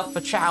 stuff for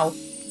chow.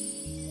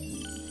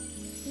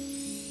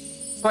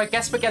 So I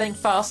guess we're getting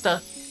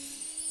faster.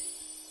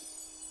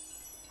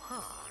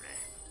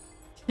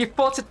 You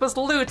thought it was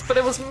loot, but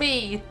it was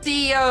me!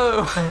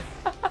 Dio!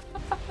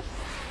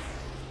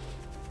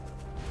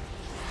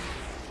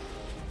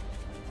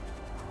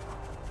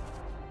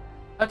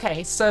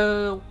 Okay,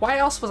 so why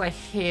else was I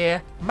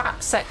here?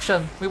 Map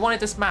section. We wanted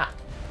this map.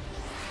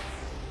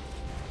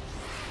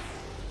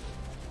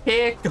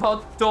 Here,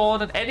 God,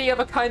 Dawn, and any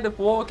other kind of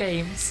war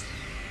games.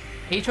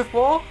 Age of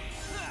War?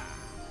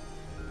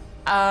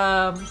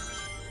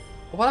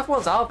 What other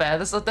ones are there?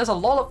 There's a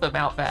lot of them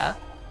out there.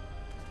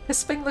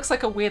 This thing looks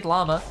like a weird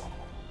llama.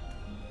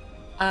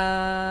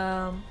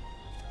 So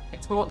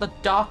we want the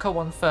darker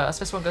one first.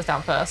 This one goes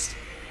down first.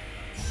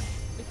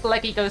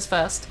 Leggy goes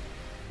first.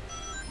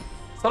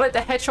 Sonic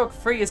the Hedgehog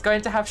 3 is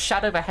going to have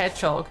Shadow the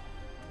Hedgehog.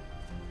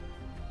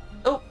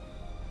 Oh,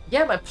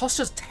 yeah, my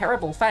posture's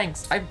terrible,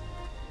 thanks.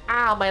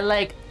 Ah, my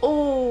leg.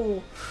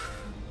 Oh,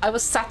 I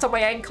was sat on my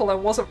ankle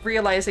and wasn't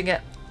realizing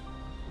it.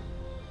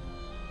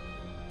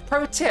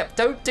 Pro tip,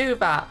 don't do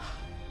that.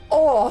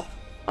 Oh.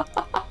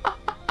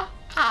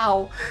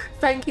 Ow.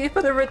 Thank you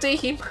for the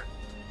redeem.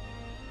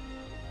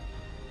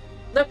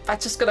 Nope,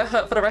 that's just gonna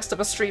hurt for the rest of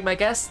the stream, I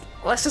guess.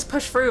 Let's just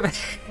push through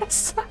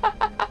this.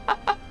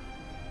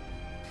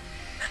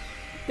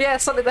 Yeah,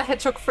 Sonic the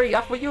Hedgehog 3.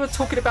 I thought you were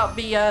talking about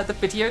the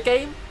video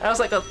game. I was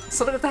like, oh,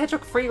 Sonic the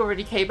Hedgehog 3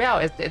 already came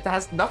out. It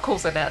has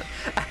Knuckles in it.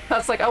 I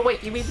was like, oh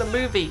wait, you mean the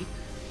movie?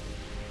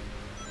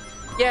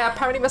 Yeah,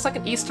 apparently there's like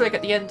an Easter egg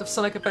at the end of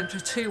Sonic Adventure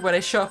 2 where they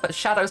show up that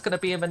Shadow's going to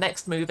be in the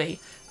next movie.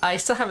 I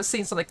still haven't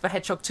seen Sonic the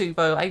Hedgehog 2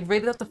 though. I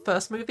really love the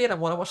first movie and I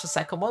want to watch the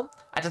second one.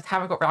 I just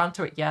haven't got around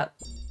to it yet.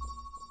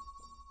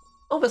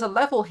 Oh, there's a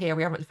level here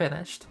we haven't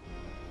finished.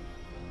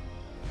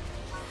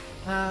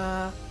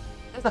 There's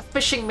a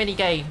fishing mini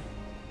game.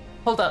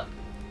 Hold up.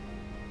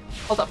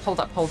 Hold up, hold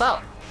up, hold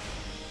up.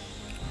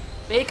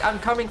 Big, I'm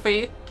coming for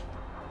you.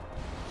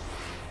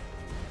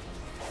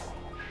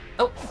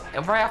 Oh,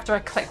 right after I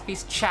collect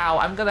these chow,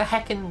 I'm gonna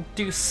heckin'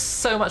 do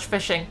so much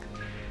fishing.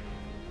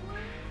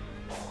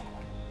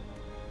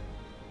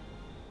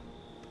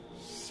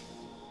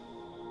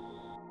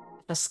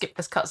 Just skip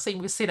this cutscene,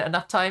 we've seen it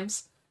enough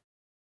times.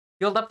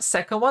 You'll love the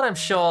second one, I'm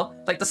sure.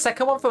 Like, the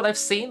second one, from what I've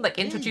seen, like,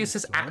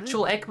 introduces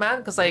actual Eggman,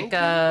 because, like,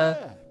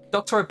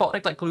 Dr.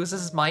 Robotnik, like,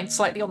 loses his mind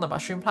slightly on the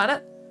mushroom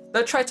planet.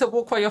 Don't try to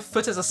walk while your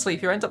foot is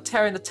asleep, you end up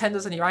tearing the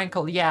tendons in your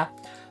ankle, yeah.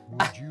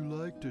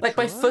 Like,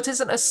 my foot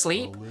isn't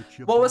asleep.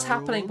 What was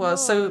happening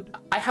was, so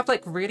I have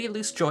like really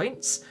loose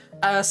joints.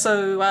 I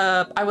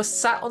was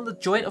sat on the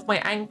joint of my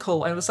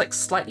ankle and was like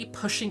slightly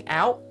pushing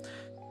out.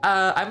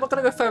 I'm not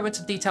gonna go further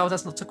into details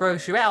as not to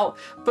gross you out,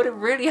 but it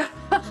really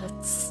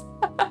hurts.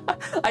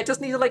 I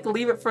just need to like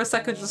leave it for a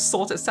second to just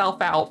sort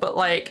itself out, but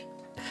like,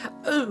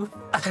 ooh.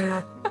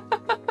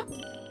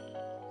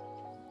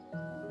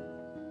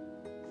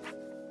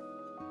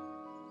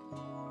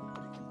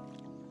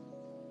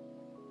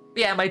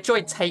 Yeah, my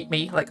joints hate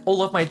me. Like,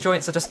 all of my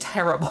joints are just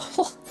terrible.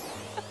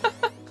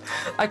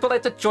 I've got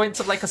like the joints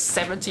of like a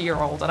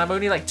 70-year-old and I'm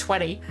only like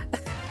 20.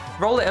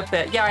 Roll it a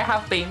bit. Yeah, I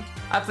have been.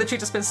 I've literally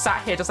just been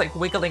sat here just like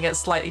wiggling it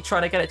slightly,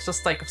 trying to get it to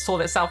just like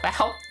sort itself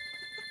out.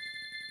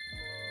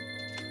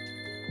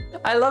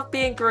 I love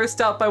being grossed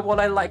out by what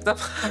I like the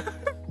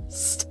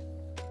most.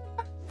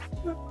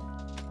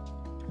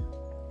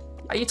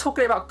 Are you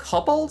talking about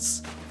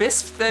kobolds?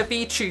 This the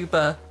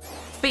VTuber.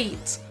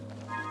 Feet.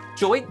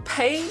 Joint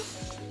pain?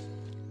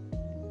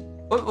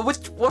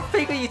 What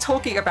thing are you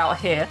talking about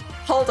here?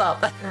 Hold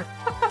up.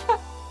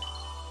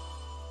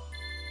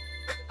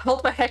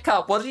 Hold the heck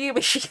up, what do you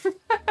mean?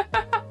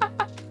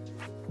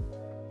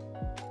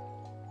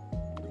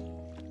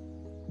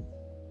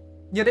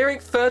 You're nearing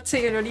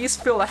 30 and your knees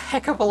feel a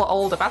heck of a lot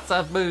older, that's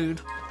a mood.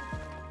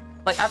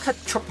 Like, I've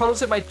had problems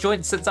with my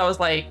joints since I was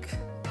like,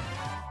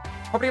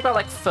 probably about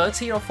like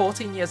 13 or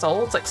 14 years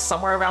old, like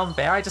somewhere around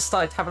there. I just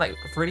started having like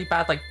really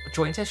bad like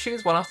joint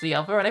issues one after the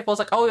other, and everyone's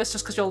like, oh, it's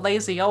just because you're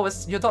lazy, oh,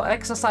 you're not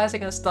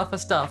exercising and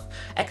stuff.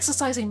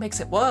 Exercising makes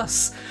it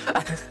worse.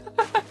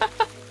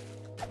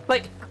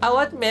 Like, I'll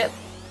admit,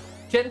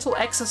 gentle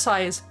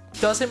exercise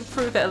does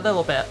improve it a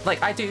little bit.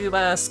 Like, I do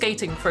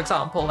skating, for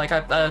example. Like,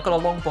 I've got a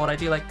longboard, I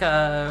do like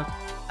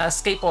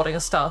skateboarding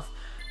and stuff.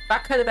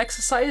 That kind of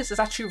exercise is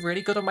actually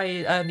really good on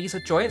my knees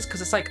and joints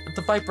because it's like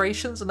the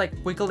vibrations and like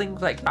wiggling,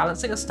 like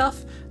balancing and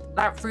stuff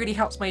that really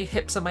helps my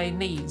hips and my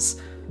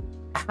knees.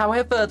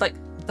 However, like,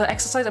 the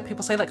exercise that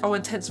people say, like, oh,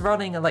 intense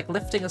running and, like,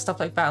 lifting and stuff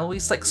like that, all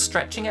these, like,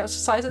 stretching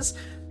exercises,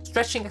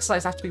 stretching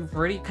exercise I have to be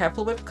really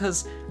careful with,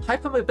 because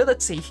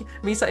hypermobility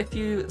means that if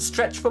you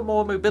stretch for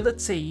more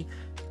mobility,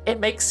 it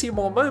makes you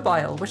more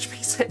mobile, which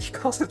means that you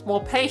causes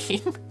more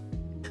pain.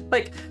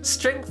 Like,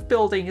 strength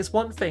building is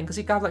one thing, because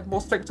you can have, like,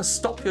 more strength to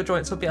stop your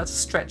joints or be able to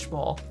stretch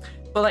more.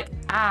 But, like,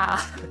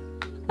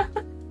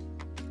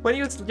 when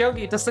you were young,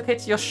 you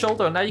dislocated your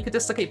shoulder, and now you can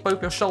dislocate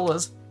both your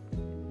shoulders.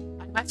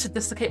 I managed to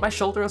dislocate my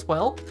shoulder as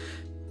well,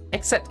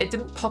 except it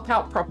didn't pop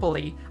out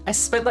properly. I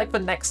spent, like, the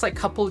next, like,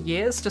 couple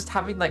years just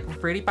having, like,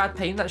 really bad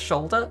pain in that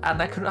shoulder,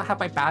 and I couldn't have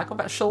my bag on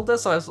that shoulder,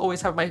 so I was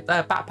always having my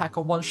backpack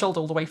on one shoulder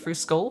all the way through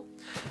school.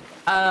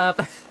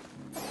 And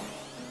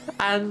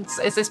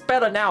it's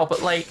better now,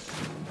 but, like,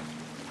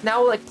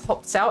 now, like,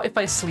 pops out if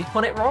I sleep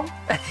on it wrong.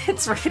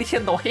 It's really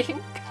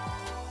annoying.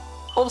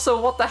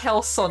 Also, what the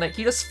hell, Sonic?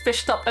 You just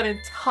fished up an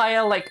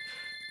entire, like,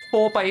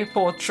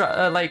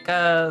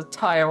 4x4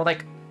 tire, or,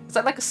 like, is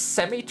that like a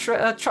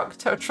semi-truck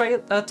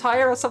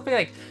tire or something?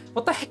 Like,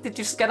 what the heck did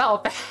you just get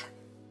out of there?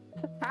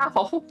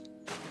 How?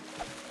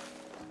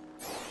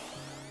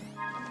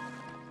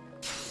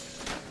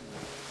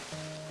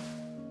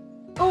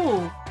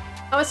 Oh,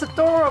 it's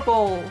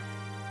adorable.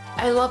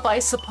 I love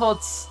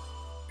isopods.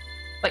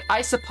 Like,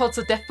 isopods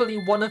are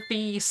definitely one of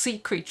the sea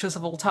creatures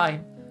of all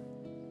time.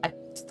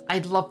 I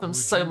love them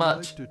so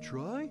much. Like to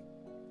try?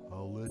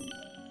 I'll let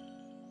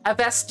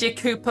Avestia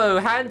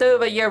Kupo, hand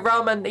over your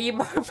rum and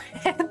emo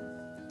man.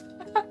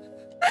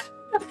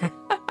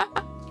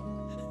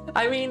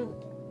 I mean,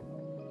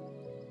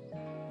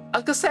 I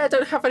was gonna say I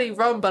don't have any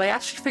rum, but I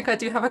actually think I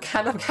do have a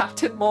can of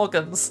Captain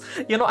Morgan's.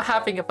 You're not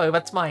having it though,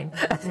 that's mine.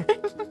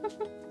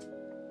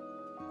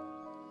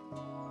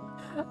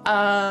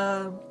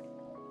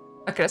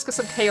 Okay, let's get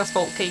some Chaos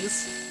Vault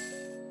keys.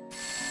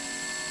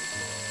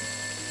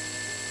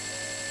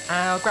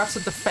 I'll grab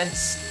some defense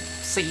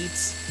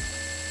seeds.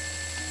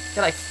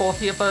 Get like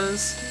 40 of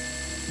those.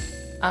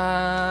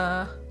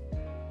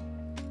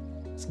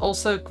 Let's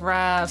also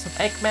grab some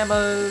egg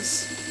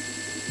memos.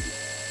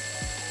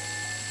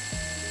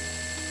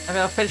 And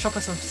then I'll finish off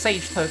with some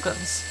sage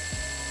tokens.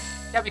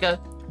 There we go.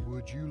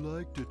 Would you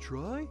like to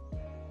try?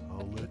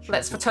 I'll let you.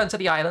 Let's return to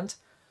the island.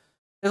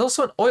 There's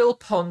also an oil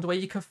pond where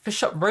you can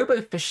fish up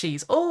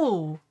robo-fishies.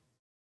 Oh!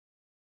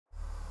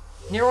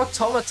 Near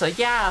Automata,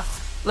 yeah!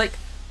 Like,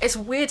 it's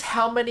weird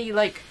how many,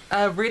 like,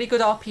 really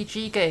good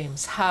RPG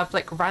games have,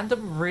 like,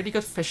 random really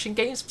good fishing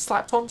games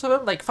slapped onto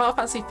them. Like, Final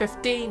Fantasy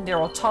 15, Near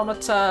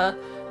Automata,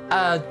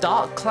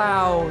 Dark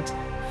Cloud,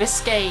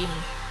 this game.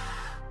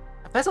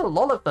 There's a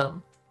lot of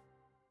them.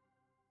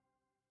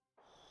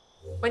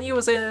 When you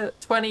was in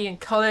 20 in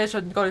college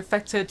and got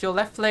infected, your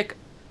left leg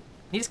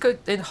needs to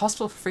go in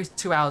hospital for 3 to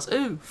 2 hours.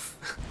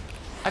 Oof.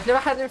 I've never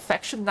had an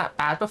infection that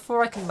bad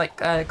before, I can, like,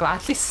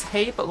 gladly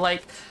say, but,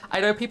 like, I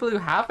know people who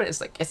have, and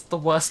it's, like, it's the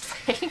worst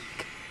thing.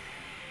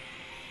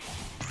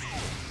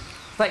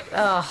 Like,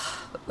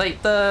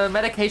 the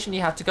medication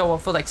you have to go on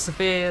for, like,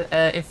 severe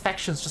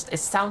infections, just, it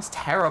sounds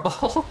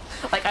terrible.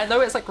 Like, I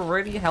know it's, like,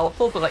 really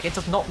helpful, but, like, it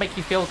does not make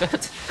you feel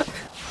good.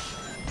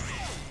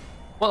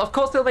 Well, of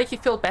course it'll make you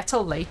feel better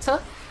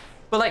later,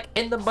 but, like,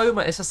 in the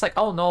moment, it's just like,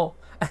 oh no.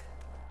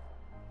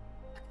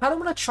 I don't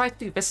want to try to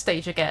do this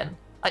stage again.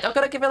 Like, I'm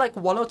gonna give it like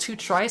 1 or 2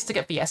 tries to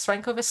get the S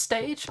rank of this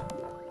stage.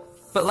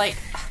 But like,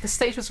 this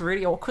stage was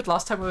really awkward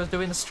last time we were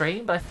doing the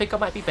stream, but I think I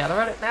might be better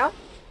at it now.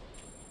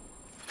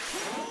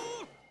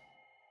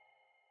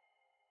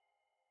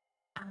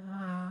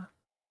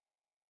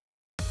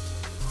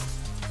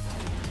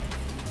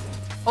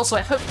 Also,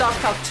 I hope Dark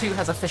Cloud 2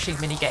 has a fishing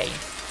minigame.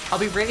 I'll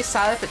be really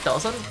sad if it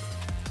doesn't,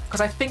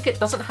 because I think it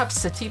doesn't have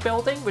city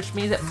building, which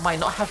means it might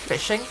not have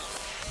fishing.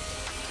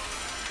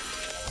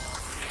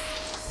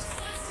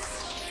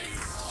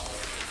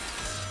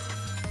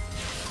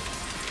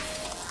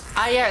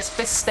 Ah yeah, it's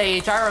this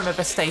stage. I remember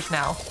this stage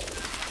now.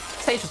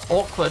 This stage was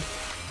awkward.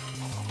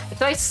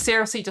 Did I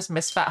seriously just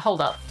miss that? Hold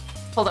up.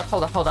 Hold up,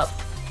 hold up, hold up.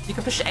 You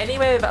can fish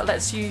anywhere that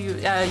lets you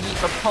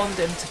yeet the pond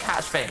in to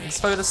catch things,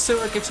 though the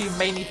sewer gives you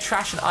mainly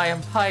trash and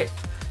iron pipe.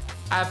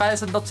 That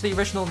is a nod to the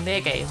original Nier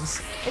games.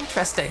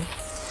 Interesting.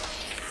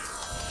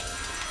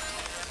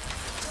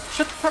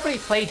 Should probably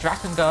play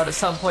Drakengard at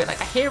some point.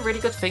 Like, I hear really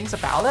good things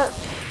about it.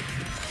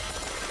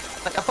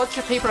 Like, a bunch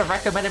of people have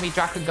recommended me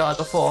Drakengard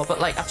before, but,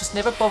 like, I've just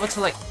never bothered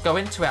to, like, go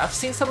into it. I've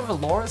seen some of the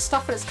lore and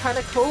stuff, and it's kind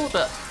of cool,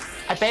 but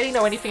I barely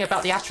know anything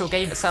about the actual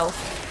game itself.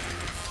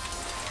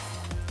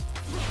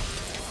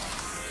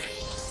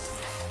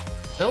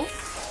 Oh?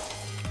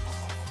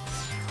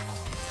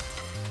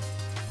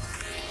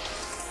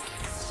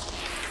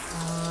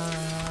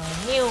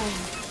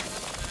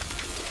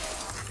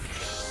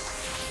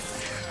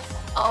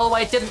 Oh,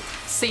 I didn't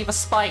see the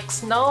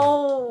spikes.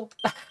 No!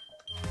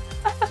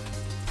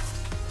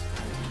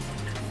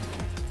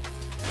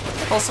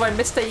 Also, I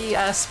missed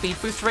a speed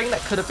boost ring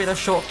that could have been a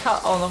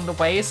shortcut along the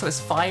way, so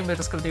it's fine, we're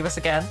just gonna do this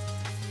again.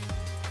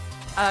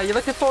 You're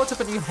looking forward to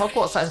the new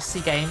Hogwarts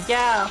FC game?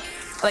 Yeah!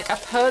 like,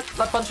 I've heard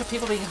a bunch of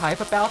people being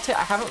hype about it.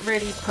 I haven't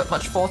really put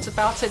much thought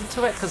about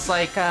into it, because,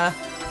 like,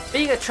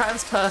 being a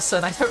trans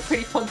person, I don't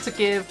really want to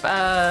give,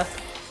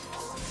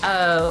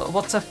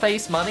 what's her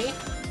face money?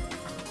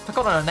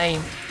 Forgotten her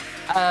name.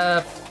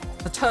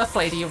 The turf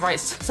lady who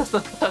writes the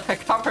book, I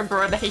can't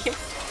remember her name.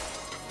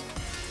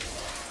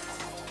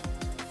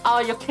 Oh,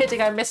 you're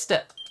kidding, I missed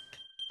it.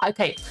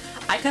 Okay,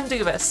 I can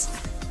do this.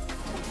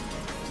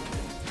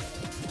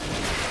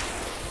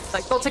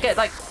 Like, not to get,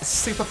 like,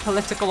 super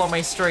political on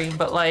my stream,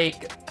 but,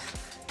 like,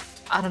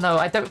 I don't know,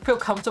 I don't feel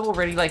comfortable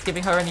really, like,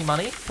 giving her any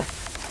money.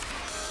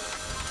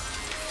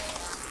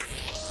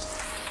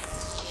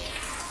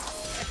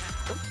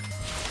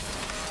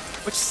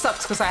 Which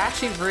sucks, because I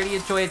actually really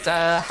enjoyed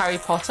Harry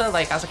Potter,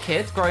 like, as a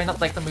kid. Growing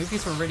up, like, the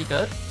movies were really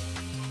good.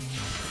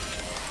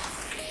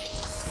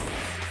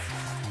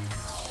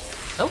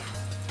 Nope.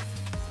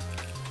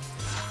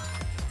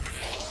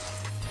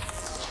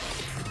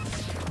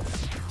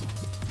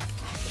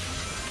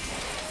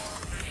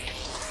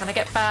 Can I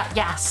get back?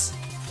 Yes!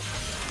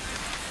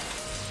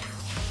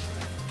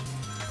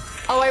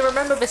 Oh, I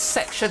remember this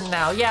section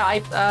now.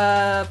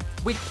 Yeah,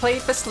 we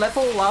played this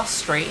level last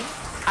stream,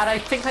 and I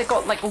think I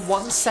got like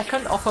 1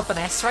 second off of an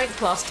S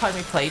rank last time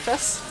we played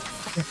this.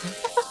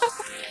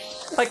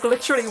 Like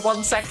literally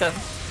 1 second.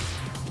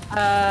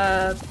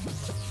 Oh,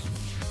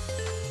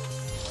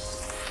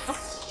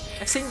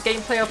 I've seen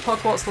gameplay of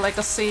Hogwarts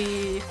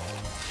Legacy.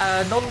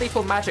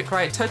 Non-lethal magic,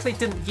 right? Totally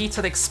didn't yeet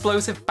an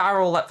explosive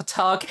barrel at the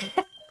target.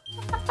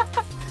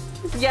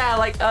 Yeah,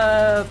 like,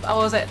 what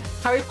was it?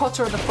 Harry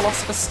Potter and the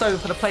Philosopher's Stone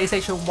for the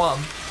PlayStation 1.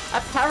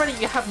 Apparently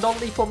you have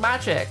non-lethal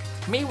magic.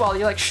 Meanwhile,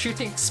 you're like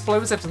shooting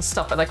explosives and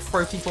stuff that like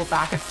throw people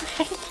back and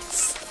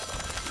things.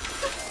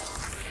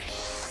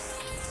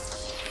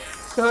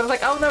 So I was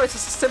like, oh no, it's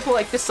just a simple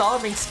like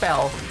disarming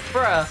spell.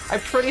 Bruh, I'm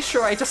pretty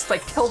sure I just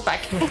like killed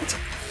that kid.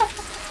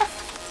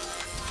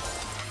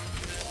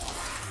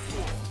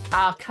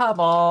 Ah, come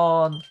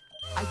on.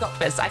 I got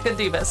this, I can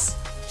do this.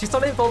 She's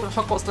not involved in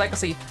Hogwarts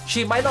Legacy.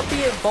 She might not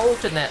be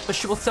involved in it, but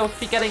she will still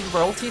be getting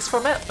royalties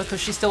from it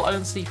because she still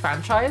owns the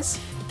franchise.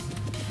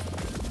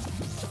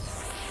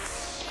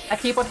 I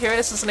keep on hearing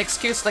this as an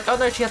excuse, like, oh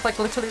no, she has like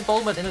little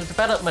involvement in the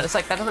development. It's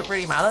like, that doesn't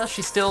really matter.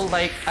 She's still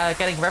like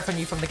getting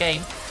revenue from the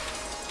game.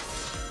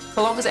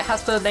 So long as it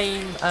has the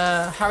name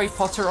Harry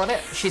Potter on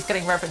it, she's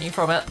getting revenue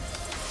from it.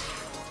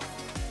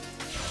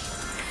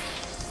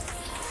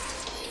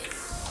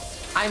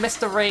 I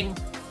missed the ring.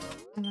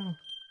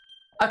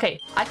 Okay,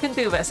 I can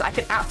do this. I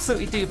can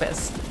absolutely do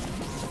this.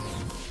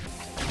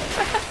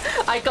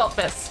 I got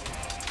this.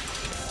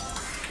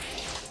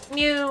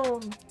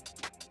 New.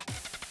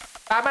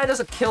 Batman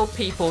doesn't kill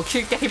people.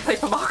 Cute gameplay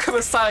from Arkham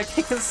Asylum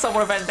kicking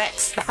someone of their neck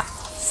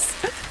snaps.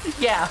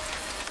 Yeah.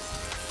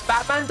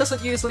 Batman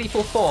doesn't use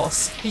lethal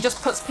force. He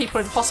just puts people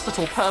in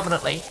hospital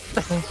permanently.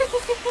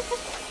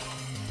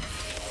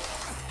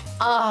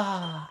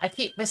 Ah, I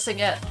keep missing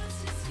it.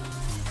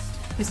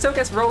 He still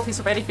gets royalties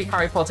from anything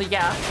Harry Potter,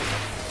 yeah.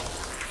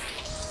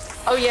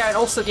 Oh yeah, and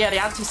also, yeah,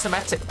 the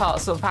anti-Semitic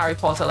parts of Harry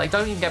Potter, like,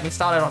 don't even get me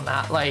started on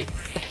that. Like,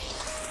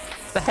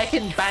 the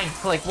heckin'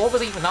 bank, like, what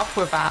was even up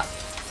with that?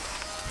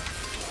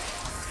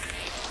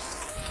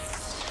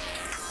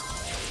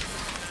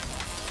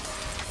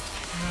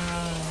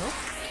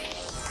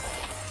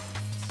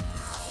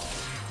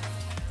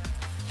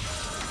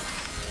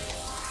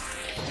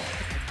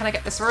 Can I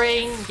get this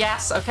ring?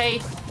 Yes, okay.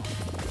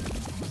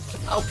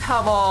 Oh,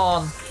 come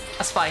on.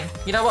 That's fine.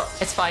 You know what?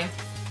 It's fine.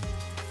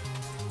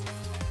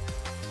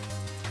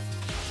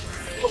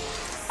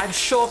 I'm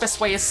sure this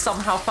way is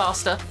somehow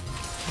faster.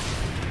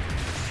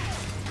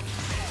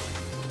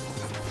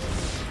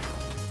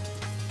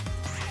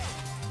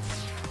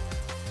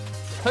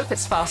 Hope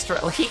it's faster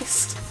at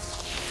least.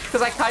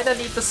 Because I kind of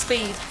need the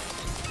speed.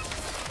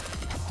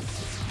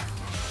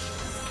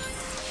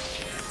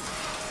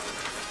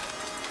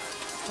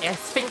 I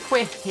think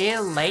we're here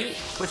late,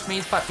 which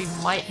means that we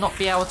might not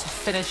be able to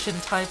finish in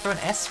time for an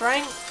S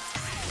rank. I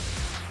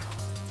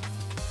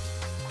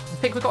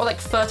think we've got like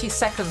 30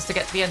 seconds to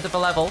get to the end of the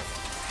level.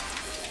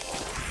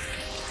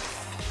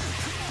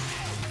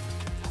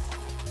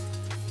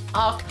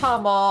 Oh,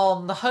 come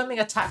on. The homing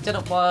attack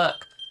didn't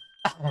work.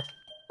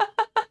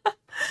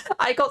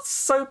 I got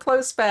so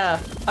close there.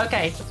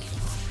 Okay.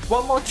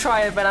 One more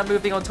try and then I'm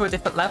moving on to a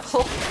different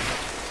level.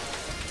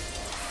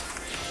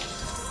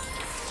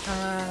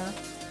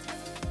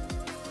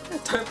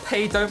 Don't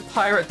pay, don't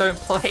pirate, don't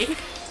play.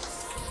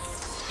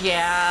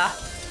 Yeah.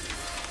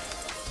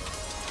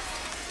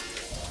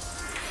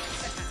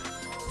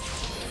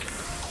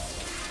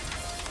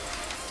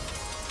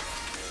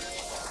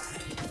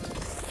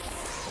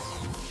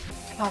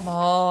 Come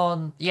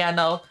on. Yeah,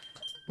 no.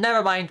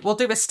 Never mind. We'll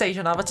do this stage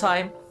another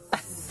time.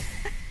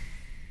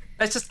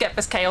 Let's just get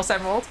this Chaos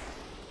Emerald.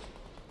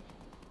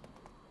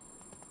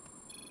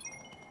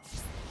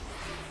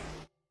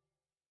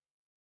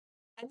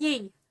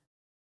 Yee.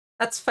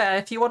 That's fair.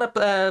 If you want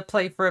to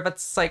play through it,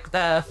 that's like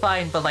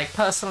fine. But like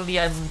personally,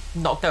 I'm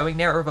not going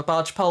near with a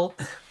barge pole.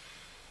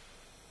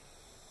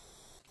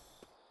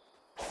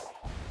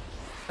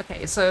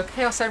 Okay, so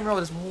Chaos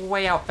Emerald is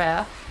way out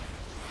there.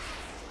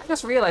 I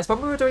just realized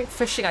when we were doing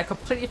fishing, I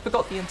completely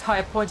forgot the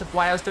entire point of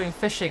why I was doing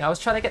fishing. I was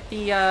trying to get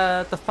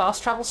the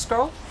fast travel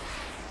scroll.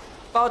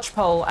 Barge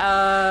pole.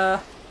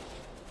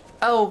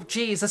 Oh,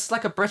 geez, this is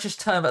like a British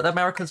term that the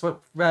Americans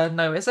won't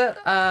know, is it?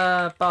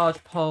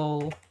 Barge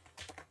pole.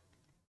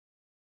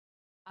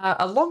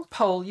 A long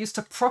pole used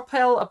to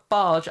propel a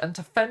barge and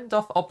to fend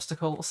off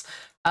obstacles.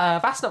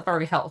 That's not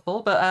very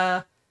helpful,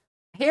 but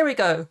here we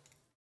go.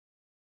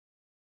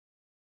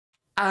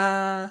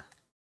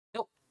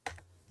 Nope.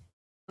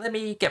 Let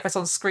me get this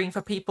on screen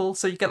for people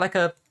so you get like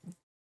a,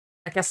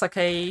 I guess like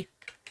a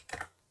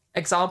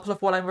example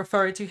of what I'm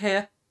referring to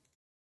here.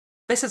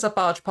 This is a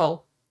barge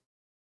pole.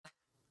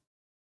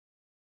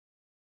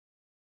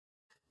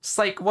 Just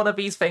like one of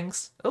these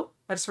things. Oh,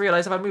 I just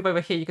realised if I move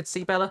over here you could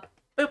see Bella.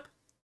 Boop.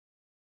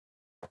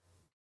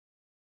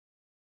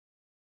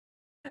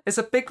 It's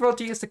a big rod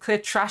used to clear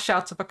trash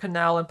out of a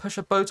canal and push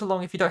a boat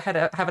along if you don't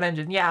have an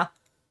engine. Yeah.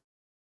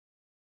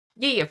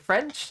 Yeah,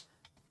 French.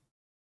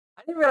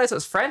 I didn't realise it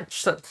was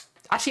French. So,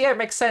 actually, yeah, it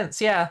makes sense,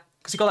 yeah.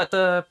 Because you got like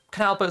the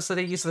canal boats that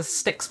they use the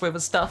sticks with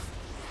and stuff.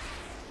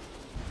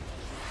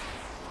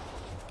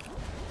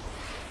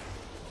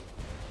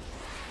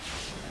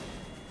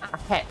 Ah,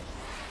 heck.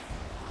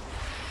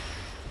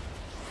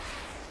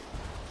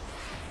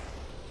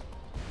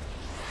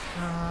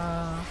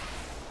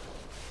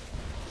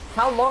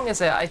 How long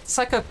is it? It's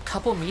like a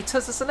couple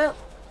meters, isn't it?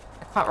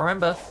 I can't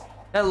remember.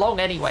 They're long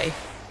anyway.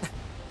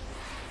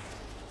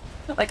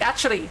 Like,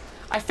 actually,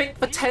 I think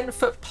the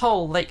 10-foot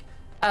pole, like,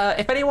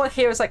 if anyone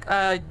here is, like,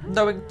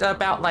 knowing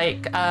about,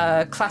 like,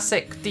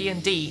 classic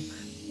D&D,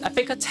 I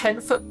think a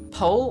 10-foot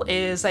pole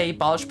is a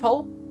barge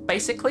pole,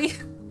 basically.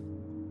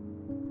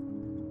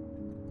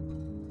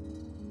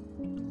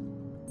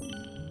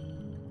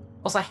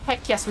 Also,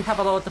 heck yes, we have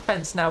a lot of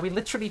defense now. We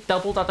literally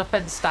doubled our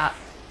defense stat.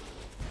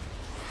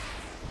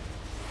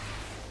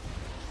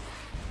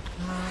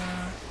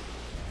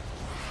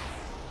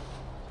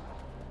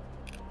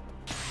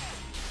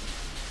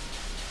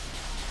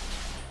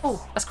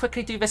 Oh, let's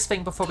quickly do this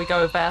thing before we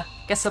go over there.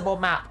 Get some more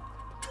map.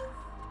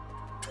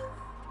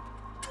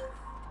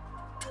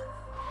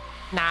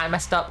 Nah, I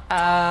messed up.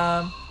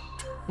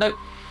 Nope.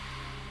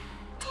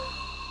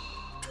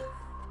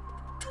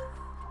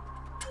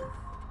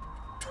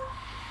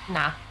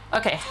 Nah.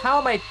 Okay,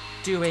 how am I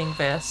doing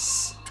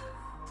this?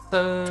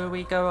 So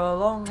we go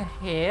along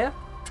here.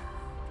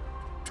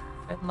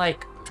 And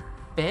like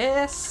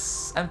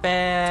this. And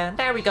then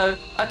there we go.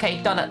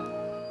 Okay, done it.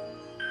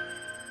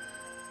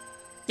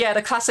 Yeah,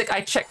 the classic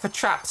I check for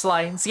traps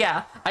lines.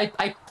 Yeah,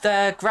 I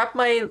grab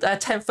my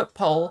 10-foot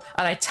pole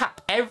and I tap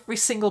every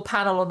single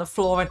panel on the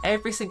floor and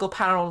every single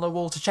panel on the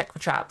wall to check for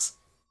traps.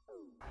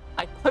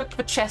 I poke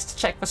the chest to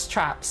check for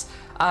traps.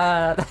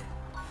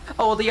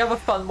 Oh, the other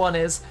fun one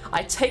is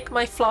I take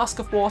my flask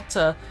of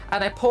water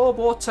and I pour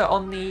water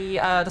on the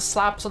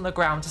slabs on the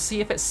ground to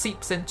see if it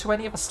seeps into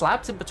any of the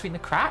slabs in between the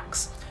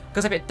cracks.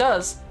 Because if it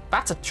does,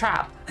 that's a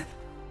trap.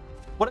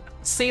 What about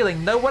the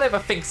ceiling? No one ever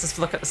thinks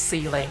to look at the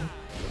ceiling.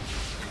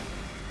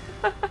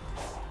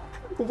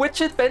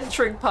 Which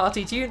adventuring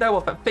party do you know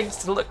of that thinks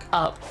to look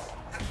up?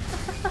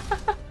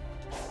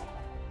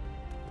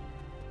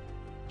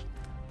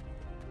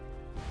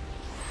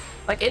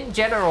 Like, in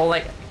general,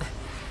 like,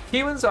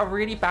 humans are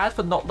really bad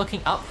for not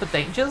looking up for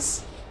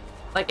dangers.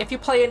 Like, if you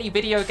play any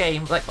video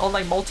game, like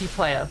online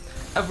multiplayer,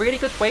 a really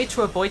good way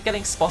to avoid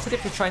getting spotted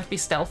if you're trying to be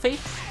stealthy,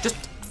 just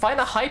find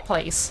a high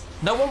place.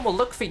 No one will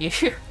look for you.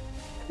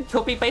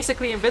 You'll be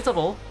basically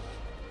invisible.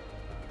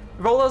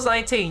 Roller's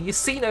 19, you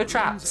see no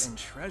traps. And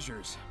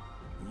treasures.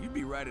 You'd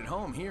be right at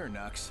home here,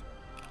 Nux.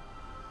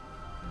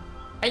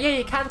 And yeah,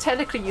 you can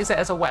technically use it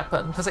as a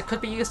weapon, because it could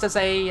be used as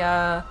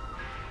a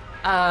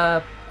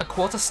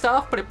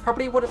quarterstaff, but it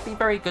probably wouldn't be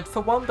very good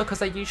for one because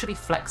they're usually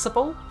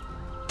flexible.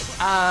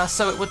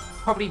 So it would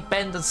probably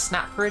bend and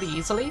snap really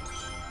easily.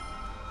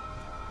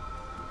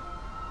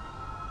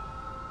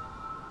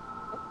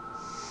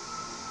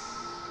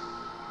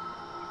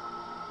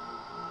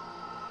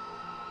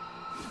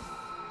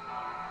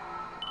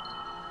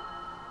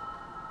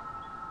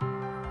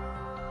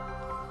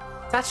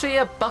 It's actually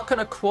a buck and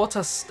a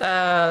quarter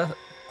staff,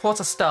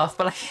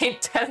 but I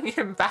ain't telling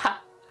him that.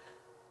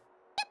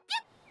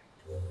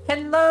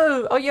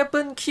 Hello,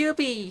 Oyabun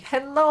QB.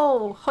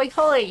 Hello, hoi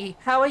hoi.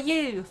 How are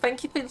you?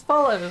 Thank you for the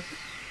follow.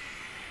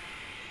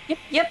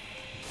 Yep.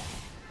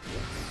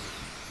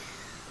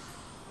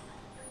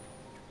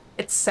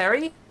 It's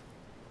Seri?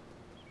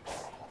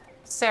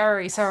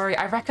 Sorry,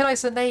 I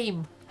recognize the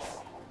name.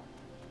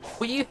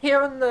 Were you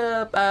here on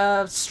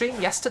the stream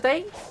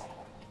yesterday? I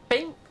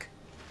think.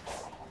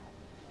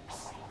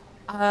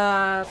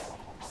 I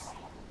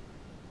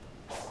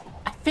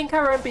think I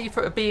remember you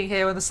for being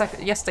here on the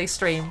yesterday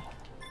stream.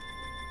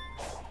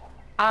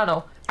 I don't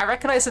know. I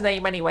recognize the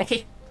name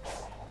anyway.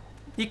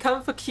 You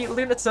come for cute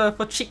Lunator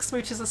for cheek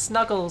smooches and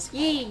snuggles.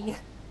 Yee!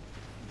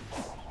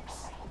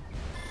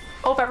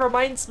 Oh, that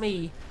reminds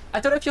me. I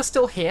don't know if you're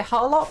still here,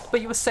 Harlock,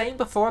 but you were saying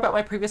before about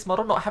my previous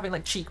model not having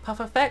like cheek puff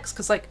effects,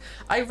 because like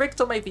I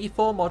rigged on my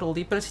V4 model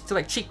the ability to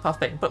like cheek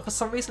puffing, but for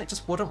some reason it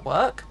just wouldn't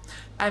work.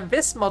 And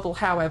this model,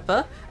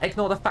 however,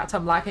 ignore the fact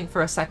I'm lagging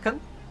for a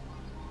second,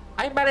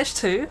 I managed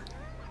to.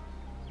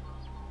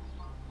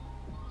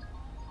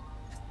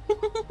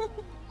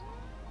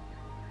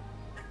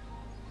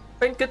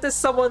 Thank goodness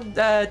someone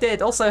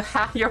did. Also,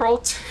 ha, you're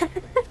old too.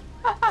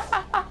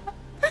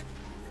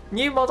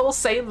 New model,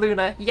 same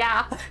Luna.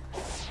 Yeah.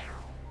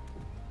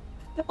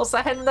 Also,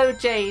 hello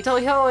Jade.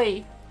 Hoi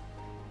hoi.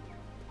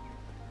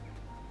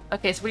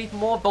 Okay, so we need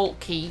more vault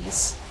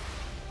keys.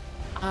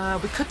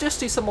 We could just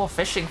do some more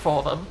fishing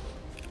for them.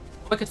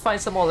 We could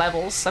find some more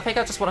levels. I think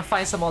I just want to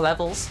find some more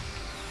levels.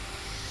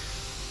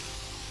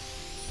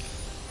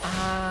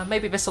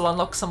 Maybe this will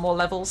unlock some more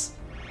levels.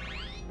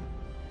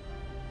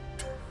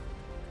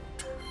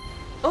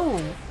 Oh,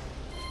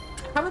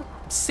 I haven't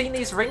seen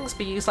these rings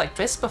be used like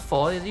this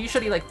before. They're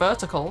usually like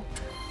vertical.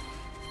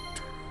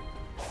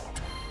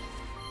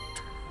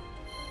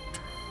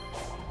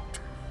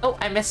 Oh,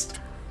 I missed.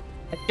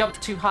 I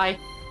jumped too high.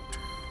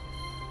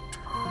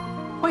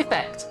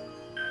 Perfect.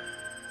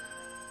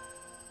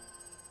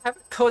 I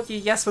haven't called you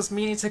yes was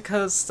meaning to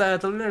because the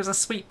Luna is a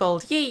sweet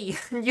bold. Yee!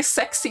 You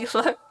sexy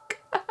look.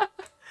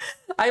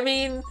 I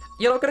mean,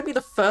 you're not going to be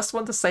the first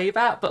one to say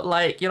that, but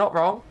like, you're not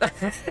wrong.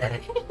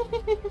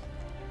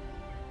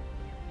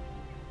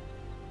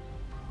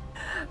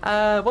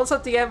 Once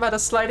on DM had a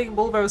sliding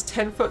wall that was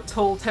 10 foot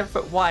tall, 10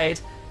 foot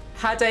wide.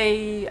 Had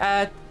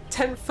a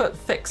 10 foot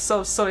thick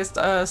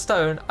solid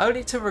stone,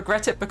 only to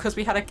regret it because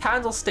we had a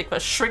candlestick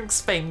that shrinks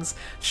things.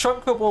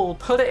 Shrunk the wall,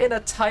 put it in a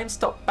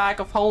time-stop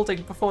bag of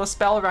holding before the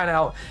spell ran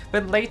out.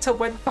 Then later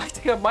when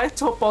fighting a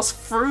Minotaur boss,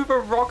 threw the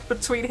rock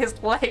between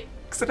his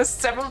legs in a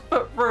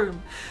 7-foot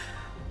room.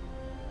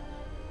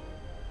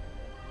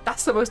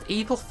 That's the most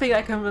evil thing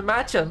I can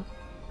imagine.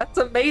 That's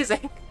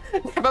amazing.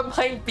 Never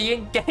mind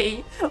being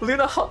gay.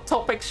 Luna Hot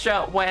Topic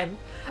shirt when.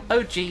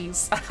 Oh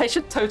geez, I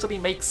should totally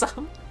make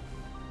some.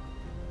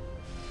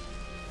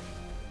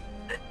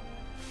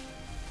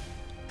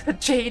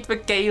 Jade the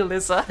gay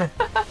lizard.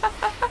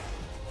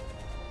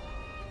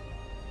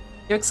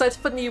 You excited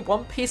for the new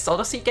One Piece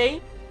Odyssey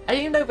game? I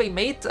didn't know they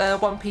made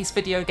One Piece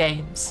video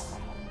games.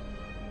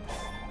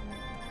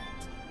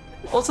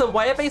 Also,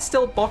 why are they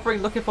still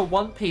bothering looking for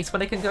One Piece when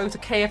they can go to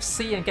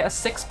KFC and get a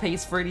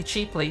 6-piece really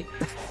cheaply?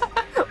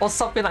 Or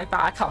something like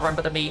that, I can't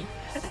remember the meme.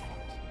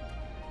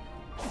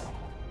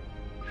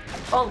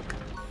 Bonk!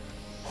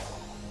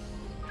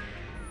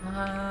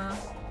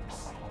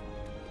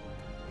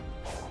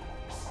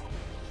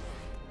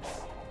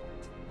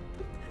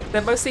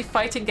 They're mostly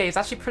fighting games,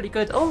 actually pretty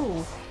good.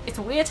 Oh, it's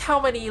weird how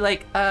many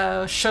like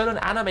shonen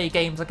anime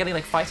games are getting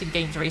like fighting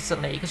games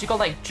recently, because you got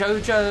like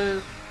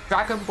JoJo,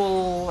 Dragon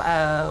Ball,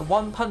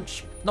 One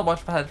Punch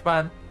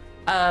Man,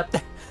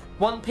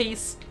 One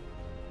Piece.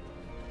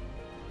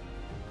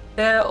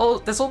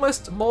 There's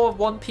almost more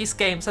One Piece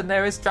games than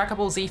there is Dragon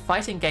Ball Z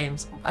fighting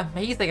games.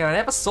 Amazing, and I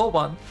never saw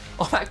one.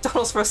 Or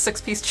McDonald's for a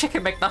 6-piece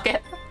chicken McNugget.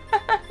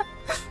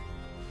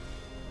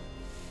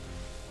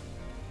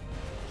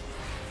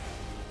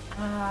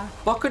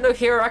 Boku no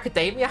Hero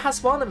Academia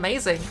has one?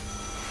 Amazing.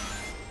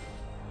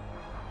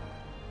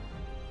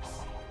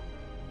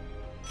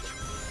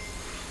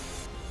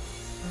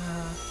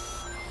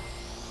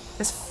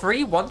 There's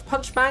 3 One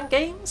Punch Man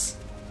games?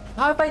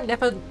 How have I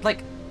never,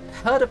 like,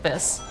 heard of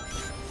this?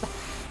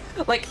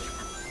 Like,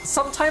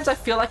 sometimes I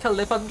feel like I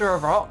live under a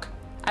rock,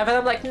 and then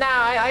I'm like, nah,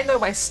 I know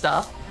my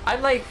stuff.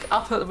 I'm like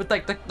up with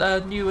like the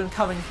new and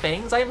coming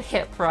things. I'm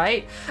hip,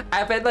 right?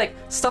 And then like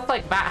stuff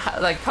like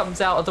that like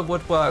comes out of the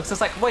woodworks.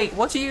 It's like, wait,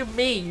 what do you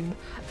mean?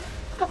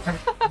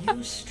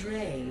 You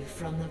stray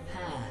from the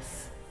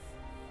path.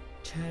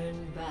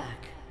 Turn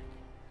back.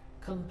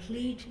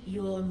 Complete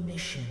your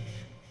mission.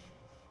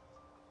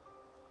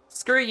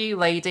 Screw you,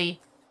 lady.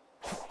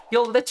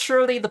 You're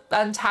literally the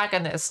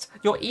antagonist.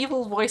 Your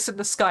evil voice in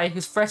the sky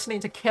who's threatening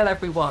to kill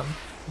everyone.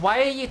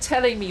 Why are you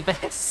telling me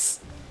this?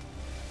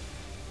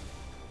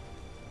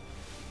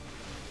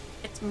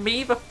 It's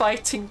me, the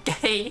fighting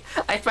gay.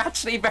 I'm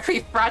actually very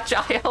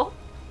fragile.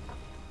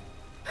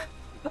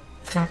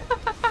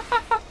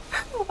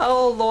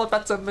 Oh lord,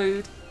 that's a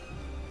mood.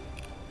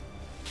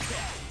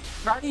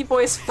 Granny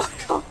voice,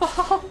 fuck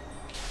off.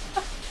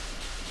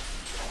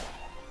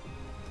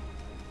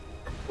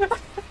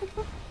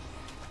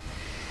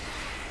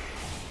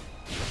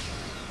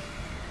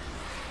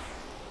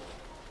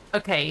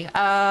 Okay,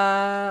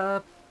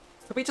 so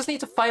we just need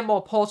to find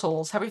more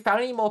portals. Have we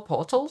found any more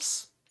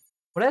portals?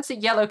 Well, there's the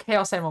yellow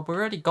Chaos Emerald. We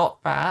already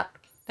got that.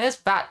 There's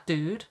that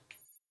dude.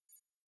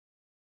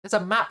 There's a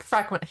map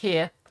fragment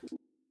here.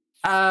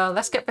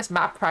 Let's get this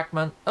map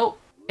fragment. Oh,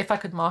 if I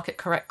could mark it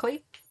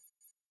correctly.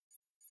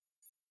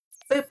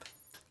 Boop.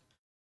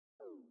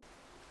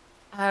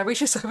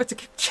 Reaches over to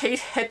give Jade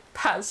head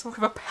pats with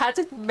a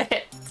padded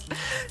mitt.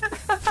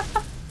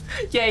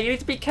 Yeah, you need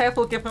to be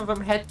careful giving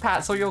them head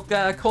pats or you'll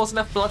cause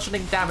enough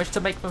bludgeoning damage to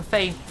make them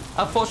faint.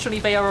 Unfortunately,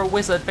 they are a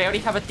wizard. They only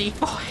have a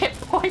D4 hit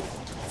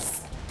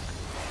points.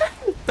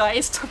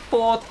 dies to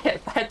 4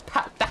 head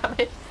pat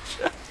damage.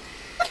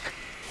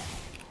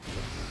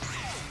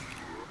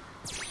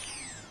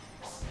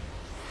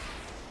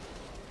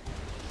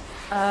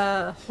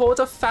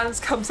 Horde of fans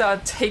comes out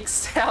and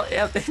takes out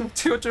in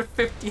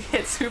 250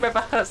 hits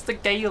whoever hurts the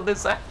gay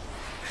lizard.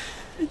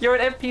 You're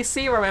an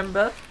NPC,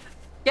 remember?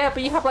 Yeah,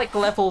 but you have like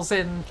levels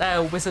in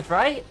Wizard,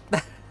 right?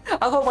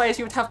 Otherwise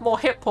you would have more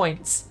hit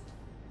points.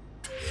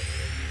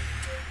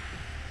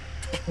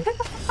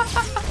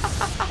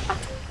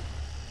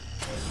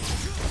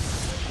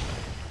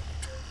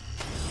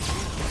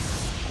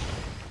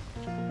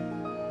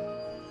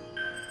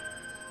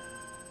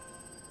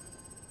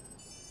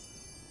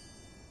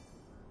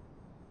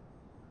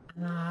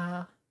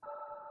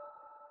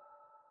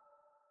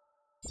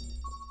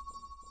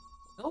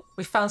 Oh,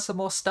 we found some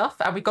more stuff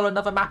and we got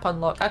another map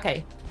unlocked.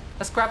 Okay,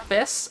 let's grab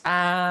this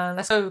and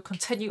let's go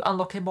continue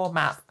unlocking more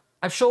map.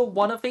 I'm sure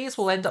one of these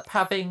will end up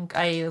having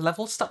a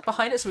level stuck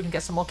behind it so we can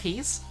get some more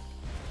keys.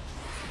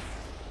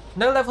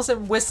 No levels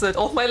in Wizard,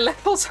 all my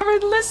levels are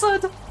in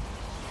Lizard!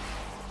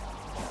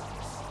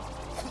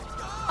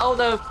 Oh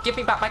no, give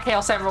me back my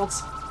Chaos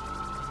Emeralds.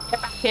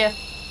 Get back here,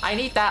 I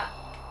need that.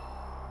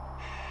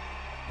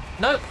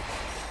 Nope.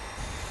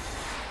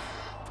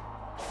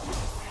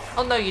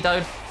 Oh no you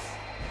don't.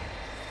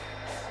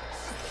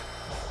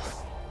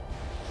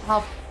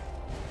 Oh,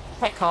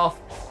 heck off.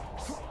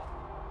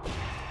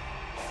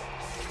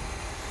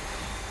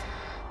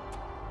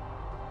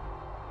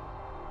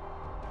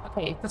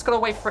 Okay, just gotta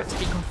wait for it to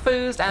be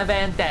confused and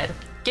then dead.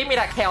 Give me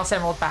that Chaos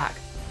Emerald back.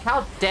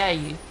 How dare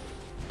you?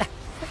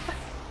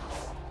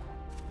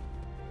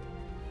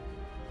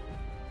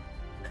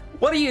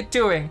 What are you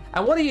doing?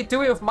 And what are you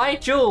doing with my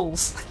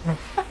jewels?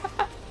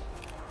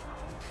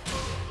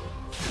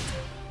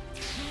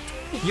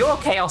 Your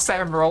Chaos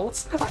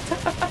Emeralds?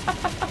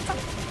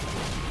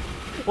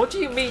 What do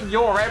you mean,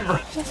 your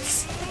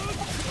emeralds?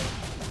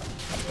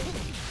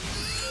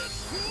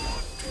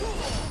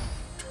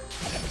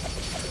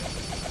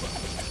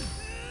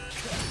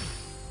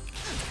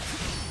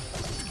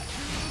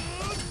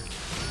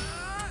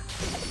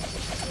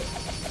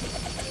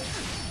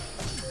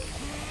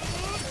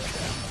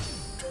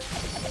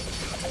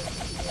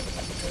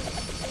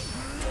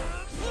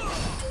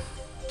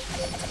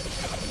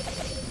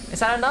 Is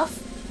that enough?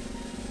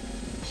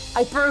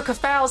 I broke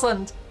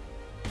 1,000!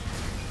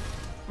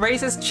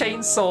 Raises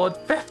chainsword.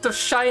 Theft of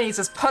shinies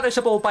is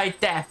punishable by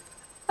death.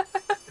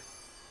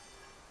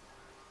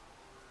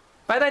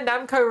 Bandai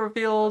Namco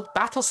revealed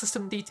battle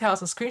system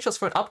details and screenshots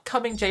for an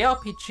upcoming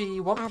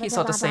JRPG One Piece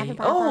Odyssey.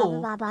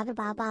 Oh!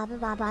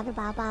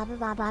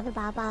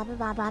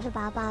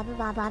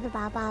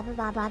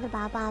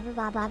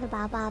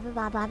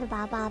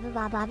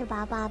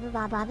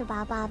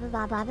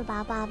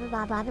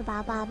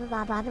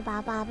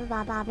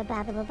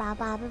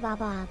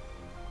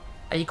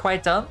 Are you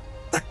quite done?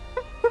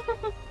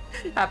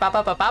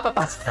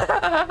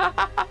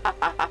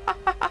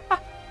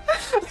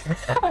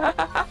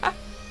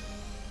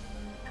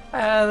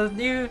 The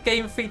new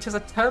game features a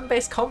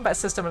turn-based combat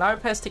system allowing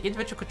players to take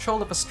individual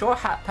control of a Straw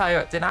Hat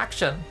pirate in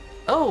action.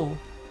 Oh!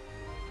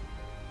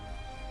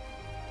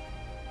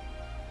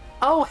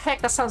 Oh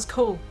heck, that sounds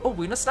cool. Oh,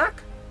 Wuna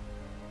Snack?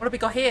 What have we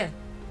got here?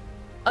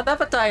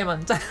 Another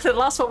diamond! The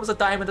last one was a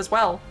diamond as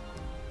well.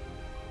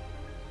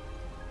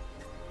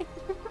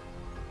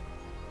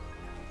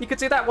 You could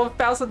do that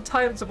 1,000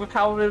 times with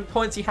how many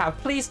points you have.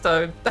 Please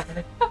don't.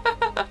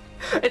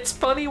 It's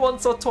funny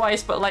once or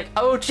twice, but like,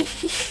 oh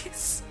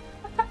jeez.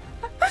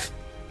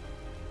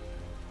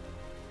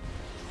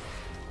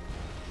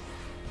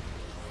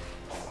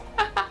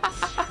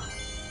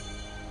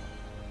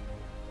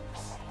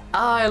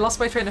 I lost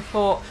my train of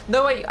thought.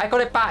 No wait, I got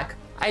it back.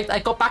 I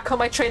got back on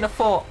my train of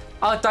thought.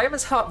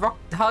 Diamond's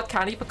hard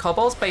candy for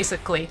kobolds,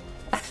 basically.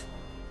 But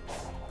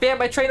yeah,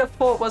 my train of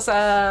thought was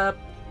oh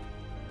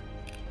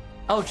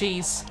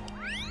jeez.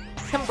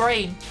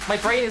 Brain. My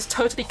brain is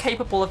totally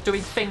capable of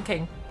doing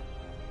thinking.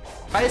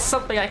 That is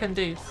something I can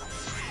do.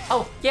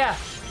 Oh yeah,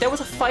 there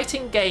was a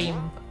fighting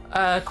game,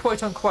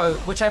 quote unquote,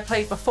 which I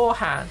played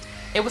beforehand.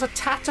 It was a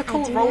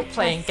tactical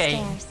role-playing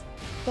game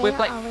with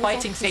like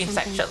fighting game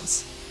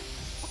sections.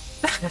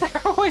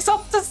 They're always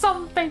up to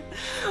something.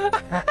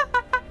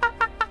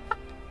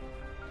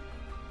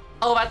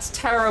 Oh, that's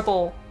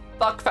terrible.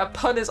 Fuck, that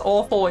pun is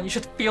awful and you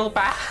should feel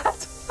bad.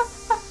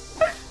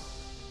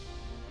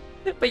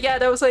 But yeah,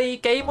 there was a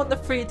game on the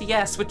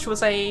 3DS which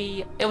was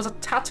it was a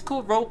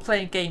tactical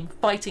role-playing game,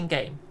 fighting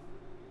game.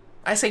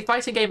 I say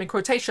fighting game in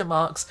quotation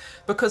marks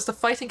because the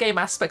fighting game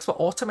aspects were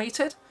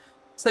automated.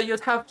 So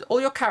you'd have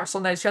all your characters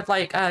on there. So you had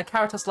like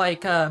characters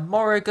like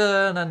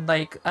Morrigan and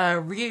like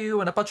Ryu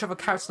and a bunch of other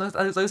characters.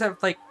 Those are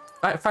like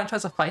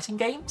franchise of fighting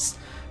games.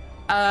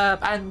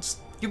 And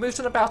you moved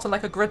them about on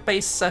like a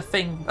grid-based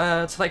thing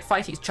to like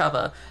fight each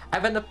other.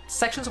 And then the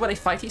sections where they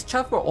fight each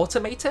other were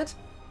automated.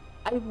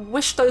 I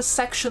wish those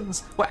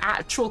sections were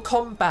actual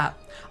combat.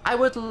 I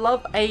would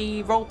love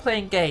a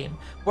role-playing game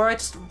where I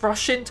just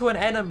rush into an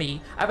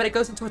enemy and then it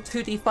goes into a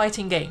 2D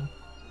fighting game.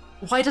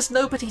 Why does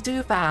nobody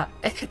do that?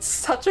 It's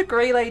such a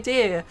great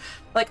idea.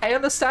 Like, I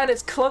understand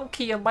it's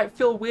clunky and might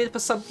feel weird for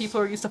some people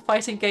who are used to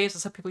fighting games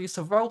and some people used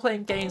to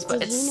role-playing games,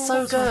 but it's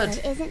so good.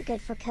 Chocolate isn't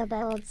good for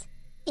kobolds.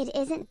 It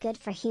isn't good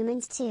for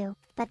humans too,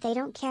 but they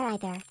don't care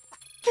either.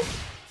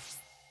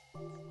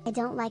 I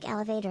don't like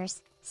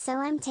elevators, so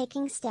I'm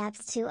taking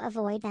steps to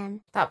avoid them.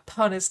 That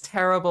pun is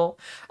terrible.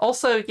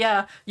 Also,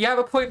 yeah, you have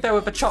a point there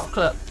with the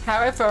chocolate.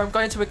 However, I'm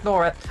going to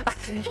ignore it.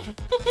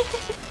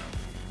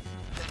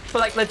 But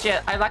like,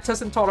 legit, I'm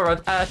lactose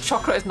intolerant.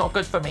 Chocolate is not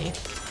good for me.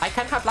 I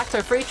can have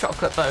lactose-free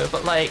chocolate though,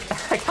 but like,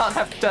 I can't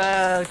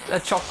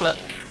have chocolate.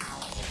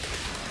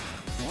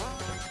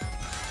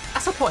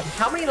 That's the point.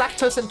 How many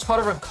lactose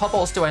intolerant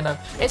kobolds do I know?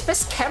 It's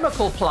this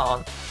chemical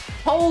plant.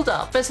 Hold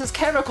up, this is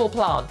chemical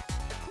plant.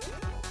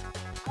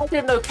 I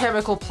didn't know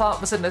chemical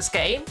plant was in this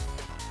game.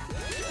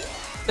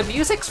 The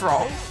music's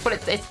wrong, but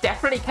it's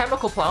definitely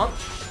chemical plant.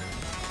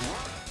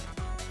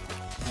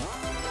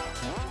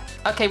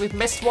 Okay, we've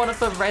missed one of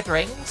the red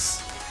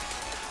rings.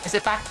 Is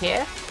it back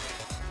here?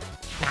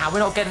 Nah, we're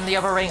not getting the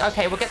other ring.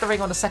 Okay, we'll get the ring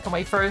on the second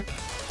way through.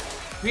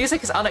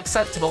 Music is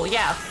unacceptable,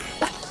 yeah.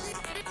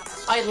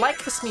 I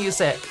like this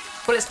music,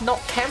 but it's not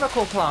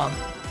chemical plant.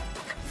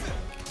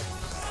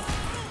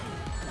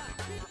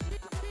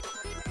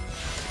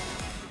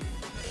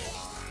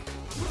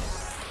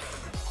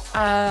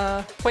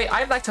 Wait,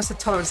 I'm lactose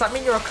intolerant. Does that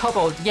mean you're a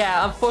kobold?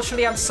 Yeah,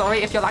 unfortunately, I'm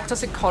sorry. If you're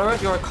lactose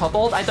intolerant, you're a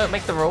kobold. I don't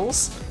make the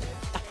rules.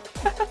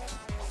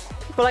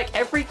 But like,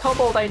 every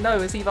kobold I know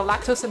is either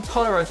lactose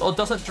intolerant or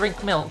doesn't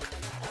drink milk.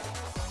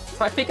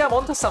 So I think I'm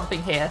onto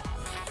something here.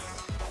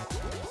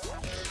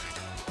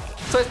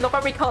 So it's not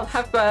that we can't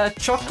have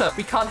chocolate,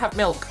 we can't have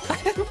milk.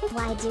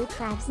 Why do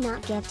crabs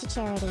not give to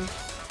charity?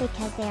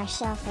 Because they are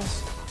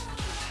shellfish.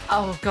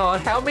 Oh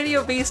god, how many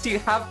of these do you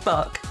have,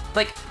 Buck?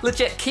 Like,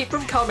 legit, keep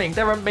them coming.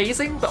 They're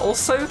amazing, but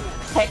also,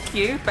 heck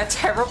you, they're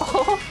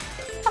terrible.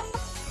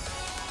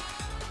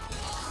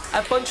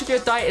 A bunch of your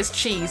diet is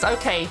cheese.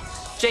 Okay,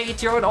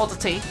 Jade, you're an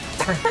oddity.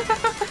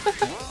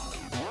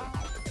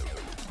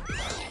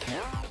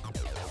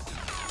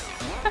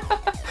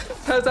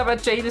 Turns out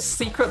that Jade is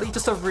secretly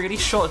just a really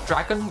short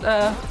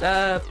dragonborn.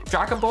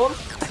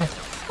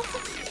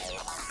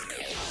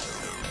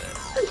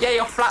 Yeah,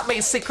 your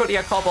flatmate's secretly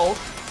a kobold.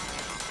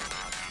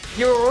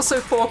 You are also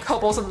 4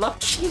 kobolds and love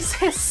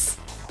cheeses.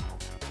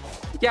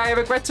 Yeah, I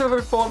regret to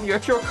inform you,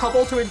 if you're a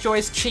kobold who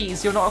enjoys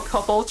cheese, you're not a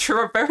kobold,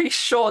 you're a very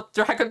short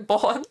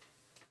dragonborn.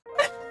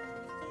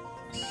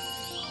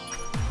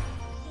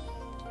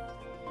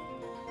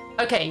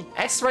 Okay,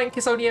 S rank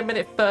is only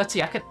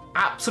 1:30. I can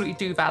absolutely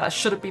do that. That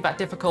shouldn't be that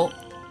difficult.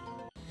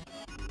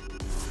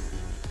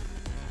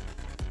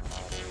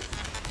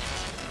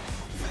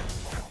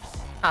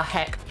 Ah,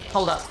 heck.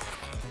 Hold up.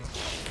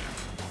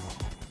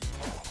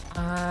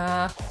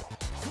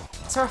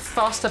 Is there a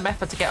faster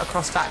method to get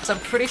across that? Because I'm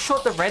pretty sure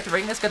the red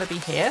ring is going to be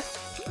here.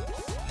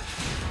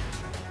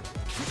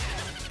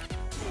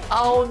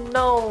 Oh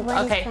no!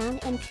 What okay. is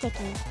found and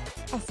sticky?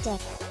 A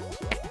stick.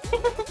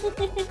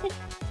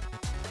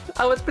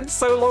 Oh, it's been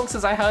so long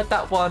since I heard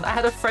that one. I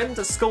had a friend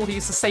at school who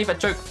used to say that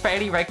joke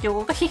fairly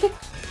regularly.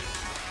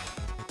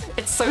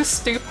 It's so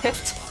stupid.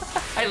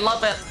 I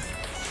love it.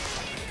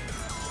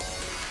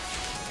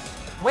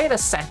 Wait a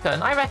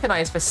second, I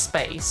recognize this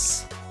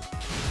space.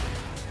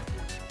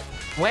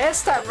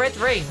 Where's that red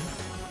ring?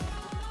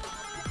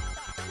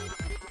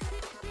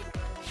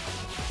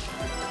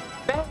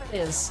 There it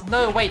is.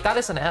 No, wait, that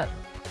isn't it.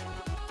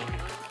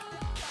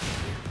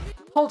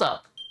 Hold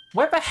up.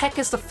 Where the heck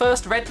is the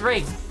first red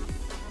ring?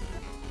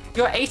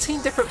 You're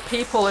 18 different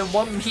people in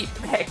one meat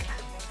bag.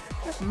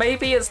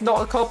 Maybe it's not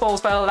the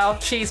kobolds that allow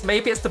cheese,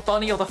 maybe it's the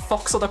bunny or the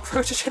fox or the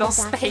protogenital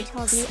The doctor snake.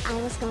 told me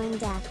I was going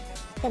deaf.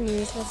 The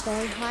news was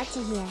very hard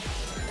to hear.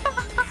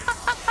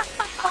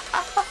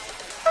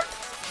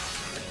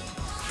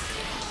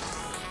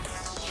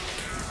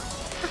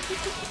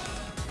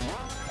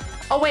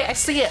 Oh wait, I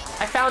see it!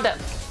 I found it!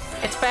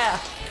 It's there!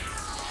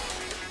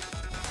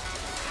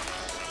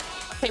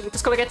 Okay, we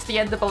just gotta get to the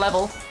end of the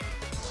level.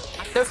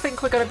 I don't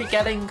think we're gonna be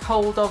getting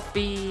hold of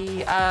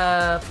the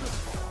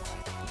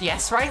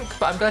S rank,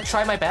 but I'm gonna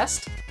try my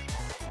best.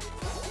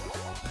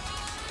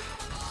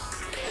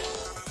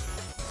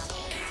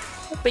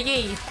 But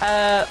yee,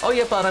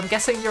 Oyabun, I'm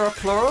guessing you're a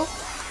plural?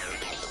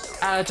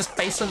 Just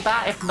based on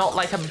that, if not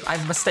like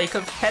I'm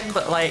mistaken again,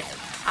 but like,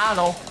 I don't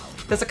know.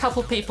 There's a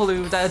couple people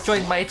who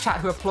joined my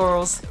chat who are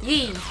plurals.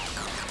 Yee!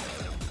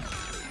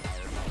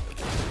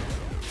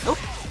 Oh.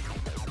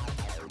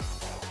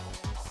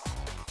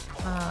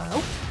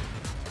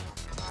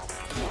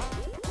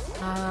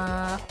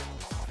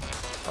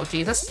 Oh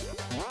Jesus.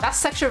 That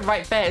section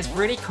right there is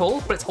really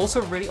cool, but it's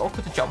also really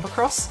awkward to jump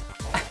across.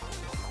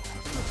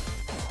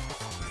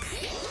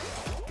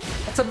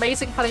 It's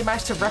amazing how they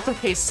managed to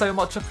replicate so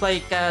much of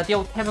like the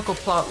old chemical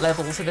plant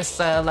levels in this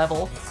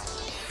level.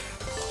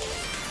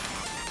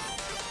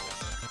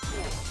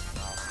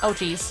 Oh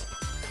geez.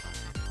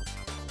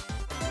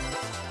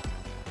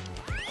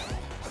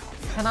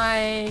 Can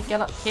I get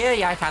up here?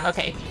 Yeah, I can.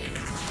 Okay.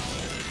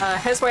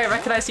 Here's where I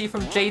recognize you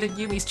from Jade and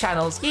Yumi's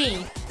channels.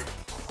 Yee!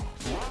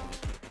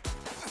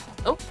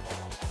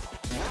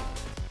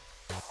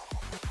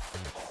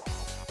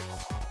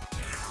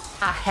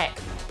 Ah, heck.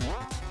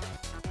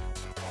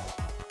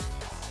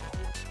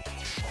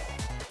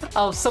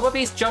 Oh, some of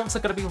these jumps are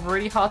going to be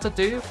really hard to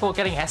do for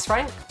getting S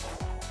rank.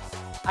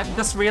 I'm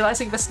just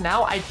realizing this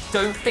now. I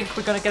don't think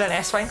we're going to get an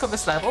S rank on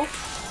this level.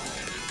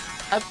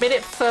 At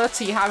minute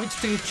 30, having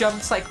to do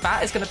jumps like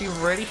that is going to be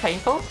really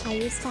painful. I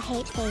used to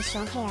hate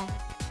facial hair.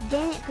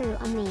 Then it grew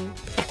on me.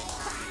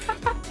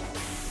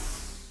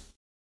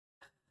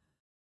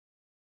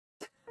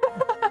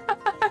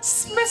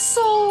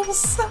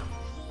 Missiles!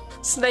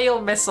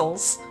 Snail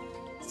missiles.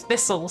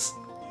 Missiles.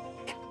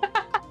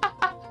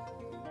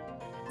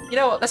 You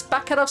know what, let's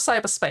back out of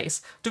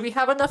cyberspace. Do we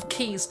have enough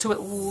keys to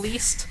at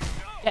least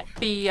get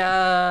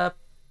the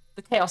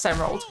Chaos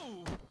Emerald?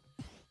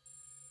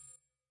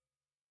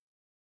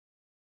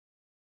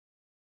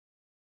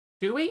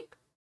 Do we?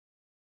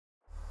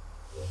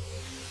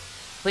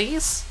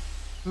 Please?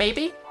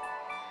 Maybe?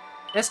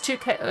 There's 2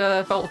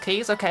 vault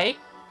keys, okay.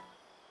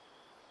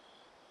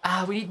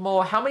 We need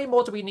more. How many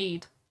more do we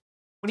need?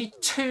 We need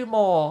 2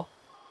 more.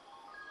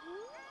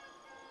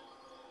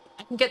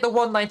 I can get the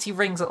 190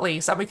 rings at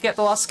least, and we can get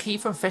the last key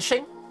from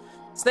fishing.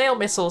 Snail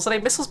missiles. Are they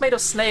missiles made of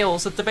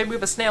snails, or do they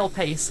move at snail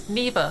pace?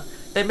 Neither.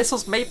 They're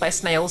missiles made by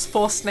snails,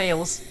 for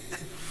snails.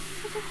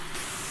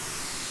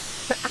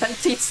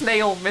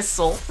 Anti-snail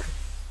missile.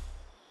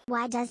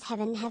 Why does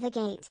heaven have a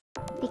gate?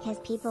 Because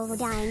people were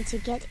dying to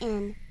get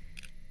in.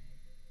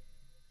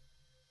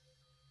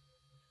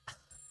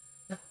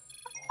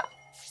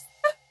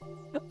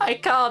 I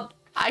can't.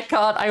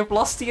 I've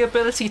lost the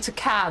ability to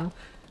can.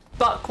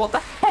 Buck, what the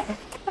heck?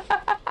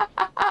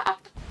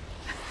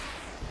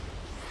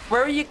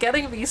 Where are you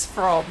getting these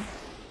from?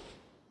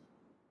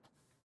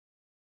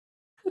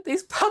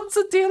 These puns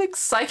are dealing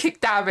psychic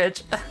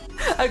damage.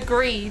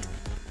 Agreed.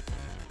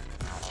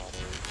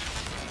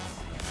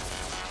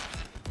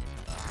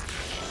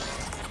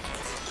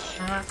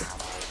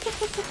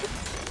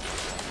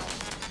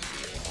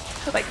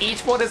 Like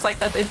each one is like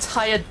an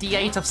entire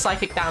D8 of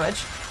psychic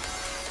damage.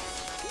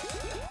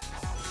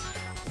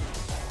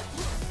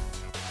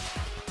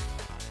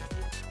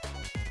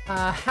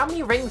 How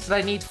many rings do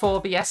I need for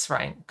the S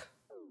rank?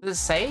 Does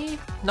it say?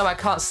 No, I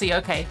can't see.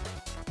 Okay.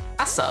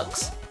 That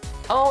sucks.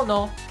 Oh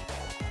no.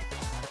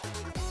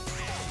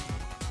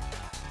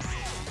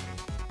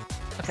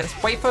 Okay,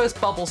 let's wait for those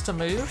bubbles to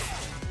move.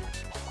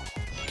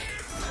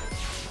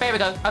 There we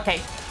go.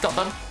 Okay, got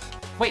them.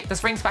 Wait,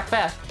 there's rings back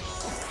there.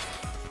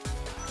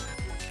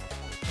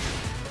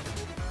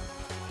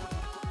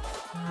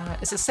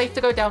 Is it safe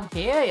to go down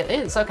here? It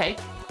is. Okay.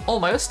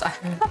 Almost.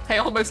 I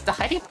almost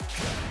died.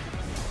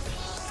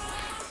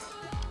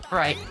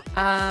 Right.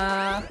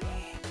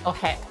 Oh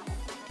heck.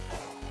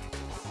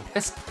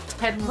 This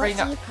 10 ring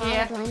up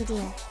here. Blind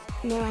deer?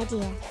 No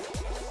idea.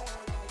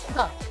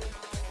 Huh.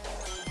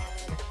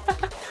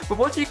 But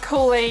what do you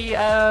call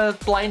a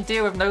blind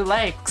deer with no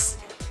legs?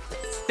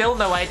 Still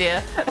no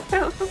idea.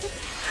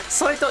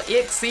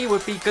 Sonic.exe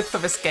would be good for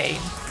this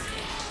game.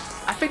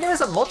 I think there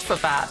is a mod for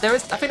that. I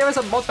think there is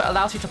a mod that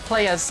allows you to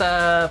play as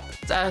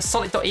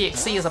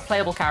Sonic.exe as a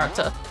playable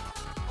character.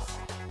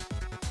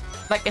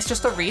 Like, it's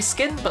just a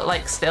reskin, but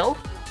like, still.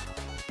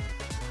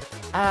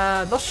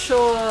 Not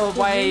sure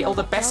why all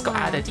the best got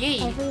added. Yee!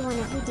 Every one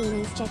of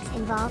Houdini's tricks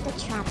involved a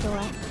trapdoor.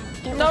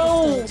 It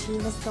No! was the stage he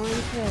was going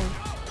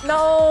through.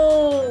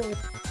 No!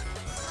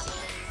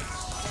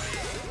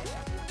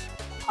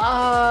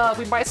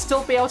 We might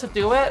still be able to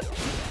do it.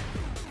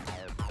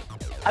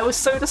 I was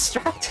so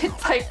distracted,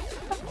 like...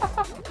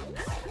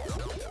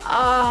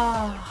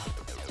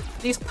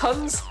 These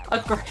puns are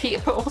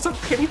great, but also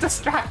really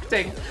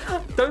distracting.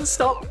 Don't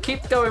stop,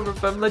 keep going with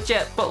them,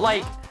 legit. But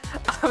like,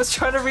 I was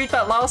trying to read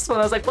that last one,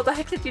 I was like, what the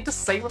heck did you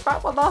just say with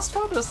that one last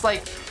one? It was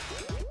like,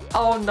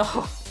 oh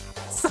no,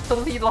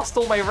 suddenly lost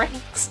all my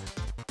rings.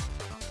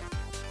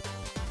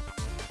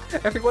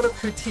 Every one of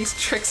Hootie's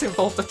tricks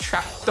involved a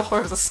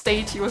trapdoor as a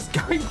stage he was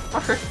going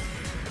through.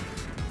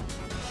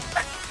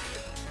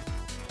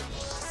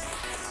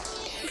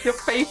 Your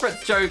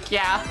favorite joke,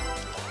 yeah.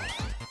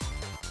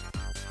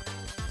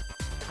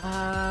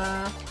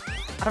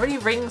 Are there any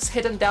rings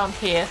hidden down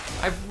here?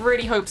 I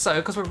really hope so,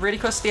 because we're really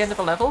close to the end of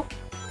the level.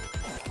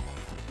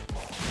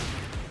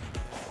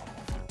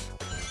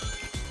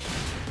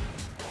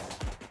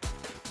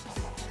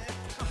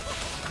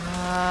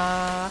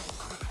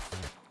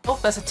 Oh,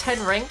 there's a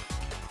 10 ring.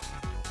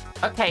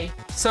 Okay,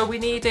 so we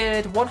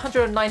needed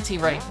 190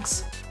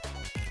 rings.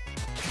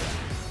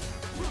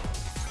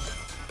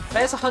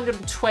 There's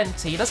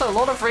 120. There's a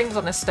lot of rings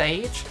on this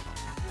stage,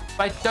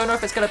 but I don't know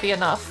if it's going to be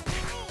enough.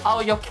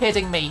 Oh, you're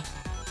kidding me.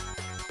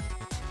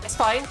 It's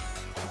fine.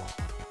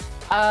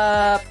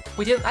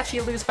 We didn't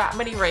actually lose that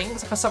many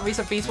rings. For some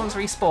reason, these ones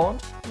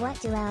respawned. What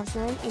do elves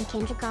learn in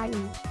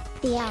kindergarten?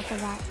 The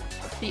alphabet.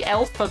 The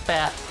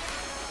alphabet.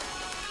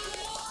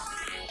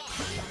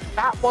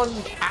 That one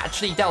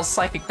actually dealt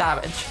psychic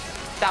damage.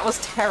 That was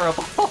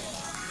terrible.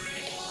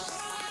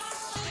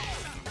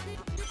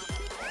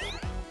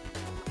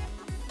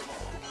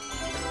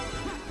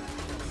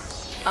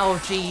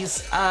 Oh,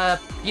 geez.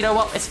 You know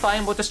what? It's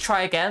fine. We'll just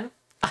try again.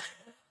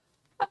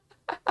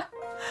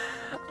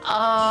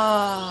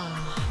 Ah.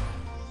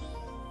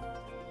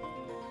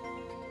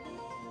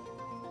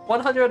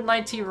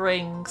 190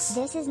 rings.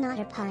 This is not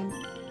a pun.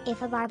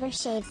 If a barber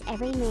shaves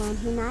every man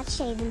who not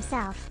shave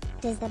himself,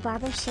 does the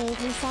barber shave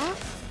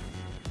himself?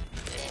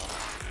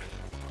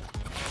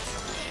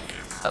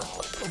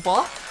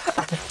 What?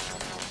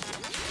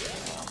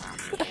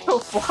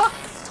 What?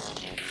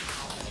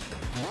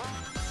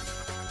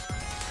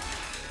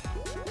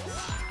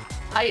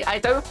 I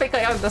don't think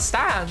I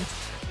understand.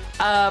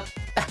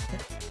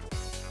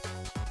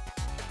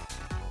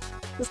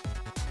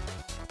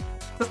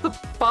 Does the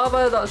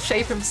barber not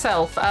shave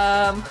himself?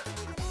 I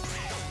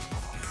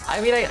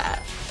mean,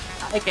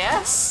 I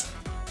guess?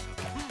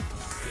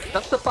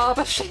 Does the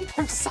barber shave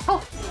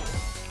himself?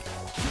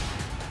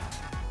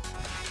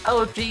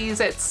 Oh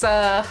geez, it's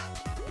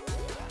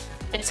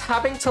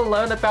having to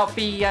learn about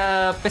the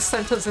this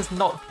sentence is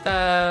not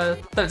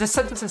this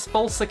sentence is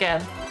false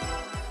again.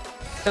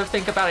 Don't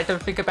think about it,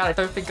 don't think about it,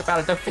 don't think about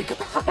it, don't think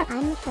about it.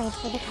 I'm afraid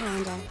for the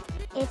calendar.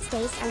 Its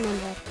days are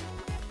numbered.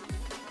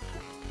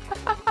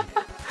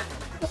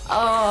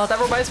 Oh, that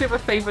reminds me of a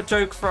favorite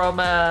joke from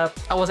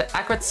was it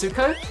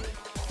Agretsuko?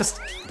 Just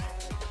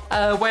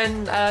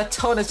when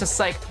Ton is just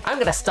like, I'm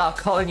gonna start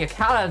calling your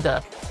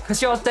calendar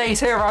because your days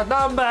here are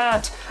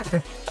numbered.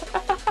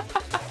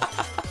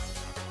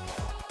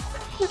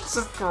 It's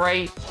just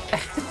great.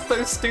 It's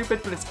so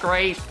stupid, but it's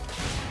great.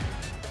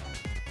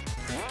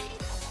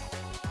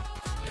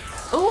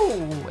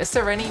 Ooh, is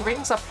there any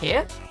rings up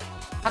here?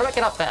 How do I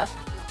get up there?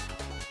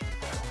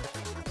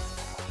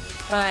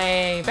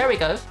 There we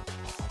go.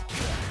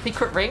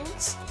 Secret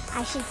rings?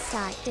 I should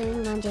start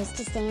doing lunges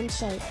to stay in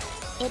shape.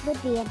 It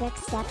would be a big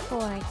step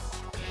forward.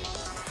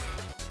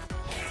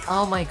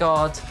 Oh my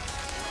god.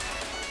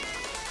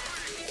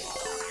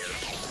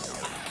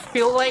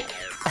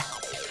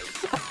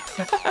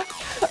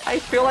 I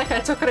feel like I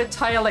took an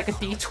entire like a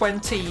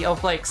d20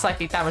 of like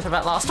psychic damage on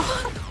that last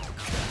one.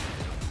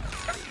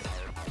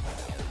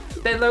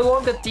 They're no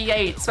longer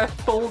d8s, they're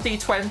full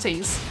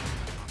d20s.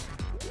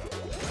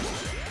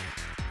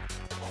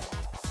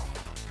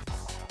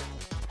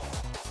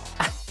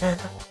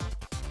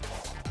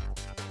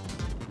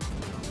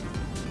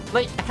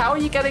 Like, how are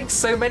you getting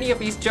so many of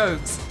these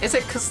jokes? Is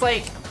it cause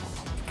like...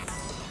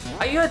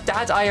 Are you a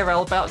dad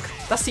IRL bug?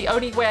 That's the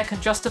only way I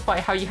can justify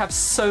how you have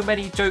so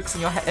many jokes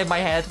in your in my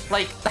head.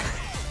 Like...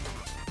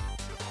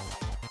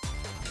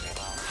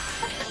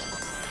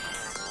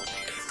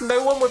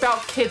 No one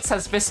without kids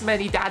has this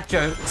many dad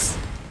jokes.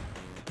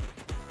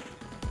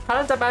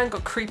 Calendar Man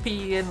got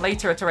creepy in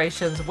later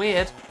iterations.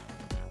 Weird.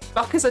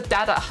 Buck is a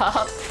dad at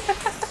heart.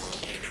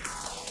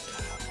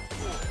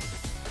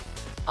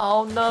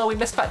 Oh no, we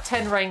missed that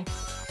 10 ring.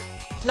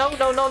 No,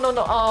 no, no, no,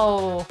 no.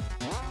 Oh.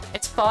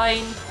 It's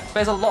fine.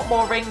 There's a lot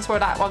more rings where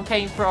that one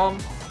came from.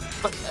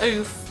 But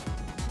oof.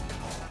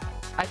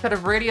 I could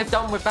have really have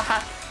done with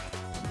that.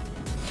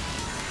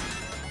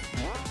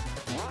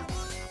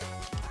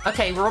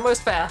 Okay, we're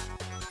almost there.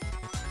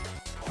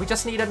 We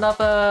just need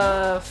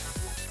another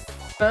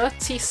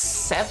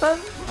 37,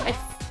 I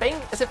think?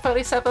 Is it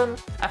 37?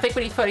 I think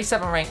we need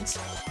 37 rings.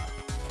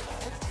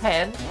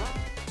 10.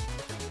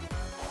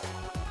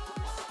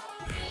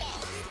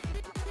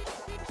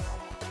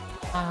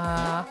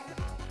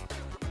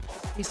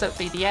 Please don't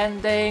be the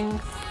ending.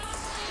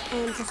 I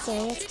am too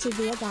serious to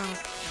be a dad,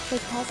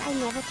 because I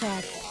never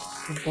cared.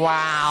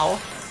 Wow.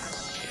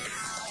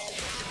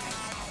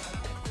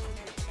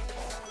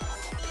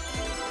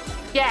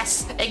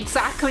 Yes,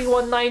 exactly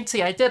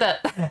 190, I did it.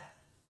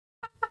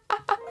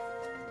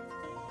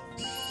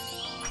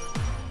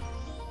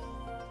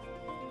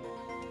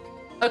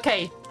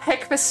 Okay,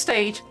 heck this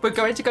stage, we're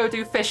going to go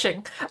do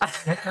fishing.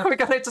 We're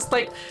gonna just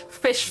like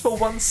fish for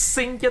one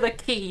singular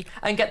key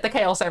and get the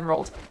Chaos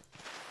Emerald.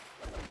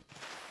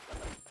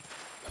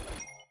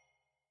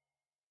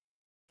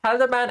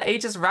 Calendar Man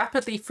ages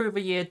rapidly through the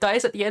year,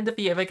 dies at the end of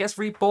the year, but gets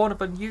reborn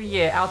of a new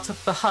year out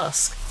of the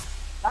husk.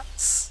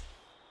 That's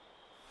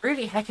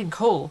really heckin'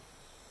 cool.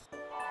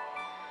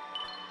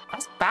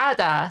 That's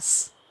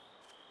badass.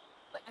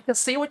 Like, I can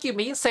see what you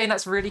mean saying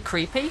that's really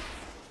creepy,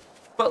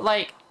 but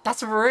like,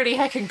 that's really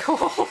heckin'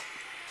 cool.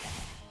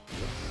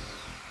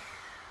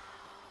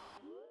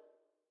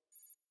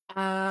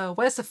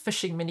 Where's the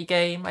fishing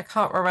minigame? I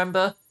can't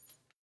remember.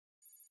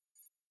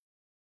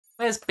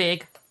 Where's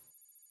Big?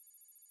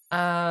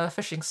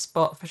 Fishing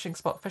spot, fishing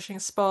spot, fishing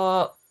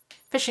spot,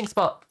 fishing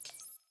spot.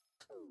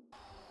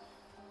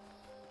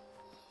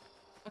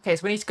 Okay,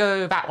 so we need to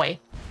go that way.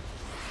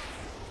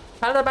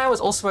 Calendar Man was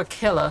also a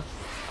killer.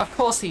 Of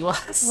course he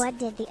was. What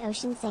did the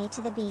ocean say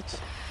to the beach?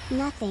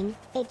 Nothing,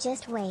 it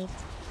just waved.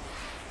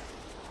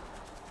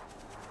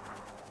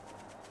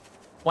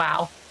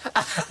 Wow.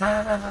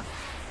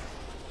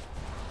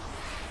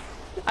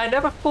 I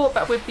never thought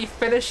that we'd be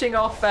finishing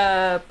off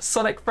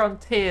Sonic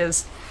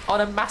Frontiers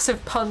on a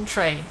massive pun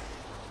train.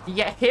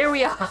 Yet here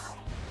we are.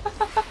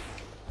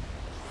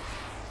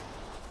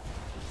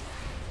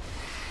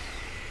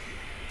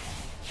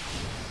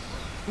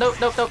 Nope,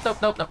 nope, nope,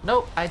 nope, nope, nope,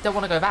 nope. I don't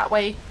want to go that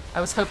way.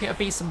 I was hoping it would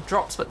be some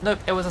drops, but nope,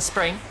 it was a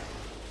spring.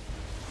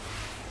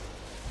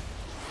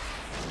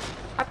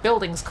 That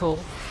building's cool.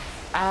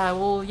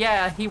 Well,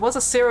 yeah, he was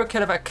a serial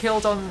killer that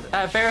killed on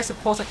various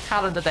important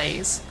calendar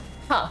days.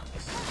 Huh.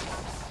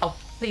 Oh,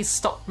 please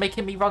stop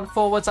making me run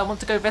forwards. I want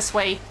to go this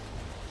way.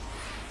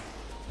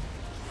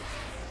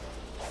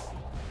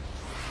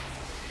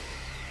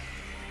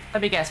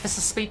 Let me guess, this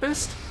is speed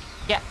boost?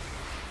 Yeah.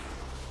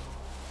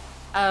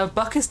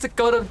 Buck is the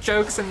god of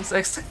jokes in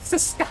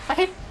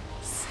disguise.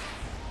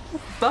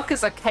 Buck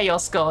is a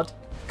chaos god.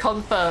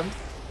 Confirmed.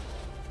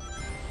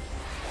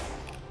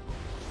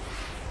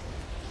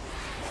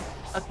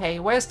 Okay,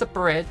 where's the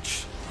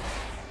bridge?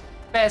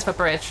 There's the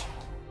bridge.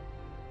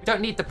 We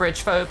don't need the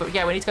bridge though, but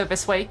yeah, we need to go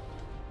this way.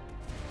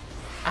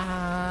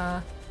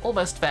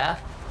 Almost there.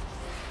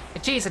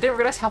 Jeez, I didn't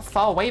realize how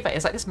far away that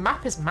is. Like, this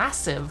map is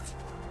massive.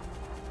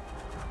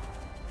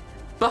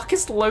 Buck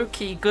is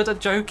low-key good at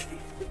joking.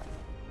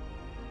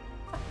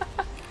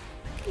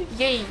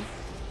 Yay.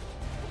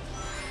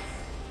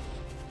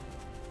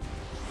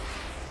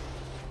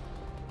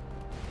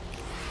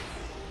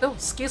 Oh,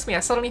 excuse me,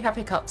 I suddenly have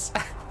hiccups.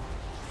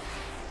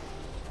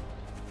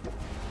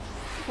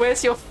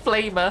 Where's your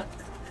flamer?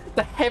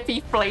 The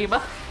heavy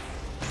flamer.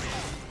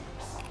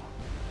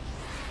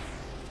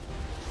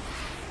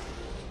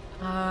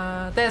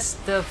 There's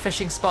the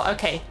fishing spot.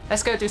 Okay,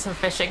 let's go do some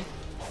fishing.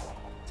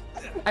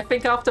 I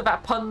think after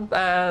that pun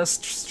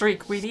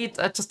streak, we need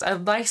just a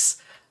nice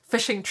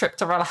fishing trip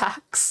to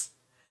relax.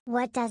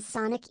 What does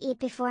Sonic eat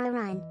before a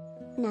run?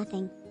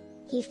 Nothing.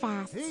 He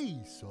fasts. Hey,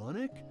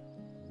 Sonic.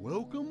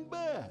 Welcome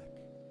back.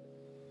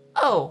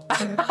 Oh.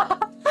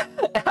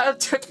 That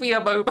took me a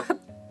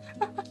moment.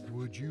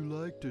 Would you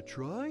like to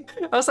try?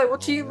 I was like,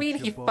 what do you mean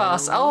he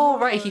fasts? Oh,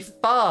 right, he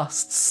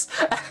fasts.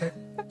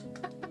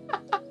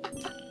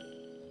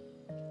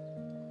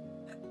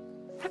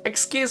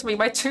 Excuse me,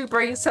 my 2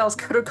 brain cells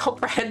couldn't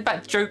comprehend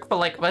that joke for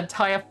like the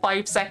entire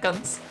 5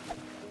 seconds.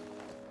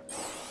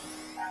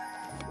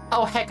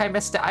 Oh heck, I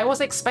missed it. I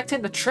wasn't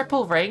expecting the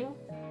triple ring.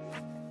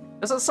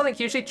 Doesn't Sonic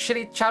usually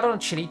chow down on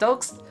chili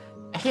dogs?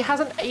 He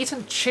hasn't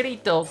eaten chili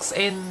dogs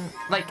in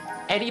like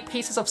any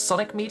pieces of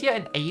Sonic media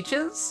in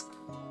ages.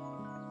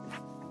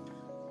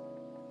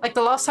 Like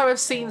the last time I've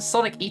seen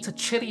Sonic eat a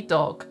chili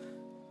dog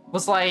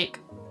was like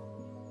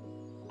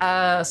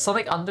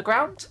Sonic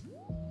Underground.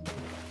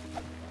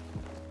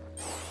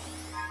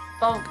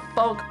 Bonk,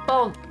 bonk,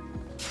 bonk.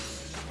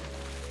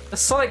 The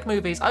Sonic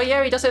movies. Oh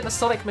yeah, he does it in the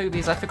Sonic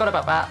movies. I forgot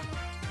about that.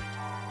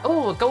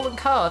 Oh, a golden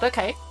card.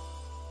 Okay.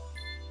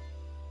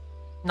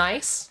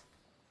 Nice.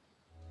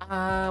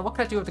 What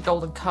can I do with the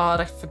golden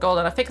card? I forgot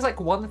it. I think it's like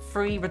 1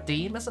 free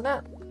redeem, isn't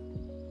it?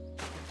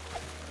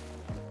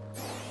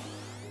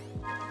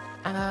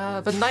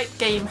 The night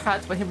game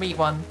had for him meet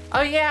one.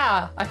 Oh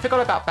yeah, I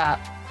forgot about that.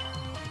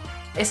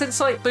 It's in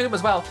Sonic Boom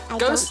as well.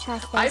 Ghost,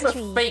 I'm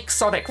a fake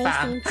Sonic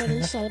fan.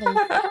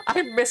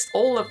 I missed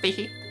all of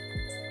these.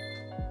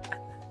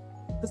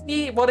 Isn't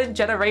he one in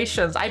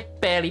Generations? I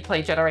barely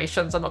play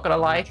Generations, I'm not gonna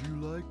lie. Would you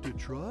like to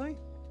try?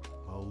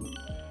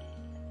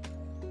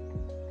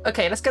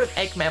 Okay, let's get an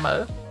egg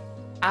memo.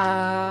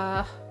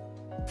 Grab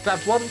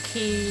 1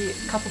 key,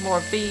 a couple more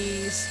of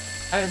these,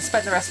 and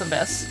spend the rest on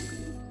this.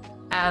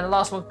 And the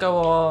last one will go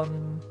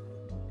on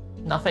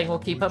nothing, we'll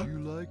keep him. Would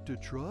you like to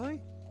try?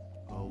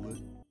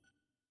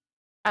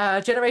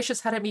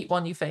 Generations had him eat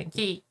 1, you think?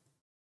 You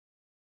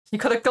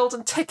got a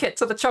golden ticket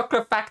to the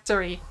chocolate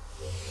factory.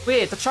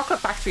 Weird, the chocolate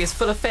factory is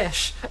full of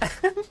fish.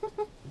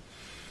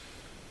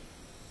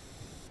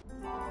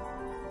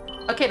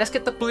 Okay, let's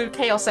get the blue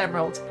Chaos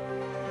Emerald.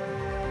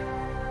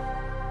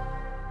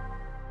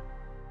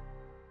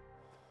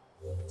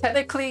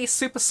 Technically,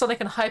 Super Sonic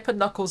and Hyper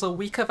Knuckles are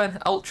weaker than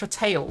Ultra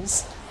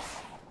Tails.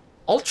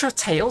 Ultra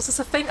Tails is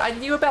a thing? I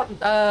knew about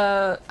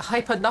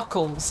Hyper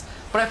Knuckles,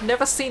 but I've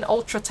never seen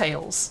Ultra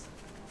Tails.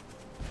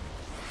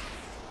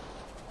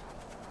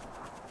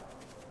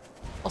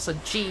 Also,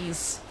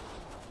 geez.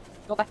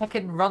 Not like I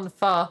can run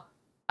far.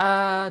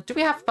 Do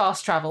we have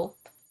fast travel?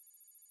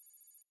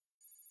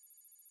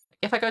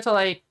 If I go to,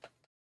 like,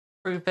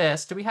 through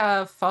this, do we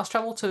have fast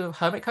travel to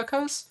Hermit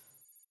Coco's?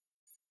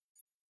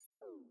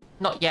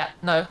 Not yet,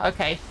 no,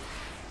 okay.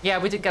 Yeah,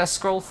 we didn't get a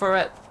scroll for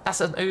it.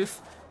 That's an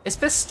oof. Is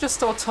this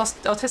just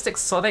autistic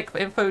Sonic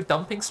info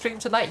dumping stream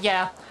tonight?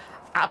 Yeah,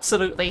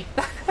 absolutely.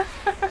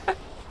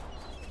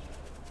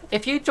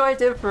 If you joined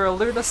in for a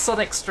Lunar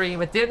Sonic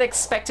stream and didn't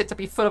expect it to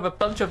be full of a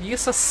bunch of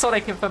useless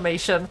Sonic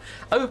information,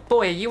 oh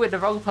boy, are you in the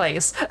wrong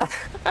place.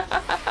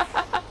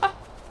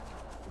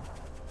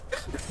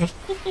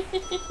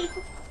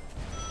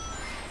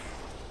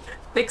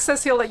 Nick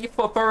says he'll let you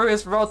borrow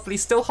his rod, but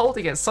he's still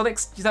holding it.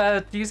 Sonic's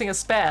using a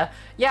spare.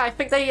 Yeah, I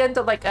think they end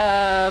up like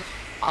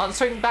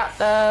answering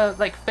that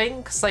like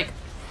thing, because like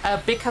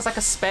Big has like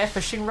a spare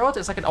fishing rod.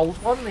 It's like an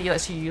old one, and he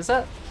lets you use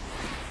it.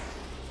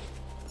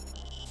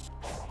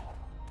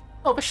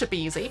 Oh, this should be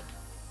easy.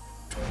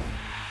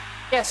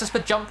 Yeah, it's just the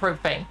jump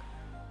rope thing.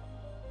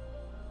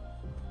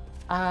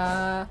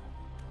 Oh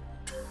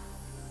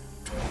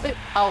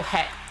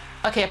heck.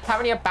 Okay,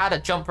 apparently I'm bad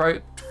at jump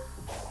rope.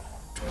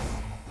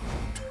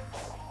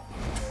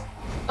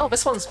 Oh,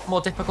 this one's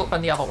more difficult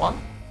than the other one.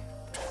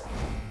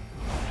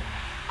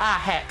 Ah,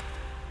 heck.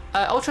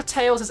 Ultra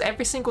Tails is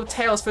every single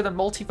Tails through the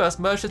multiverse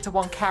merged into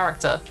one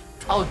character.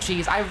 Oh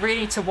jeez, I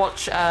really need to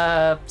watch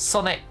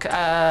Sonic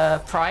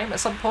Prime at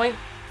some point.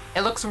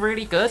 It looks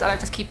really good and I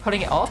just keep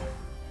putting it off.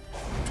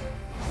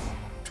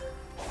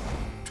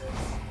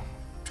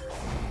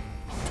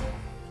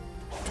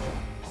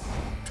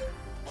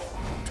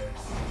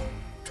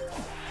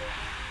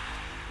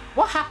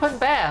 What happened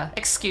there?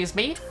 Excuse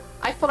me?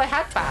 I thought I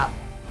had that.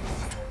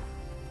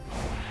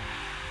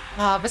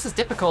 Ah, this is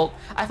difficult.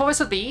 I thought this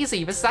would be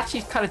easy. This is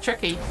actually kind of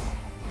tricky.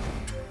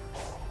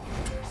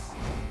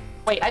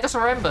 Wait, I just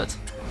remembered.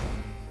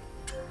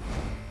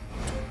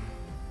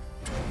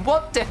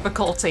 What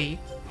difficulty?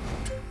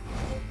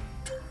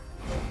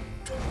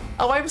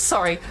 Oh, I'm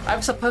sorry.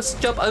 I'm supposed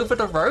to jump over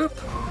the rope?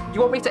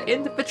 You want me to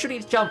individually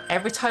jump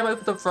every time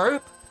over the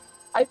rope?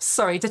 I'm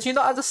sorry, did you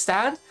not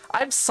understand?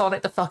 I'm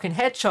Sonic the fucking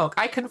Hedgehog.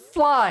 I can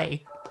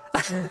fly.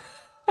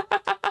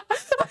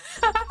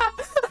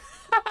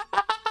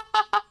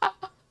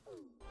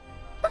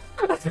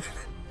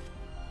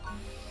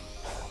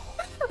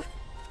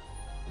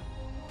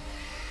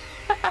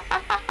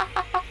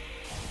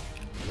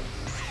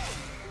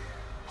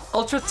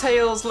 Ultra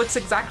Tails looks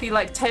exactly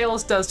like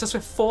Tails does, just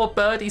with 4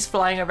 birdies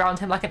flying around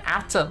him like an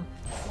atom.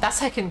 That's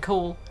heckin'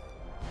 cool.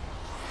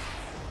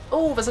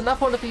 Oh, there's another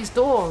one of these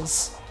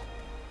doors.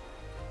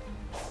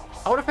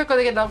 I wonder if we're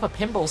gonna get another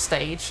pinball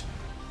stage.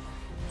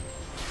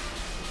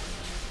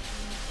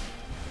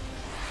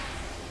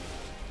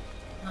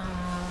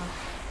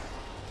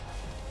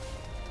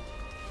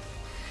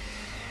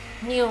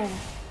 New.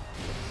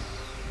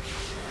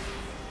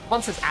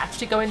 Once it's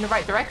actually going in the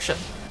right direction.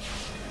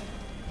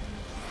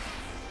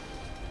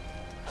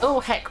 Oh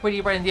heck, when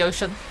you run in the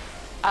ocean.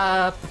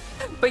 But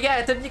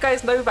yeah, didn't you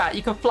guys know that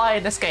you can fly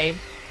in this game?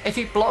 If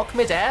you block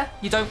midair,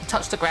 you don't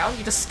touch the ground,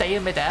 you just stay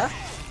in midair.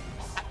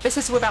 This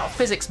is without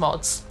physics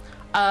mods.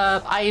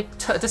 I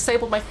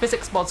disabled my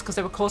physics mods because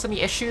they were causing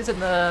me issues in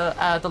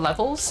the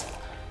levels.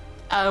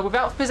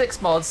 Without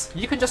physics mods,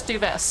 you can just do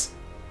this.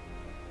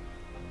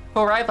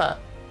 Forever.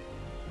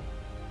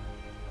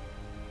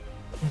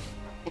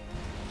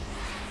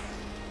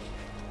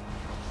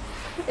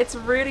 It's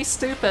really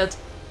stupid.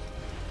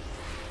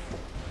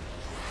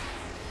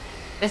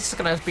 This is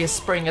gonna be a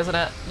spring, isn't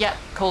it? Yep,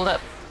 called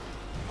it.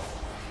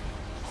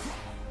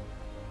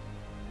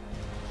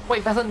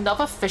 Wait, there's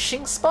another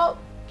fishing spot?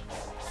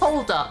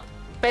 Hold up.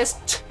 There's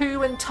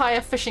 2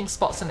 entire fishing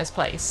spots in this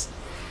place.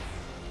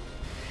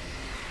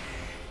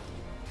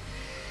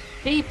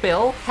 Hey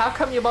Bill, how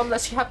come your mum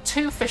lets you have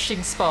 2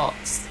 fishing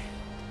spots?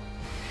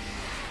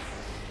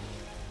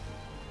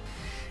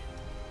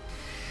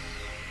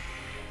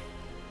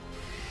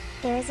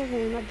 There is a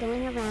rumor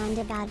going around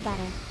about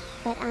butter,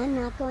 but I'm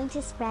not going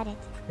to spread it.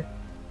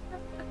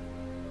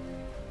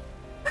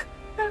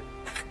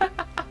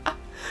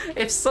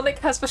 If Sonic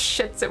has the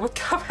shits, it would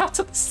come out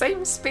at the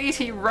same speed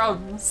he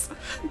runs.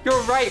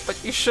 You're right,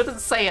 but you shouldn't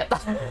say it.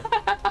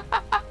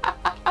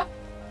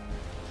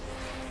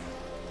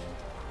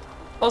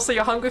 Also,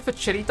 you're hungry for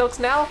chili dogs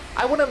now?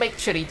 I want to make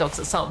chili dogs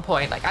at some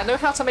point. Like, I know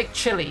how to make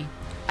chili.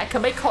 I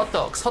can make hot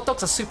dogs. Hot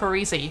dogs are super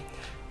easy.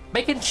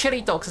 Making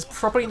chili dogs is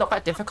probably not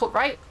that difficult,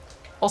 right?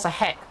 Also,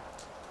 heck.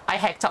 I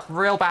hecked up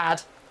real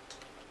bad.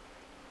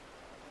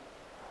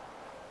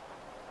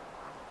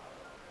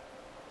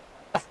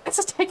 This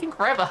is taking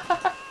forever.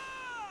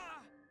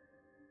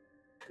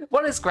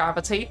 What is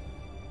gravity?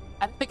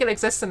 I don't think it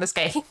exists in this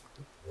game.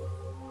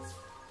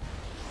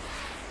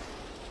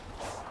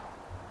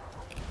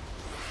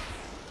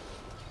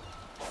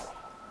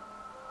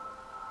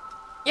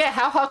 Yeah,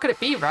 how hard could it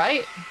be,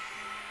 right?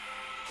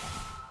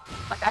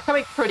 Like, I can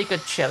make pretty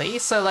good chili,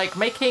 so like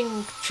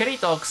making chili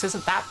dogs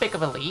isn't that big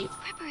of a leap.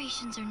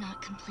 Preparations are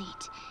not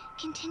complete.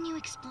 Continue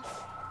exploring.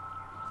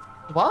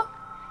 What?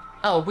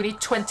 Oh, we need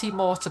 20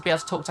 more to be able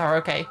to talk to her,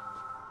 okay.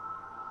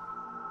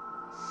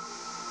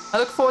 I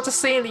look forward to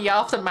seeing the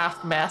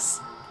aftermath mess.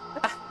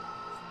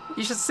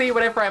 You should see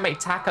whenever I make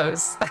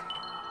tacos.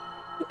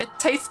 It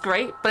tastes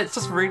great, but it's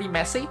just really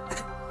messy.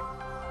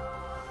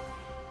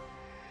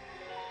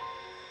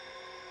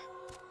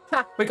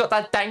 Ha, we got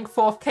that dang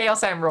 4th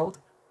Chaos Emerald.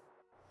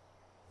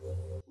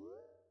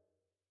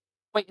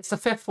 Wait, it's the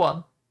 5th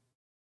one.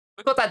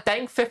 We got that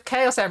dang 5th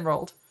Chaos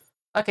Emerald.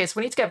 Okay, so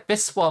we need to get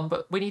this one,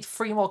 but we need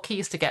 3 more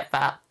keys to get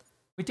that.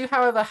 We do,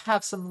 however,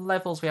 have some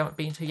levels we haven't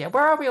been to yet.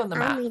 Where are we on the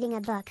map? I'm reading a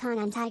book on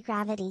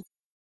anti-gravity.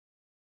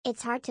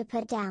 It's hard to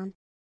put down.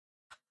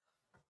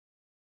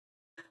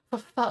 For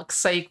fuck's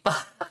sake,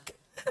 Buck.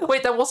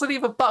 Wait, that wasn't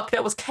even Buck,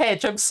 that was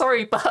Kedge. I'm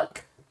sorry,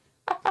 Buck.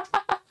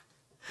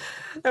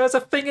 There was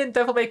a thing in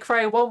Devil May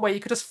Cry 1 where you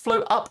could just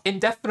float up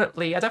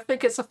indefinitely. I don't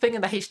think it's a thing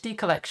in the HD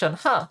collection,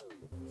 huh?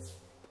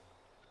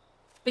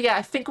 But yeah,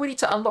 I think we need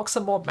to unlock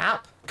some more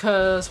map,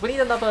 because we need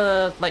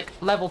another, like,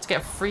 level to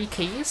get 3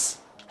 keys.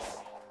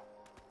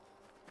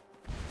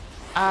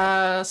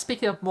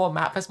 Speaking of more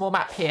map, there's more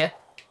map here.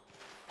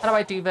 How do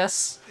I do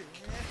this?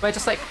 Do I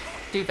just, like,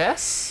 do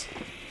this?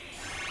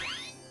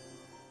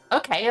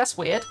 Okay, that's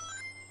weird.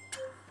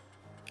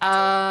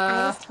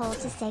 I was told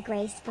to say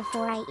grace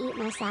before I eat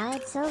my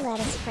salad, so let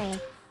us pray.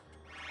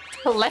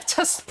 Let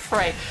us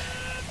pray.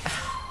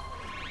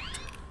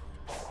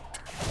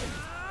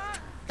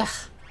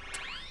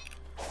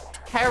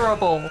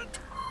 Terrible.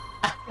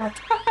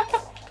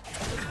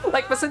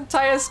 Like, this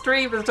entire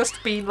stream has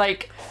just been,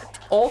 like,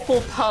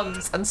 awful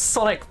puns and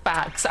Sonic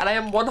facts, and I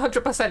am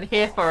 100%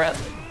 here for it.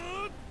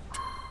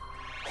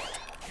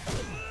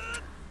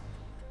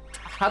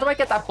 How do I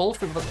get that ball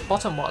through the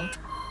bottom one?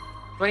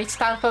 Do I need to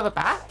stand further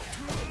back?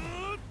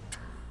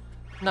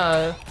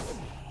 No.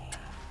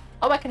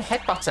 Oh, I can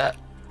headbutt it.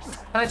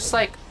 Can I just,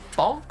 like,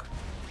 bonk?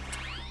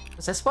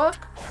 Does this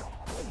work?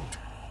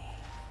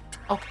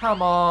 Oh,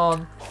 come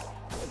on.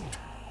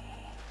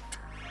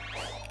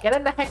 Get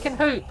in the heckin'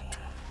 hoop.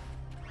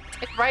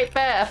 It's right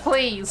there,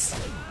 please.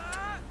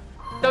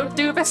 Don't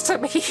do this to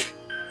me.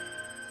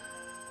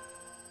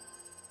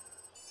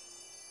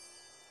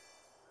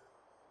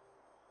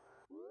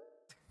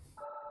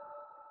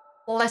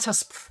 Let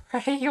us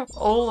pray of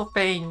all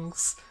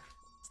things.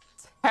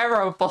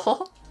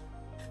 Terrible.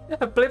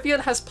 Oblivion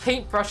has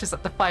paintbrushes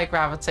that defy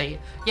gravity.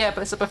 Yeah,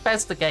 but it's a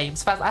Bethesda game,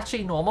 so that's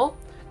actually normal.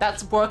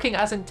 That's working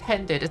as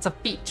intended. It's a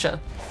feature.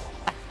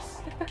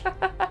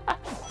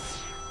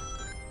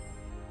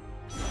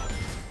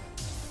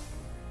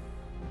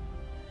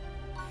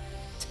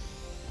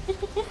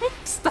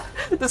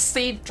 The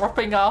seed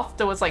dropping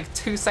after was like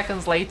 2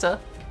 seconds later.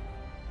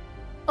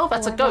 Oh,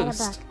 that's a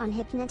ghost. On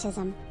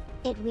hypnotism.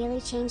 It really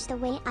changed the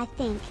way I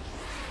think.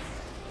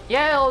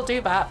 Yeah, I'll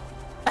do that.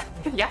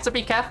 You have to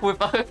be careful with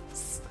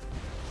those.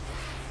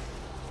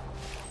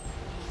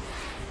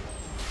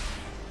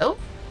 Oh.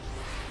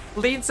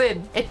 Leans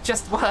in. It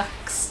just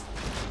works.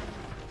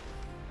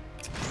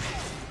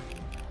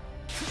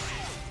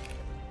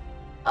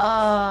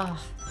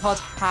 Ah, Todd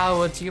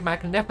Howard, you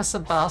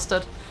magnificent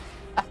bastard.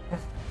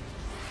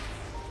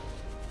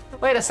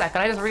 Wait a second,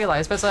 I just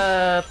realized there's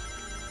a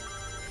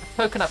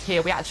token up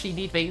here. We actually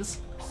need these.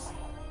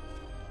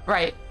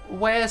 Right,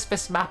 where's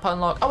this map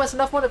unlock? Oh, it's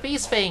another one of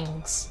these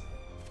things.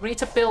 We need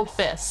to build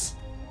this.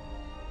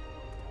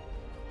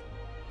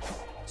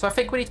 So I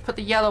think we need to put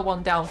the yellow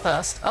one down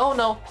first. Oh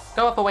no,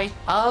 go other way,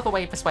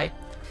 this way.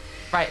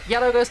 Right,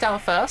 yellow goes down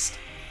first.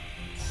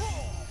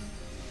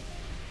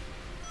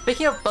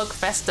 Speaking of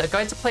Bugfester,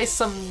 going to play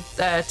some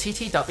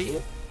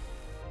TTW.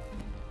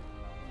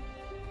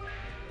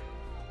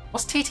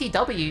 What's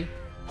TTW?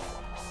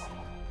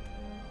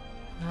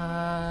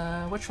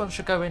 Which one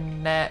should go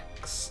in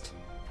next?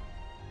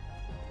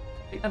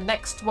 I think the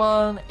next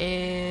one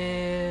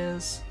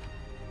is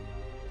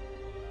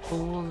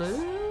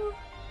blue?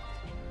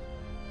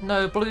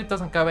 No, blue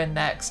doesn't go in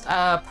next.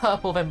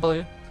 Purple then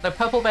blue. No,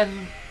 purple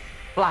then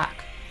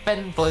black,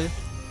 then blue.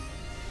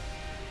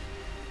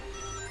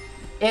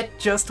 It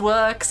just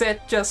works,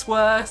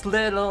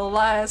 little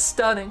lies,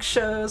 stunning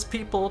shows,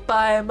 people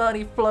buy,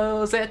 money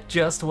flows, it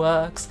just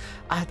works.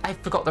 I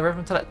forgot the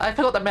rhythm to that, I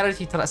forgot the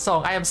melody to that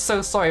song. I am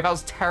so sorry, that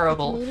was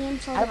terrible. I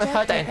haven't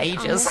heard that in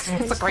ages.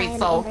 It's a great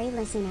song.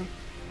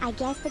 I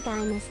guess the guy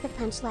missed the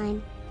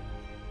punchline.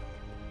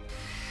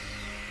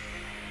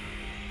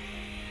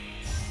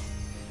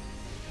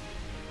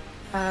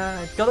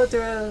 Gotta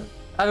do an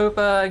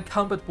over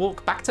encumbered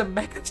walk back to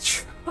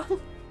Megatron.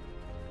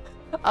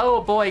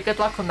 Oh boy, good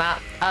luck on that.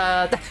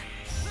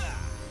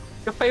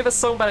 Your favourite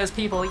song by those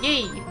people,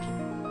 yee!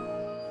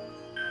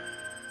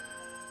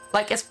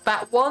 Like, it's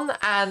that one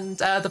and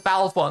the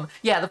Valve one.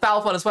 Yeah, the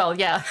Valve one as well,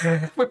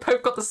 yeah. We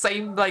both got the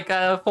same, like,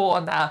 thought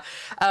on that.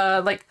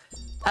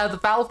 The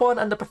Valve one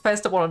and the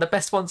Bethesda one are the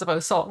best ones of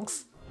those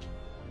songs.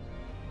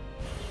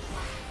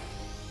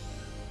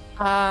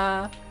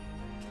 Count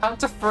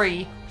to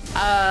 3.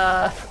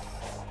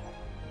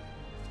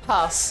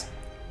 Pass.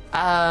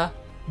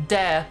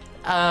 Dare.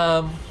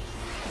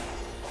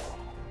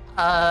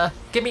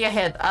 Give me a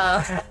hint.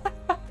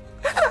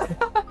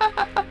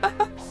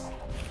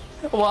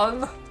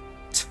 1,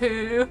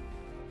 2.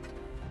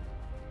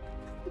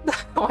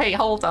 Wait,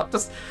 hold up.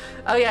 Just.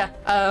 Oh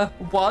yeah.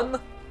 1,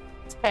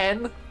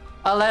 10,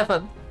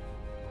 11.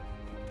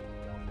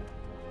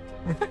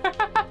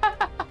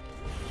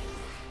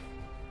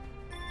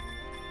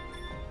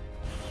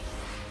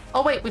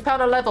 Oh wait, we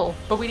found a level,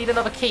 but we need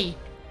another key.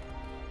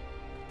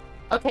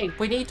 Okay,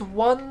 we need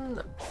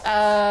one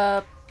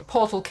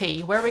portal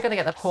key. Where are we gonna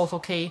get the portal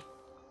key?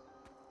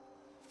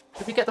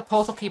 Did we get the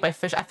portal key by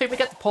fishing? I think we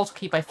get the portal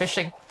key by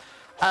fishing.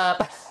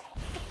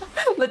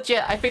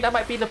 Legit, I think that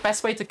might be the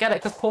best way to get it,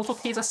 because portal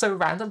keys are so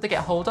random to get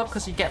hold of,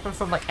 because you get them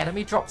from like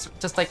enemy drops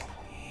just like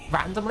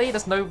randomly.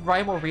 There's no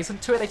rhyme or reason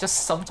to it, they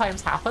just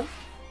sometimes happen.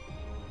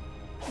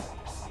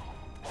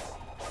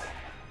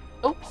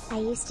 Oh. I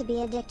used to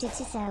be addicted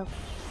to soap,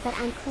 but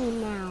I'm clean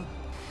now.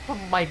 Oh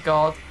my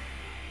god.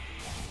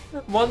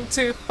 1,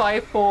 2,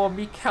 5, 4,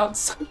 me count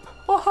so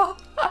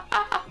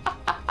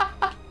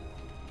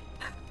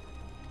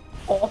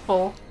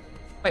awful.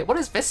 Wait, what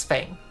is this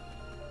thing?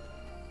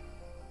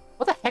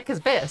 What the heck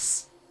is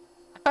this?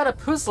 I found a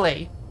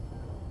puzzle.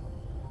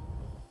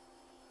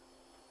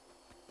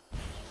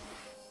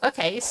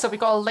 Okay, so we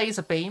got a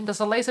laser beam.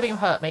 Does a laser beam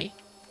hurt me?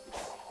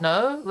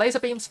 No? Laser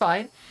beam's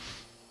fine.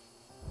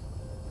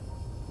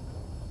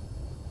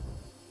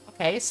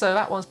 Okay, so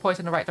that one's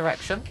pointing in the right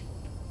direction.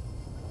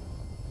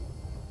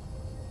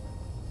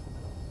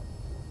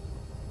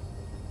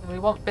 We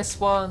want this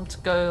one to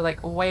go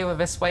like way over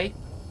this way.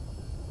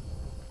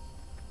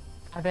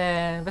 And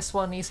then this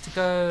one needs to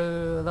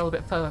go a little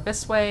bit further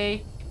this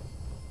way.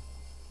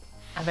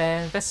 And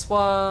then this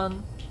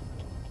one...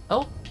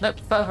 Oh,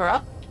 nope, further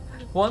up.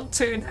 1,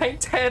 2, 9,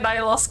 10, I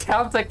lost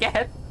count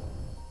again.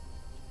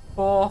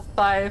 4,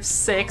 5,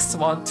 6,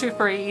 1, 2,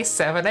 3,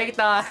 7, 8,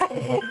 9.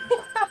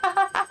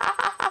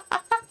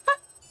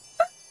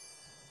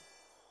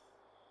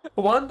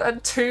 1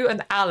 and 2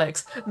 and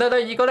Alex. No,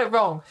 you got it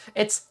wrong.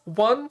 It's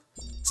 1,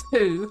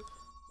 2,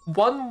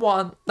 1,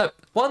 1. No,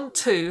 1,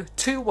 2,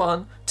 2,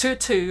 1, 2,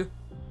 2,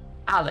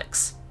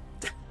 Alex.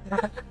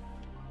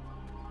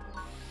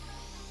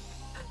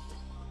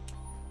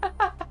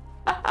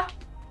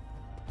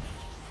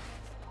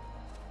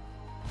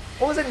 What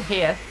was in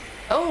here?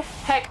 Oh,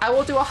 heck, I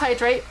will do a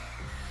hydrate.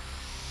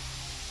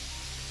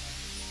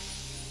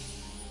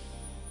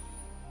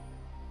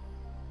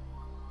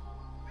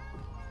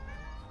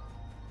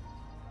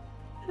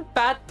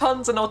 Bad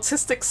puns and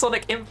autistic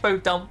Sonic info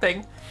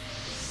dumping.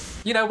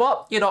 You know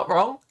what? You're not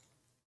wrong.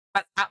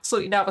 That's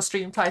absolutely now a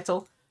stream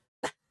title.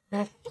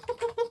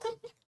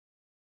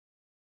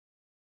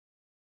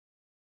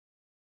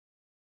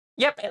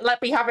 Yep,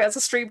 let me have it as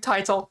a stream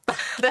title.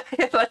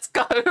 Let's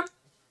go.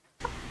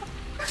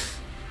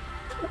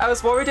 I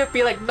was worried it'd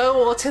be like,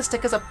 no,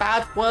 autistic is a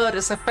bad word,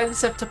 it's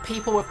offensive to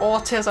people with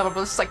autism. I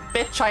was just like,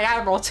 bitch, I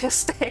am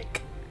autistic.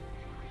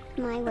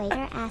 My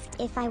waiter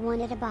asked if I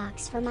wanted a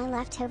box for my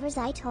leftovers.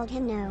 I told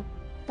him no,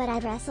 but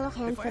I'd wrestle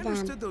him for them. If I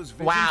understood those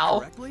visions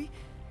correctly,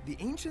 the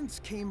ancients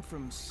came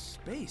from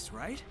space,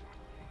 right?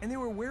 And they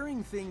were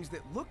wearing things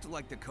that looked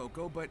like the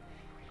Coco, but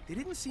they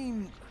didn't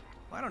seem,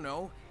 I don't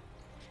know,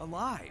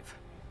 alive.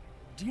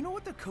 Do you know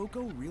what the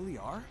Coco really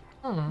are?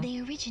 They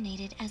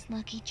originated as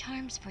lucky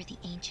charms for the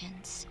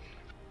ancients.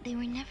 They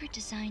were never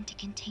designed to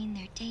contain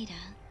their data,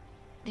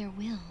 their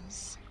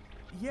wills.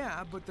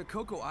 Yeah, but the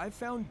Coco I've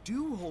found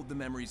do hold the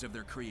memories of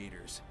their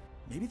creators.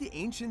 Maybe the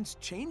ancients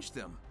changed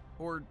them.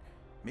 Or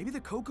maybe the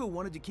Coco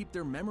wanted to keep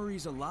their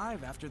memories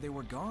alive after they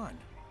were gone.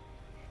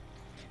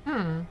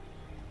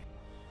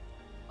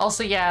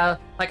 Also, yeah,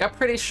 like, I'm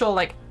pretty sure,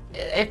 like,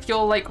 if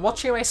you're, like,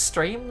 watching my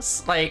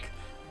streams, like,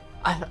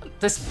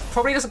 this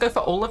probably doesn't go for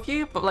all of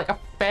you, but, like, a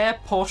fair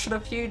portion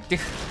of you do,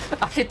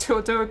 I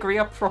do agree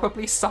are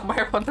probably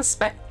somewhere on the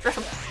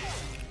spectrum.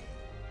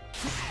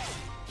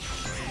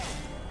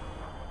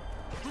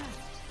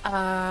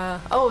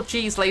 Oh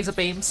geez, laser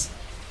beams.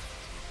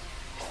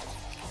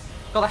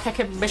 Got a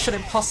heckin' Mission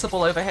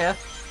Impossible over here.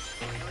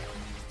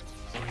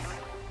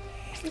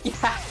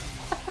 Yeah.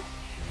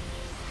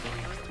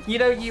 You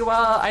know you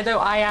are, I know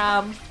I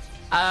am.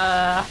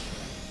 I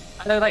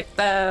know, like,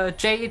 the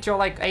Jade, you're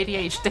like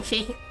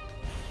ADHD.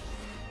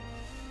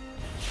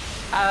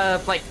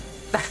 Like,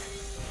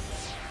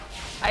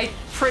 I'm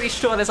pretty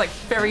sure there's like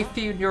very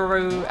few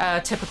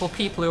neurotypical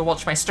people who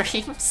watch my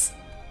streams.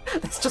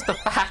 That's just a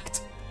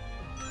fact.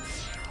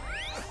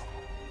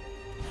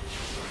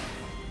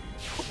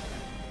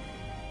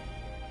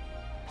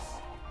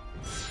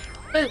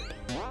 Boop.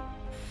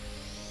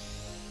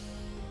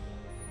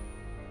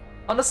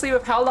 Honestly,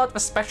 with how large the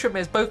spectrum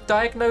is, both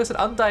diagnosed and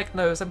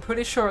undiagnosed, I'm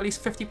pretty sure at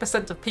least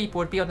 50% of people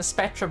would be on the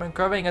spectrum and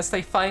growing as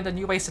they find a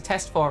new ways to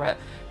test for it.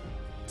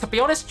 To be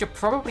honest, you're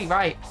probably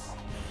right.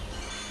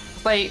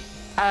 Like,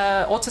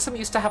 autism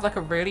used to have like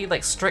a really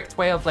like strict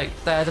way of like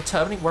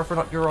determining whether or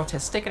not you're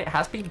autistic, and it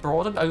has been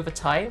broadened over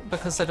time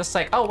because they're just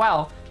like, oh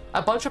wow,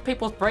 a bunch of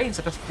people's brains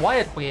are just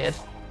wired weird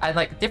and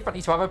like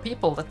differently to other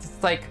people.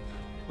 That's like,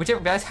 we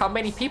didn't realize how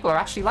many people are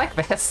actually like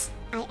this.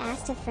 I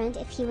asked a friend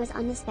if he was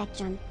on the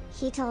spectrum.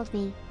 He told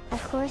me,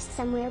 of course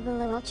somewhere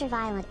below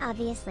ultraviolet,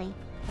 obviously.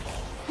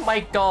 My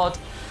god.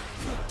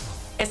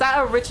 Is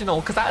that original?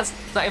 Because that is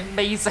like,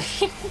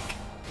 amazing.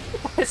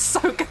 It's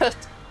so good.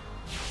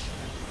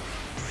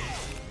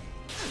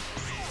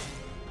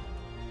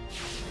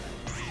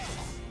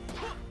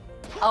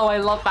 Oh, I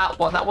love that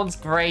one. That one's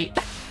great.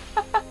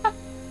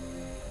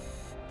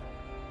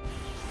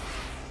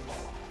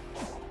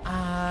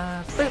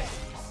 Boop.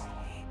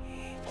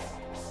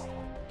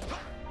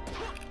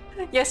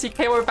 Yes, you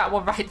came over that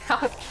one right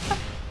now.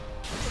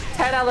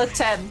 10 out of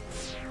 10.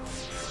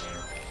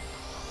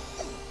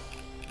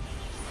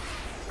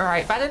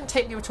 Alright, that didn't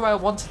take me to where I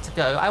wanted to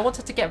go. I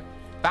wanted to get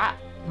that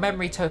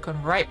memory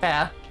token right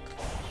there.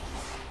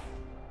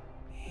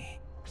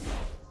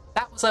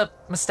 That was a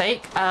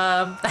mistake.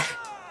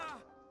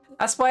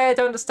 That's why I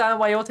don't understand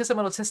why autism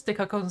and autistic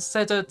are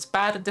considered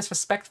bad and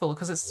disrespectful,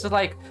 because it's just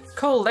like,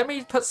 cool, let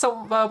me put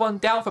someone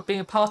down for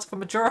being a part of a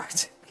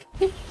majority.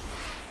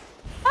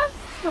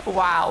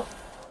 Wow.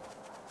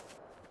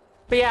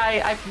 But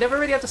yeah, I've never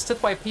really understood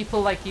why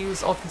people like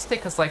use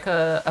autistic as like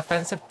a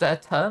offensive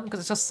term, because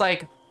it's just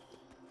like,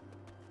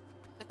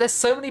 there's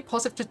so many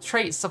positive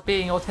traits of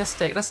being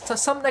autistic.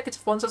 There's some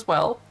negative ones as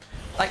well.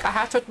 Like, I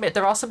have to admit,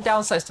 there are some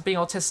downsides to being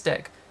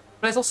autistic,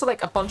 but there's also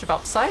like a bunch of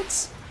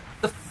upsides.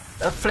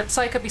 The flip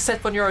side can be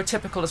said for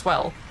neurotypical as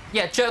well.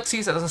 Yeah, jerks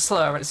use it as a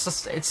slur, and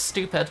it's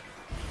stupid.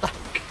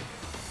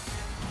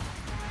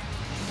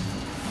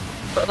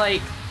 But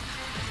like,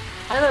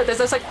 I don't know,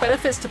 there's like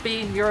benefits to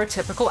being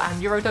neurotypical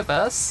and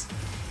neurodiverse.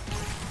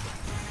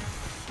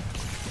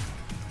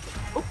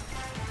 Oop.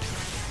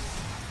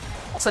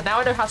 So now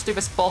I know how to do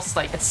this boss,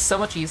 like, it's so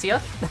much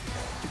easier.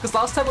 Because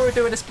last time we were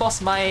doing this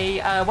boss,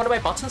 my one of my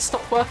buttons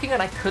stopped working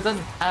and I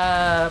couldn't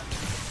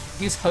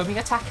use homing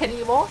attack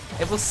anymore.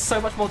 It was so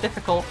much more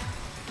difficult.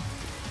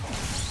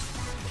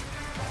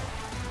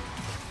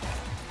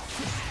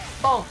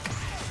 Bonk!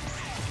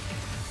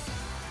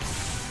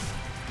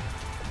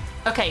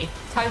 Okay,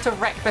 time to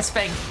wreck this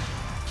thing.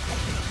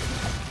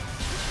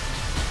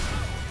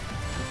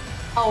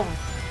 Oh,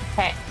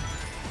 heck.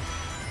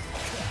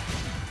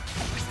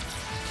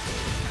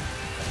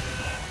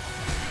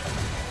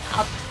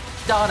 Oh,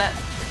 darn it.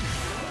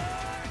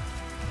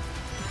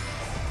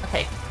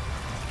 Okay,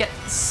 get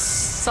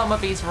some of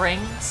these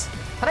rings.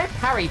 Can I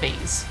parry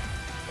these?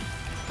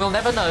 We'll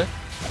never know.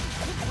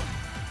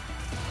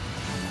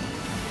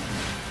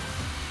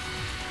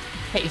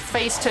 Okay,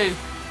 phase 2.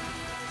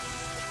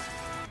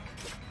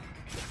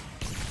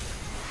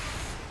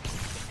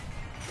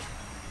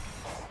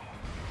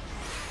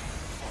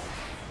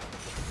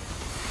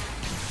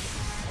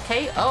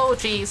 Okay, oh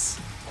jeez.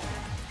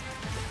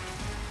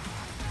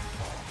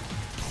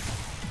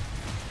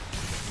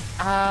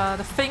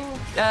 The thing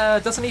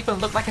doesn't even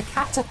look like a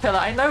caterpillar,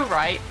 I know,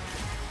 right?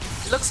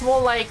 It looks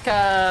more like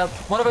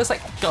one of those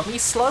like gummy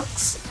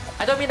slugs.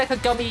 I don't mean like a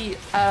gummy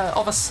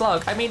of a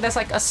slug. I mean there's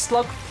like a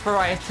slug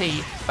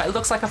variety, but it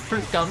looks like a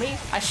fruit gummy.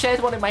 I shared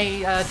one in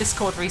my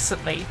Discord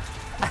recently.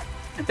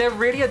 They're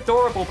really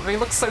adorable, but they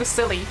look so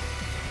silly.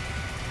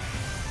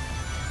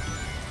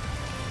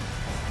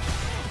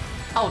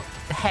 Oh,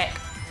 heck.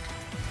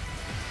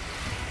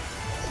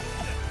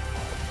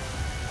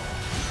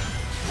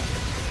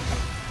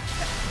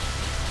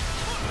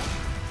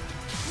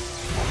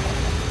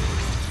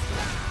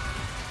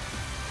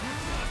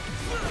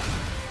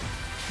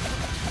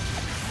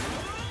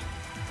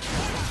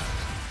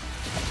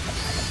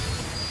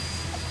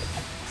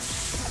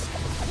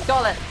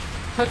 Got it.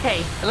 Okay,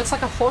 it looks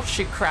like a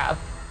horseshoe crab.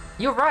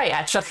 You're right,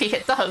 actually,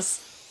 it does.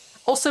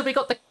 Also, we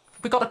got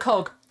a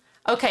cog.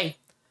 Okay,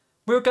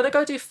 we were gonna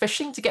go do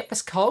fishing to get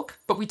this cog,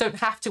 but we don't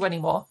have to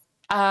anymore.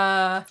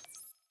 We're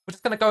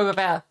just gonna go over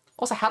there.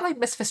 Also, how did I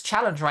miss this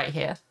challenge right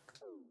here?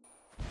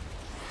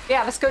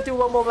 Yeah, let's go do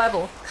one more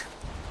level.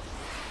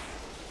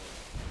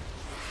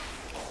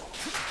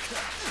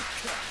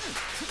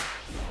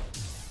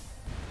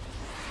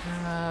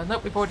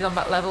 Nope, we've already done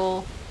that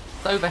level.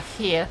 It's over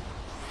here.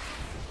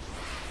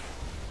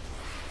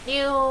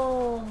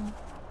 Ew.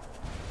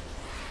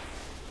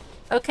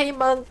 Okay,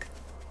 monk.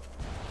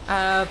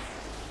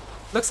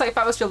 Looks like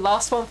that was your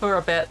last one for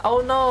a bit.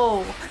 Oh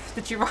no!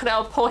 Did you run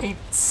out of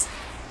points?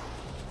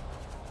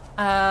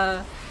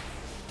 I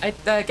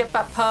get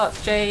that part,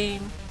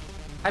 Jane.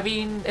 I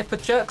mean, if the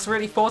jerks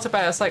really thought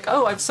about it, it's like,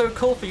 oh, I'm so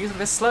cool for using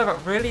this slur,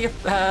 but really,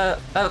 that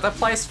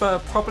applies for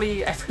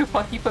probably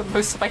everyone, even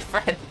most of my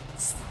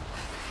friends.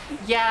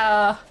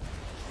 Yeah.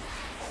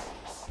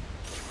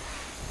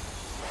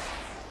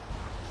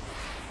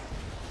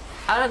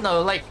 I don't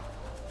know, like,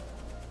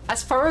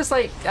 as far as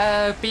like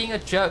being a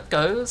jerk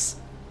goes,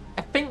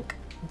 I think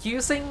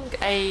using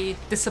a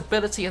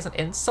disability as an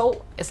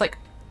insult is like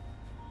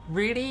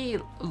really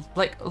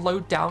like low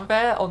down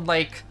there on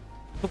like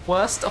the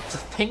worst of the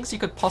things you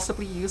could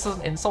possibly use as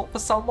an insult for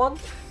someone.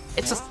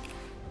 It's just,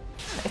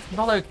 it's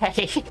not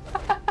okay.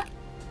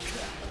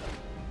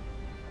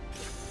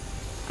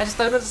 I just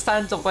don't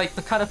understand like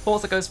the kind of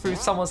thoughts that goes through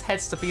someone's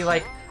heads to be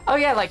like, oh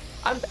yeah, like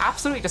I'm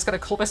absolutely just gonna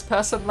call this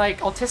person like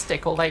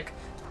autistic or like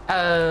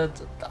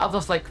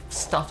other like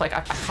stuff like I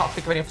can't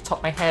figure any off the top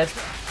of my head.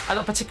 I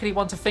don't particularly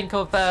want to think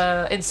of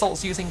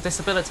insults using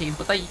disabilities,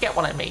 but you get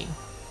what I mean.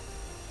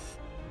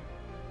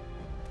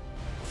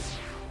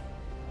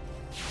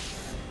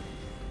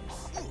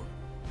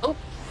 Oh,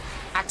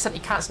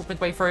 accidentally cancelled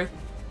midway through.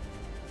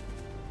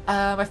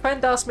 My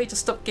friend asked me to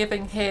stop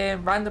giving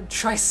him random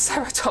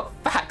Triceratops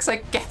facts. I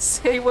guess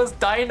he was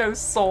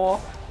dinosaur.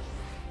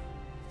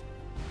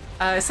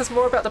 It says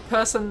more about the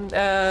person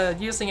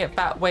using it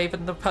that way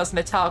than the person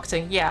they're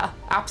targeting. Yeah,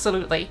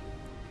 absolutely.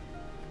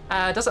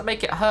 Does it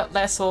make it hurt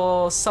less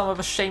or some of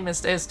the shame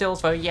is still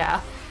though?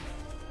 Yeah.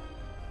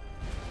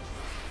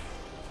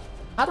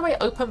 How do I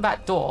open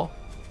that door?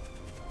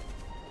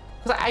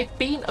 Because I've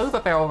been over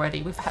there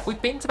already.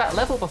 We've been to that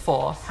level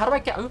before. How do I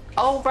get over?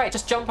 Oh right,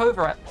 just jump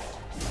over it.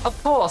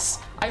 Of course,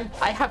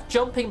 I have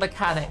jumping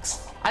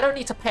mechanics. I don't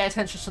need to pay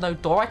attention to no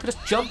door. I could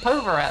just jump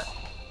over it.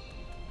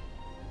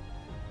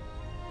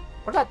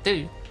 What did that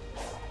do?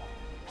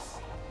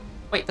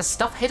 Wait, there's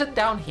stuff hidden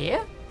down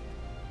here?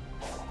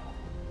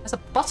 There's a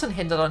button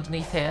hidden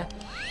underneath here.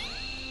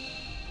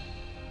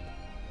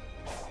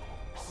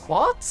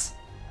 What?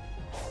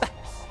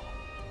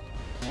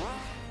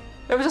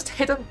 There were just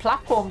hidden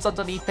platforms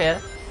underneath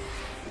here.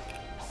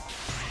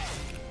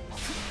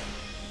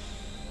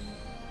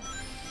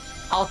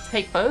 I'll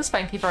take those,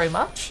 thank you very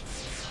much.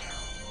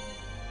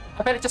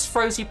 I bet it just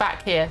throws you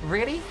back here.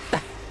 Really?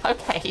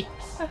 Okay.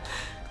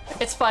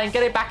 It's fine,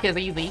 getting back is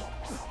easy.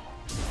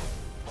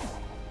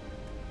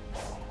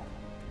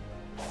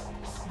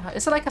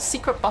 Is there like a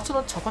secret button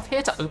on top of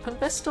here to open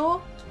this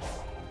door?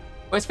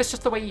 Or is this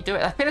just the way you do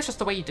it? I think it's just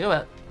the way you do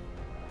it.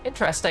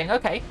 Interesting,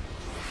 okay.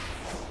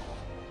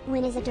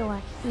 When is a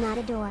door not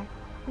a door?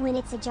 When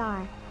it's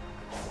ajar.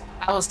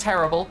 That was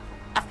terrible.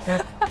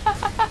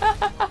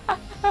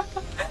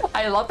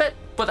 I love it,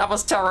 but that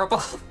was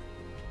terrible.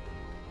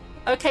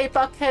 Okay,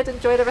 Buckhead,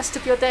 enjoy the rest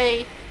of your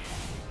day.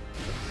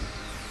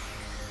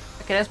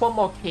 Okay, there's one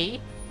more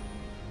key.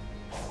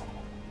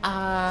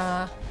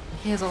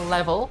 Here's a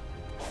level.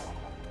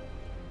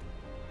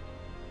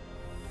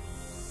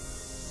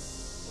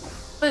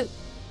 Ooh.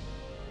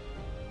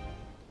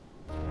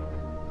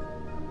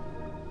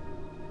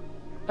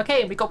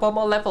 Okay, we got one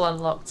more level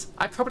unlocked.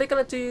 I'm probably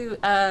gonna do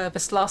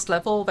this last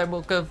level, then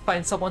we'll go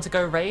find someone to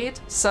go raid.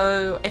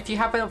 So if you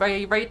have a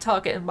raid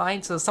target in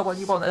mind, or someone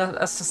you want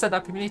us to send our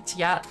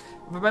community at,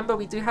 remember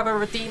we do have a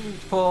redeem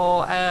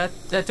for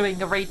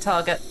doing a raid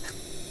target.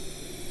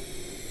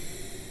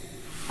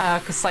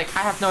 Because like I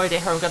have no idea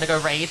who I'm gonna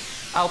go raid.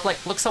 I'll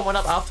like look someone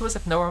up afterwards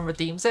if no one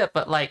redeems it,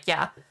 but like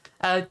yeah.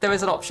 There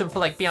is an option for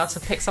like being able to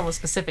pick someone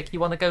specific you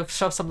want to go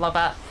show some love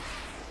at.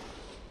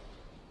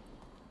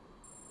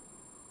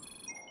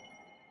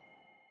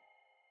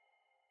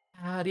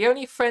 The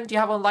only friend you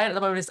have online at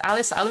the moment is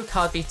Alice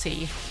Alucard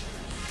BT.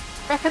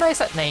 Recognize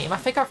that name? I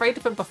think I've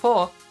raided them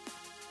before.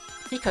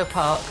 Eco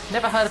Park.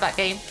 Never heard of that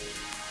game.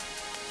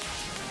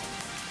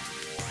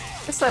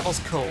 This level's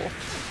cool.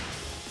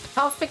 I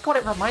can't think what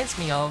it reminds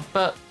me of,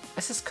 but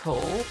this is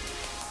cool.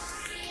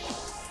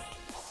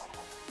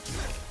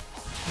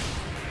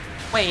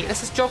 Wait,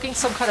 this is jogging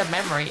some kind of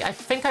memory. I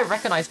think I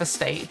recognize this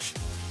stage.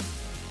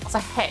 What the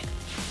heck?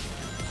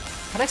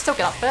 Can I still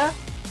get up there?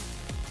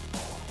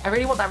 I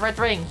really want that red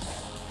ring.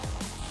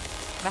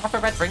 Can I have a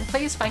red ring,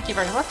 please? Thank you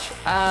very much.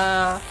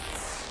 I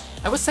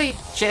would say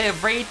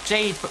raid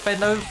Jade, but they're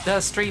no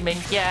streaming.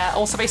 Yeah,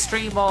 also they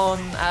stream on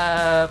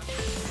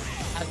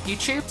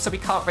YouTube, so we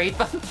can't raid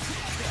them.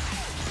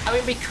 I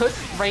mean, we could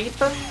raid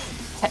them,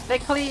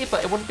 technically,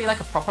 but it wouldn't be like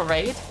a proper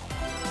raid.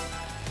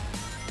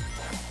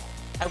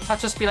 I would have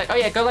to just be like, oh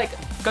yeah, go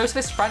to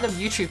this random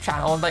YouTube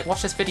channel and like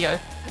watch this video.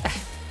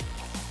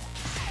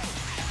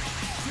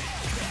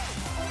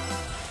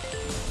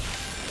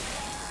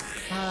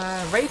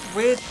 Raid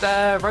with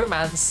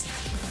romance.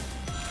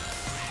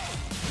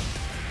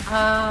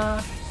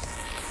 Oh.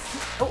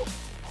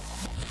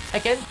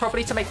 Again,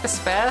 probably to make this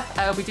fair,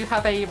 we do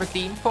have a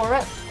redeem for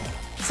it.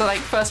 So like,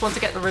 first one to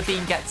get the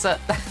redeem gets it.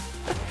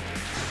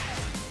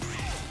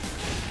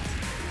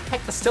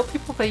 Heck, there's still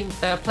people playing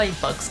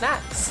Bug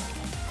Snacks.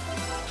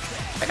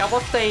 Like, I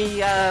watched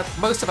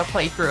most of a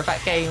playthrough of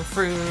that game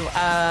through,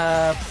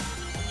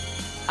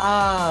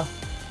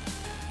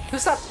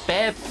 who's that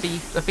bear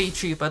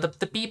VTuber?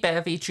 The bee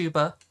bear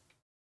VTuber.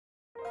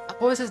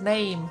 What was his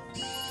name?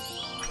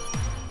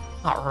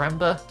 Can't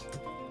remember.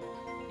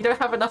 You don't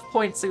have enough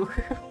points to...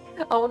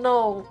 Oh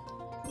no.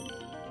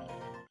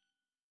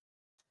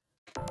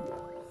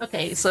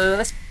 Okay, so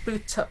let's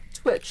boot up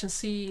Twitch and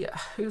see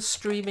who's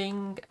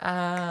streaming.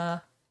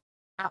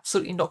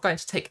 Absolutely not going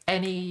to take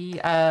any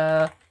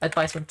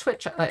advice from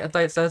Twitch.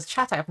 There's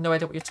chat, I have no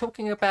idea what you're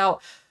talking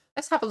about.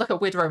 Let's have a look at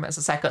Weird Romance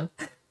a second.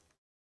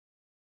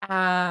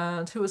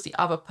 And who was the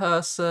other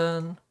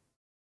person?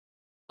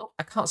 Oh,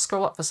 I can't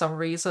scroll up for some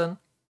reason.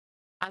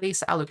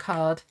 Alice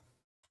Alucard.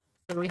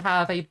 So we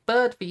have a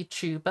bird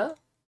VTuber,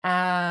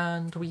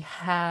 and we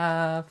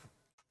have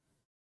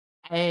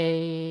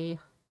a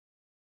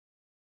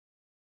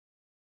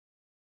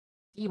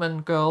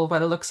demon girl by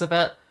the looks of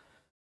it.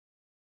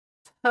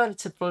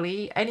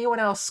 Alternatively, anyone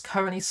else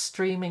currently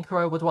streaming who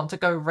I would want to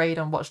go raid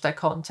and watch their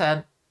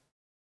content.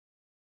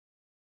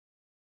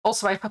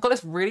 Also, I've got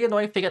this really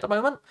annoying thing at the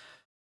moment.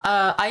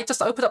 I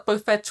just opened up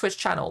both their Twitch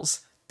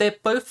channels.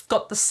 They've both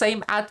got the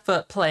same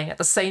advert playing at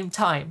the same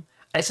time.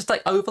 And it's just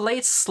like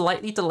overlaid,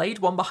 slightly delayed,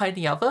 one behind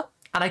the other.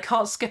 And I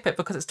can't skip it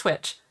because it's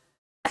Twitch.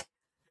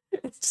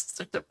 It's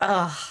just...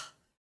 Oh.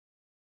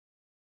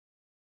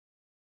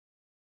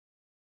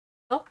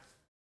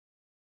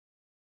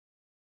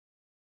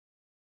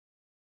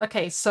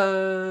 Okay,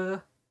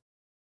 so...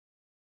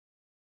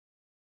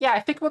 Yeah, I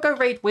think we'll go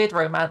raid Weird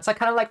Romance. I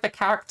kind of like the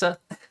character.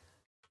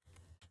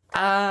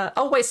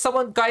 Oh wait,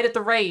 someone guided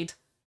the raid.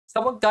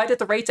 Someone guided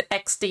the raid to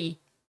XD.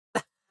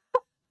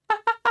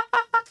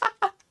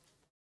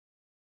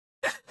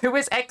 Who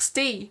is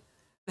XD?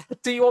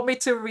 Do you want me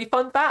to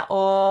refund that,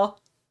 or...?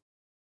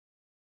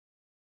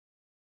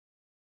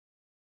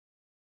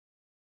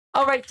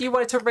 Oh right, you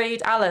wanted to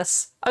raid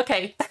Alice.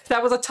 Okay,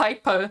 that was a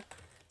typo.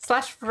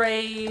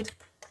 /raid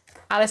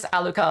Alice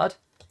Alucard.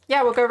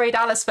 Yeah, we'll go raid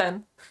Alice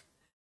then.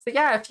 So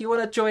yeah, if you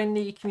want to join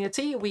the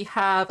community, we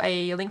have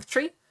a link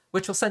tree,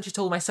 which will send you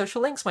to all my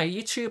social links, my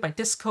YouTube, my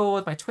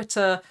Discord, my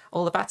Twitter,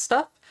 all of that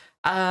stuff.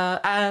 Yeah,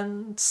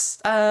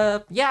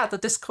 the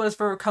Discord is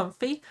very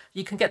comfy.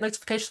 You can get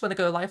notifications when I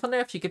go live on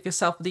there if you give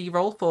yourself the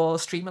role for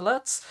stream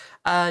alerts.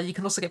 You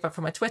can also get that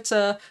from my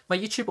Twitter. My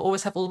YouTube will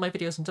always have all my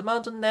videos on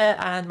demand on there,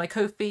 and my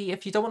Ko-fi.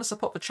 If you don't want to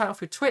support the channel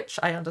through Twitch,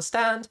 I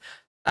understand.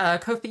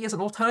 Ko-fi is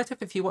an alternative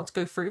if you want to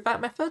go through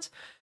that method.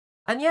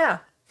 And yeah,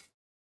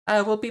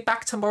 we'll be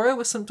back tomorrow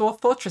with some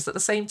Dwarf Fortress at the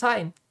same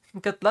time.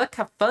 Good luck,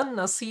 have fun,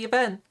 I'll see you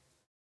then.